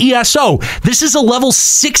 17 on ESO. This is a level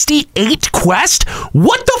 68 quest?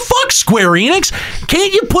 What the fuck, Square Enix?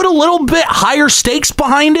 Can't you put a little bit higher stakes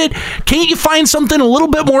behind it? Can't you find something a little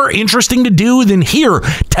bit more interesting to do than here?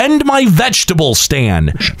 Tend my vegetable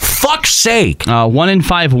stand. Fuck's sake. 1 in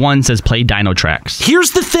 5 1 says play Dino Tracks.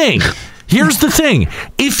 Here's the thing.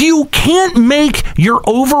 If you can't make your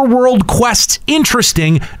overworld quests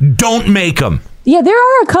interesting, don't make them. Yeah, there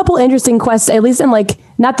are a couple interesting quests, at least in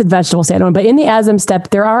not the vegetable stand one, but in the Azim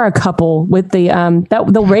Steppe, there are a couple with the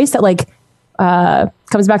the race that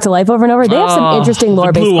comes back to life over and over. They have some interesting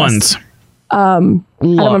lore-based blue quests. ones. I don't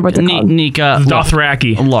remember what they're called. Nika,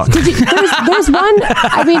 Dothraki. Look. There's one.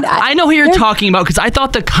 I mean, I know who you're talking about because I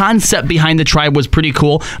thought the concept behind the tribe was pretty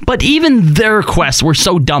cool, but even their quests were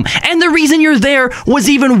so dumb. And the reason you're there was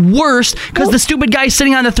even worse because the stupid guy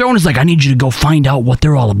sitting on the throne is like, I need you to go find out what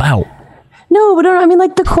they're all about. No, but I mean,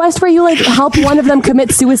 the quest where you help one of them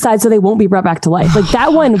commit suicide so they won't be brought back to life.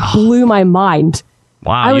 That one blew my mind.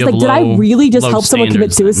 Wow, I was like, did I really just help someone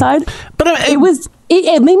commit suicide? But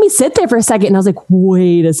it made me sit there for a second, and I was like,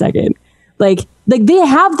 wait a second, like they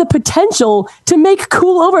have the potential to make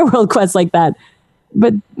cool overworld quests like that.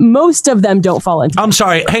 but most of them don't fall into. I'm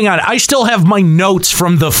sorry, hang on. I still have my notes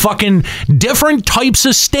from the fucking different types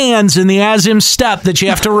of stands in the Azim step that you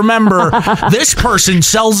have to remember. This person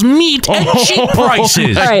sells meat at cheap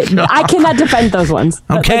prices. All right, I cannot defend those ones.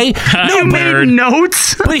 Okay, you made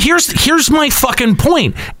notes. But here's my fucking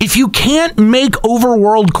point. If you can't make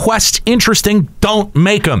overworld quests interesting, don't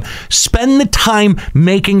make them. Spend the time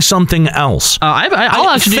making something else. I'll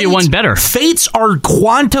actually do you one better. Fates are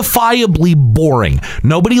quantifiably boring.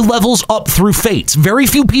 Nobody levels up through fates. Very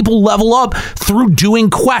few people level up through doing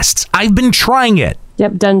quests. I've been trying it.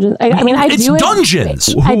 Yep, dungeons. I mean, it's do it.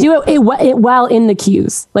 Dungeons. I do it while in the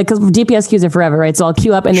queues, like because DPS queues are forever, right? So I'll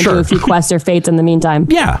queue up and then do a few quests or fates in the meantime.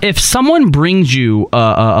 Yeah. If someone brings you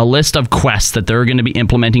a list of quests that they're going to be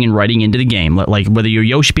implementing and writing into the game, like whether you're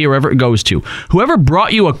Yoshi or wherever it goes to, whoever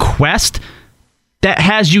brought you a quest that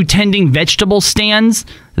has you tending vegetable stands,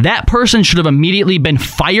 that person should have immediately been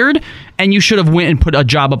fired, and you should have went and put a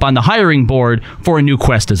job up on the hiring board for a new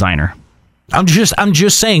quest designer. I'm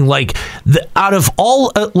just saying, like, out of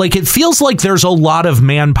all, like, it feels like there's a lot of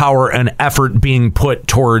manpower and effort being put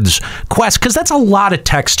towards quests, because that's a lot of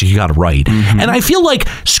text you got to write. Mm-hmm. And I feel like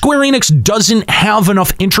Square Enix doesn't have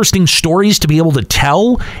enough interesting stories to be able to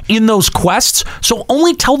tell in those quests, so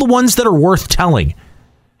only tell the ones that are worth telling.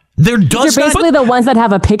 They're basically the ones that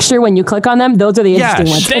have a picture when you click on them. Those are the interesting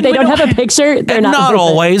ones. If they don't have a picture, they're not. Not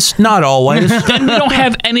always. Not always. Then we don't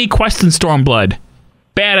have any quests in Stormblood.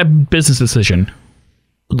 Bad business decision.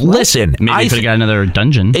 Listen, maybe could have got another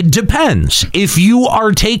dungeon. It depends. If you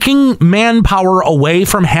are taking manpower away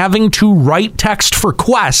from having to write text for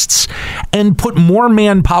quests and put more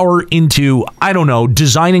manpower into, I don't know,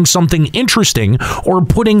 designing something interesting or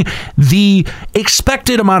putting the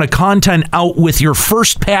expected amount of content out with your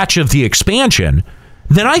first patch of the expansion,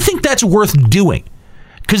 then I think that's worth doing.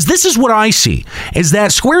 Because this is what I see, is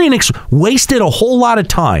that Square Enix wasted a whole lot of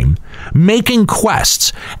time making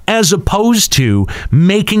quests as opposed to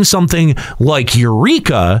making something like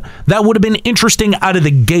Eureka that would have been interesting out of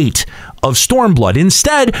the gate of Stormblood.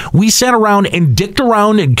 Instead, we sat around and dicked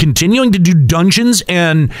around and continuing to do dungeons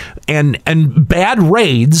and bad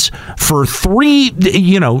raids for 2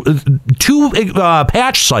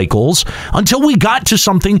 patch cycles until we got to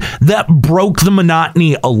something that broke the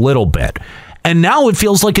monotony a little bit. And now it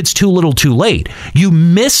feels like it's too little too late. You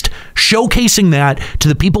missed showcasing that to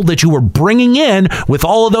the people that you were bringing in with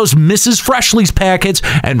all of those Mrs. Freshly's packets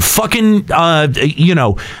and fucking, Papa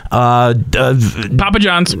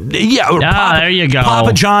John's. Yeah. There you go.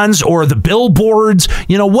 Papa John's or the billboards,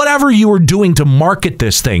 whatever you were doing to market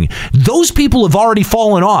this thing. Those people have already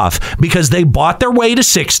fallen off because they bought their way to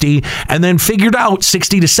 60 and then figured out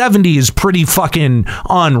 60 to 70 is pretty fucking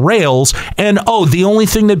on rails. And, the only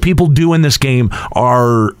thing that people do in this game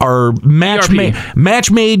are match-made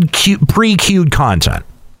pre-queued content.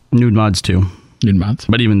 Nude mods too. Nude mods.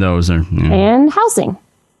 But even those are... And housing.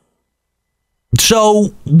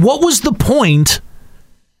 So what was the point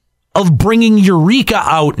of bringing Eureka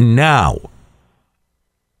out now?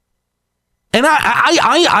 And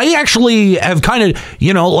I actually have kind of,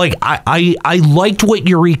 I liked what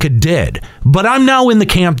Eureka did, but I'm now in the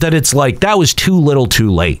camp that it's like, that was too little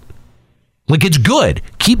too late. Like, it's good.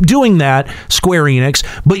 Keep doing that, Square Enix,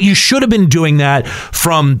 but you should have been doing that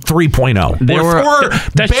from 3.0.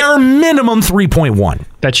 Bare minimum 3.1.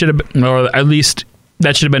 That should have been, or at least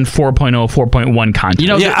that should have been 4.0, 4.1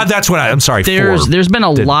 content. That's what I'm sorry. There's been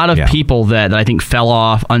a lot of people that I think fell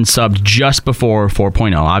off, unsubbed just before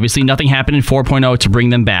 4.0. Obviously, nothing happened in 4.0 to bring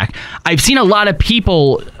them back. I've seen a lot of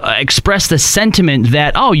people express the sentiment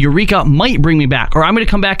that, Eureka might bring me back, or I'm going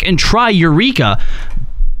to come back and try Eureka.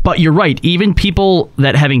 But you're right. Even people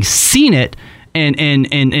that having seen it and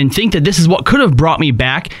think that this is what could have brought me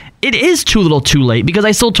back, it is too little too late, because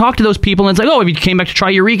I still talk to those people and it's like, have you came back to try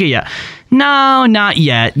Eureka yet? No, not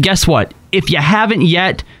yet. Guess what? If you haven't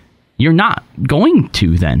yet, you're not going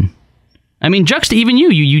to then. I mean, Juxta, even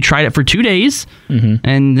you tried it for 2 days,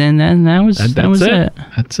 and then that was it.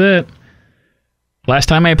 That's it. Last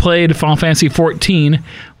time I played Final Fantasy 14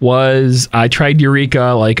 was I tried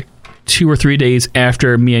Eureka like 2 or 3 days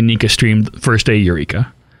after me and Nika streamed first day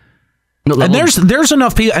Eureka. And there's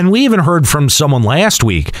enough people, and we even heard from someone last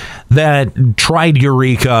week that tried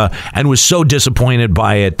Eureka and was so disappointed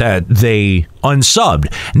by it that they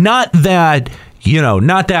unsubbed. Not that,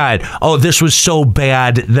 this was so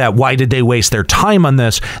bad that why did they waste their time on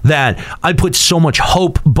this, that I put so much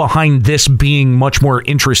hope behind this being much more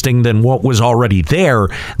interesting than what was already there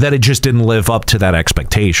that it just didn't live up to that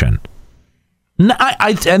expectation. And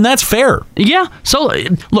that's fair. Yeah. So,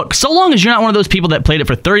 look, so long as you're not one of those people that played it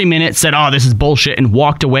for 30 minutes, said, this is bullshit, and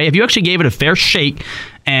walked away, if you actually gave it a fair shake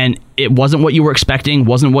and it wasn't what you were expecting,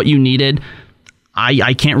 wasn't what you needed,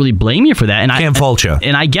 I can't really blame you for that. And can't fault you.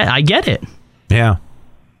 And I get it. Yeah.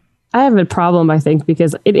 I have a problem, I think,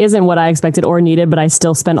 because it isn't what I expected or needed, but I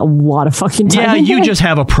still spent a lot of fucking time. Yeah, in you it. just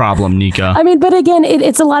have a problem, Nika. I mean, but again,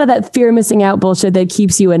 it's a lot of that fear of missing out bullshit that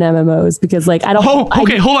keeps you in MMOs because, like, I don't. Oh,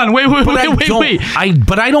 okay, hold on, wait.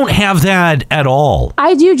 But I don't have that at all.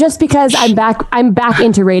 I do just because I'm back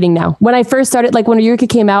into raiding now. When I first started, like when Eureka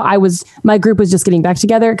came out, my group was just getting back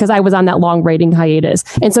together because I was on that long raiding hiatus.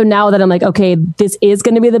 And so now that I'm like, okay, this is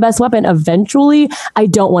going to be the best weapon eventually, I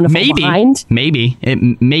don't want to fall behind. Maybe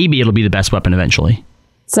it'll be the best weapon eventually.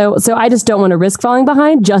 So I just don't want to risk falling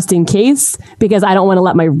behind just in case because I don't want to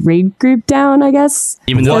let my raid group down, I guess.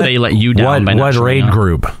 Even though they let you down. What raid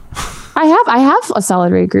group? I have a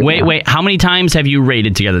solid raid group. Wait, how many times have you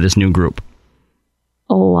raided together this new group?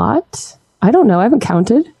 A lot. I don't know. I haven't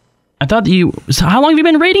counted. I thought so how long have you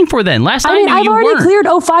been raiding for then? Last time I've already cleared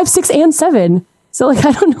 5, 6, and 7. So like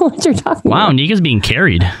I don't know what you're talking about. Wow, Nika's being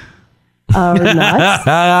carried. Or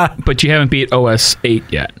not. But you haven't beat OS 8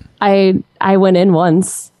 yet. I went in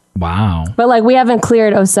once. Wow. But like we haven't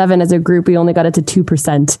cleared 07 as a group. We only got it to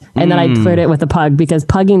 2%. And then I cleared it with a pug because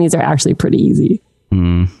pugging these are actually pretty easy.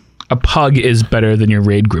 A pug is better than your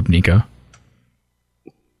raid group, Nika.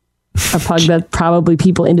 A pug that probably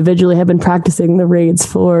people individually have been practicing the raids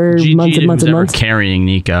for months and months and months. Carrying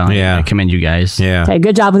Nika. Yeah. I commend you guys. Yeah. Okay,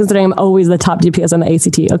 good job considering I'm always the top DPS on the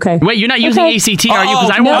ACT. Okay. Wait, you're not using ACT, are you?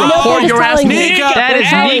 Because I will report your ass. Nika. That is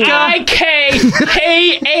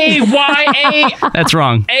Nika. That's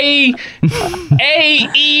wrong.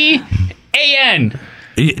 AEAN.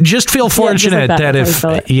 Just feel fortunate that if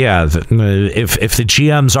the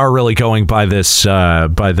GMs are really going by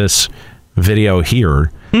this video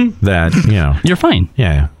here, that you're fine.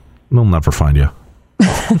 Yeah, we'll never find you.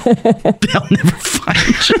 They'll never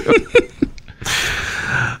find you.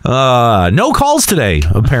 No calls today,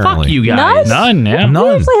 apparently. Fuck you guys. None. Yeah. None.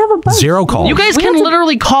 We actually have a bunch. 0 calls. You guys can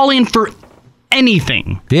literally call in for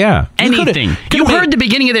anything. Yeah. Anything. You heard the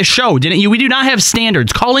beginning of this show, didn't you? We do not have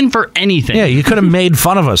standards. Call in for anything. Yeah, you could have made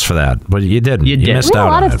fun of us for that, but you didn't. You missed We had out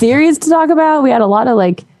a lot on of it. theories to talk about. We had a lot of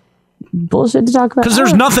like bullshit to talk about. Because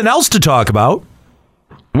there's nothing else to talk about.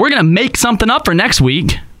 We're going to make something up for next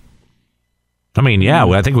week. I mean, yeah,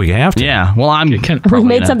 I think we have to. Yeah, well, we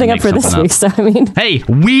made something up for this week, so I mean. Hey,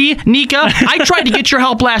 Nika, I tried to get your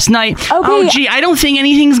help last night. Okay. Oh, gee, I don't think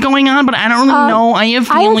anything's going on, but I don't really know. I have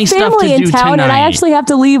family stuff to in do town, tonight. and I actually have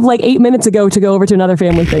to leave like 8 minutes ago to go over to another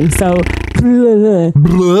family thing, so.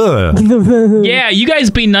 Yeah, you guys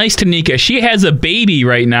be nice to Nika. She has a baby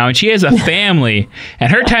right now, and she has a family, and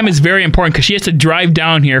her time is very important because she has to drive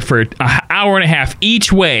down here for an hour and a half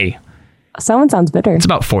each way. Someone sounds bitter. It's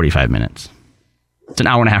about 45 minutes. It's an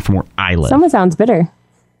hour and a half from where I live. Someone sounds bitter.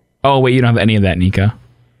 Oh, wait, you don't have any of that, Nika.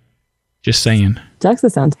 Just saying. Juxa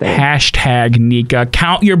sounds bitter. Hashtag Nika.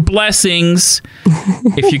 Count your blessings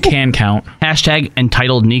if you can count. Hashtag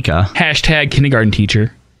entitled Nika. Hashtag kindergarten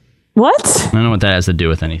teacher. What? I don't know what that has to do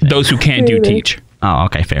with anything. Those who can't do teach. Oh,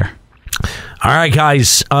 okay, fair. All right,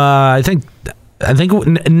 guys. I think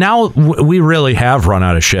now we really have run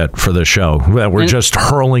out of shit for the show. We're just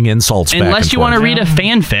hurling insults back Unless and you forth. want to read a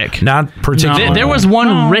fanfic. Not particularly. There was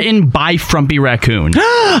one written by Frumpy Raccoon.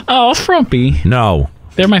 Oh, Frumpy. No.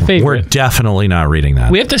 They're my favorite. We're definitely not reading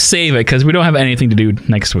that. We have to save it because we don't have anything to do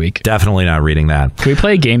next week. Definitely not reading that. Can we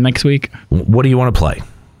play a game next week? What do you want to play?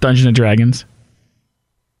 Dungeons and Dragons.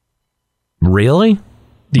 Really?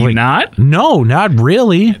 Do you not? No, not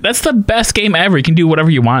really. That's the best game ever. You can do whatever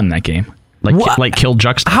you want in that game. Like kill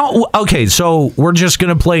Juxta. How? Okay, so we're just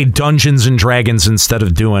gonna play Dungeons and Dragons instead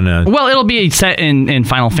of doing a. Well, it'll be set in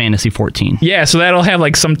Final Fantasy 14. Yeah, so that'll have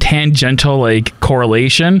like some tangential like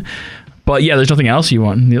correlation. But yeah, there's nothing else you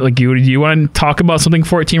want. Like you want to talk about something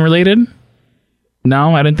 14 related?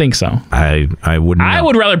 No, I didn't think so. I wouldn't. I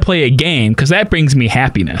would rather play a game because that brings me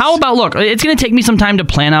happiness. How about look? It's going to take me some time to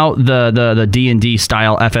plan out the D&D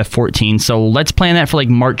style FF14. So let's plan that for like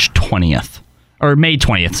March 20th or May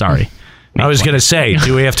 20th. Sorry. I was going to say,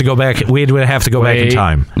 do we have to go back? We would have to go back in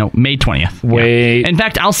time. No, May 20th. Wait. Yeah. In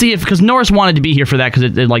fact, I'll see if because Norris wanted to be here for that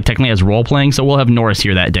because it like technically has role playing. So we'll have Norris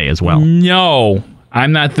here that day as well. No,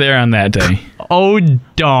 I'm not there on that day. Oh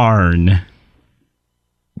darn!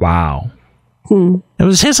 Wow. It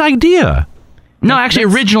was his idea. No, actually,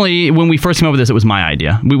 originally, when we first came up with this, it was my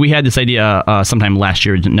idea. We had this idea sometime last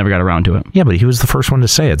year, never got around to it. Yeah, but he was the first one to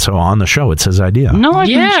say it, so on the show, it's his idea. No, I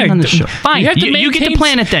mentioned on the show. Fine, you get to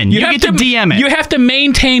plan it then. You get to DM it. You have to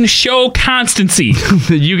maintain show constancy.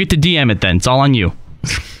 You get to DM it then. It's all on you.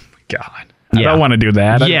 God. I don't want to do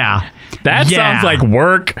that. Yeah. That sounds like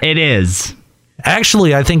work. It is.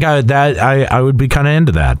 Actually, I think I would be kind of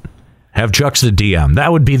into that. Have Juxta DM.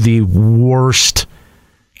 That would be the worst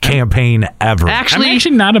campaign ever. Actually, I'm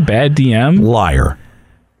actually not a bad DM. Liar.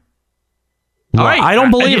 All right. I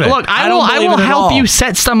don't believe it. Look, I will help you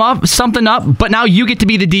set something up, but now you get to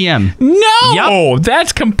be the DM. No,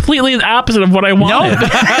 that's completely the opposite of what I wanted.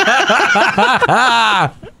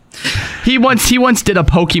 He once did a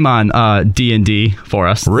Pokemon D&D for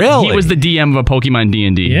us. Really? He was the DM of a Pokemon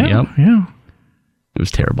D&D. Yeah. It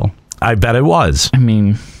was terrible. I bet it was. I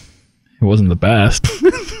mean, it wasn't the best.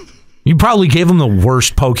 You probably gave him the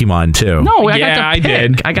worst Pokemon too. No, I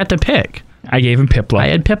did. I got to pick. I gave him Piplup. I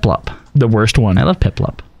had Piplup. The worst one. I love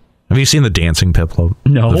Piplup. Have you seen the dancing Piplup?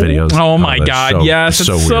 No. The videos? Oh my God! Yes,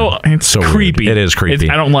 it's so creepy. Weird. It is creepy.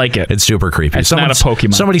 I don't like it. It's super creepy. It's not a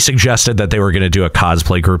Pokemon. Somebody suggested that they were going to do a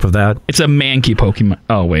cosplay group of that. It's a Mankey Pokemon.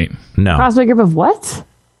 Oh wait, no. Cosplay group of what?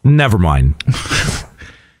 Never mind.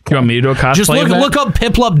 You want me to do a cosplay? Just look up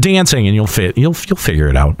Piplup dancing, and you'll figure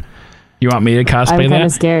it out. You want me to cosplay I'm kind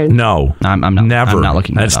of scared. No, I'm not. Never. I'm not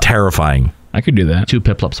looking. That's terrifying. I could do that. 2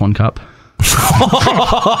 Piplups, 1 cup.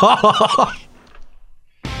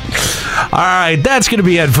 All right, that's going to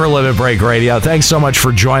be it for Limit Break Radio. Thanks so much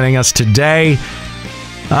for joining us today.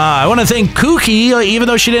 I want to thank Kookie, even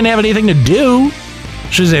though she didn't have anything to do.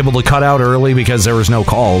 She was able to cut out early because there was no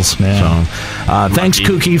calls. Yeah. So, thanks,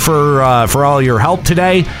 Kookie, for all your help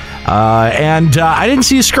today. And I didn't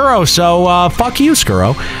see Skuro, so fuck you,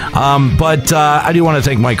 Skuro. But I do want to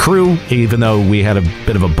thank my crew, even though we had a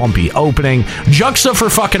bit of a bumpy opening. Juxta for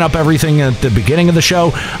fucking up everything at the beginning of the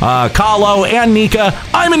show. Kahlo and Nika,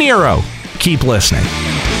 I'm an hero. Keep listening.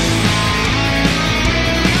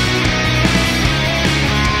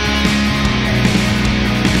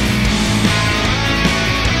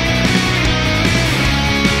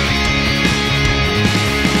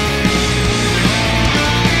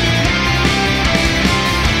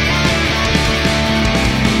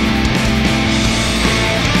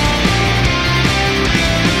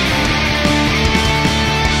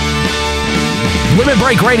 Limit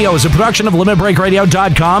Break Radio is a production of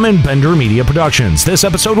LimitBreakRadio.com and Bender Media Productions. This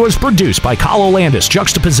episode was produced by Kahlo Landis,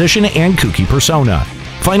 Juxtaposition, and Kookie Persona.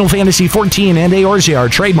 Final Fantasy XIV and Eorzea are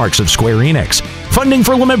trademarks of Square Enix. Funding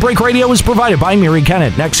for Limit Break Radio is provided by Miri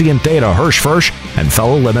Kennett, Nexian Theta, Hirsch Fersch, and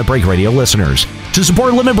fellow Limit Break Radio listeners. To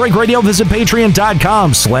support Limit Break Radio, visit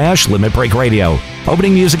patreon.com/Limit Break Radio.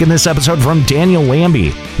 Opening music in this episode from Daniel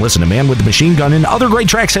Lambie. Listen to Man with the Machine Gun and other great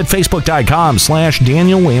tracks at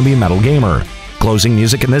facebook.com/Daniel Lambie Metal Gamer. Closing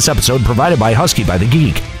music in this episode provided by Husky by the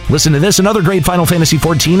Geek. Listen to this and other great Final Fantasy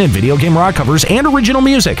XIV and video game rock covers and original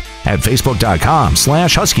music at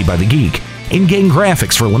facebook.com/Husky by the Geek. In-game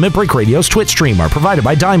graphics for Limit Break Radio's Twitch stream are provided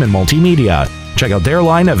by Diamond Multimedia. Check out their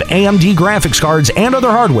line of AMD graphics cards and other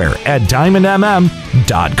hardware at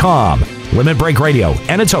diamondmm.com. Limit Break Radio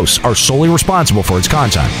and its hosts are solely responsible for its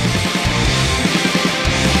content.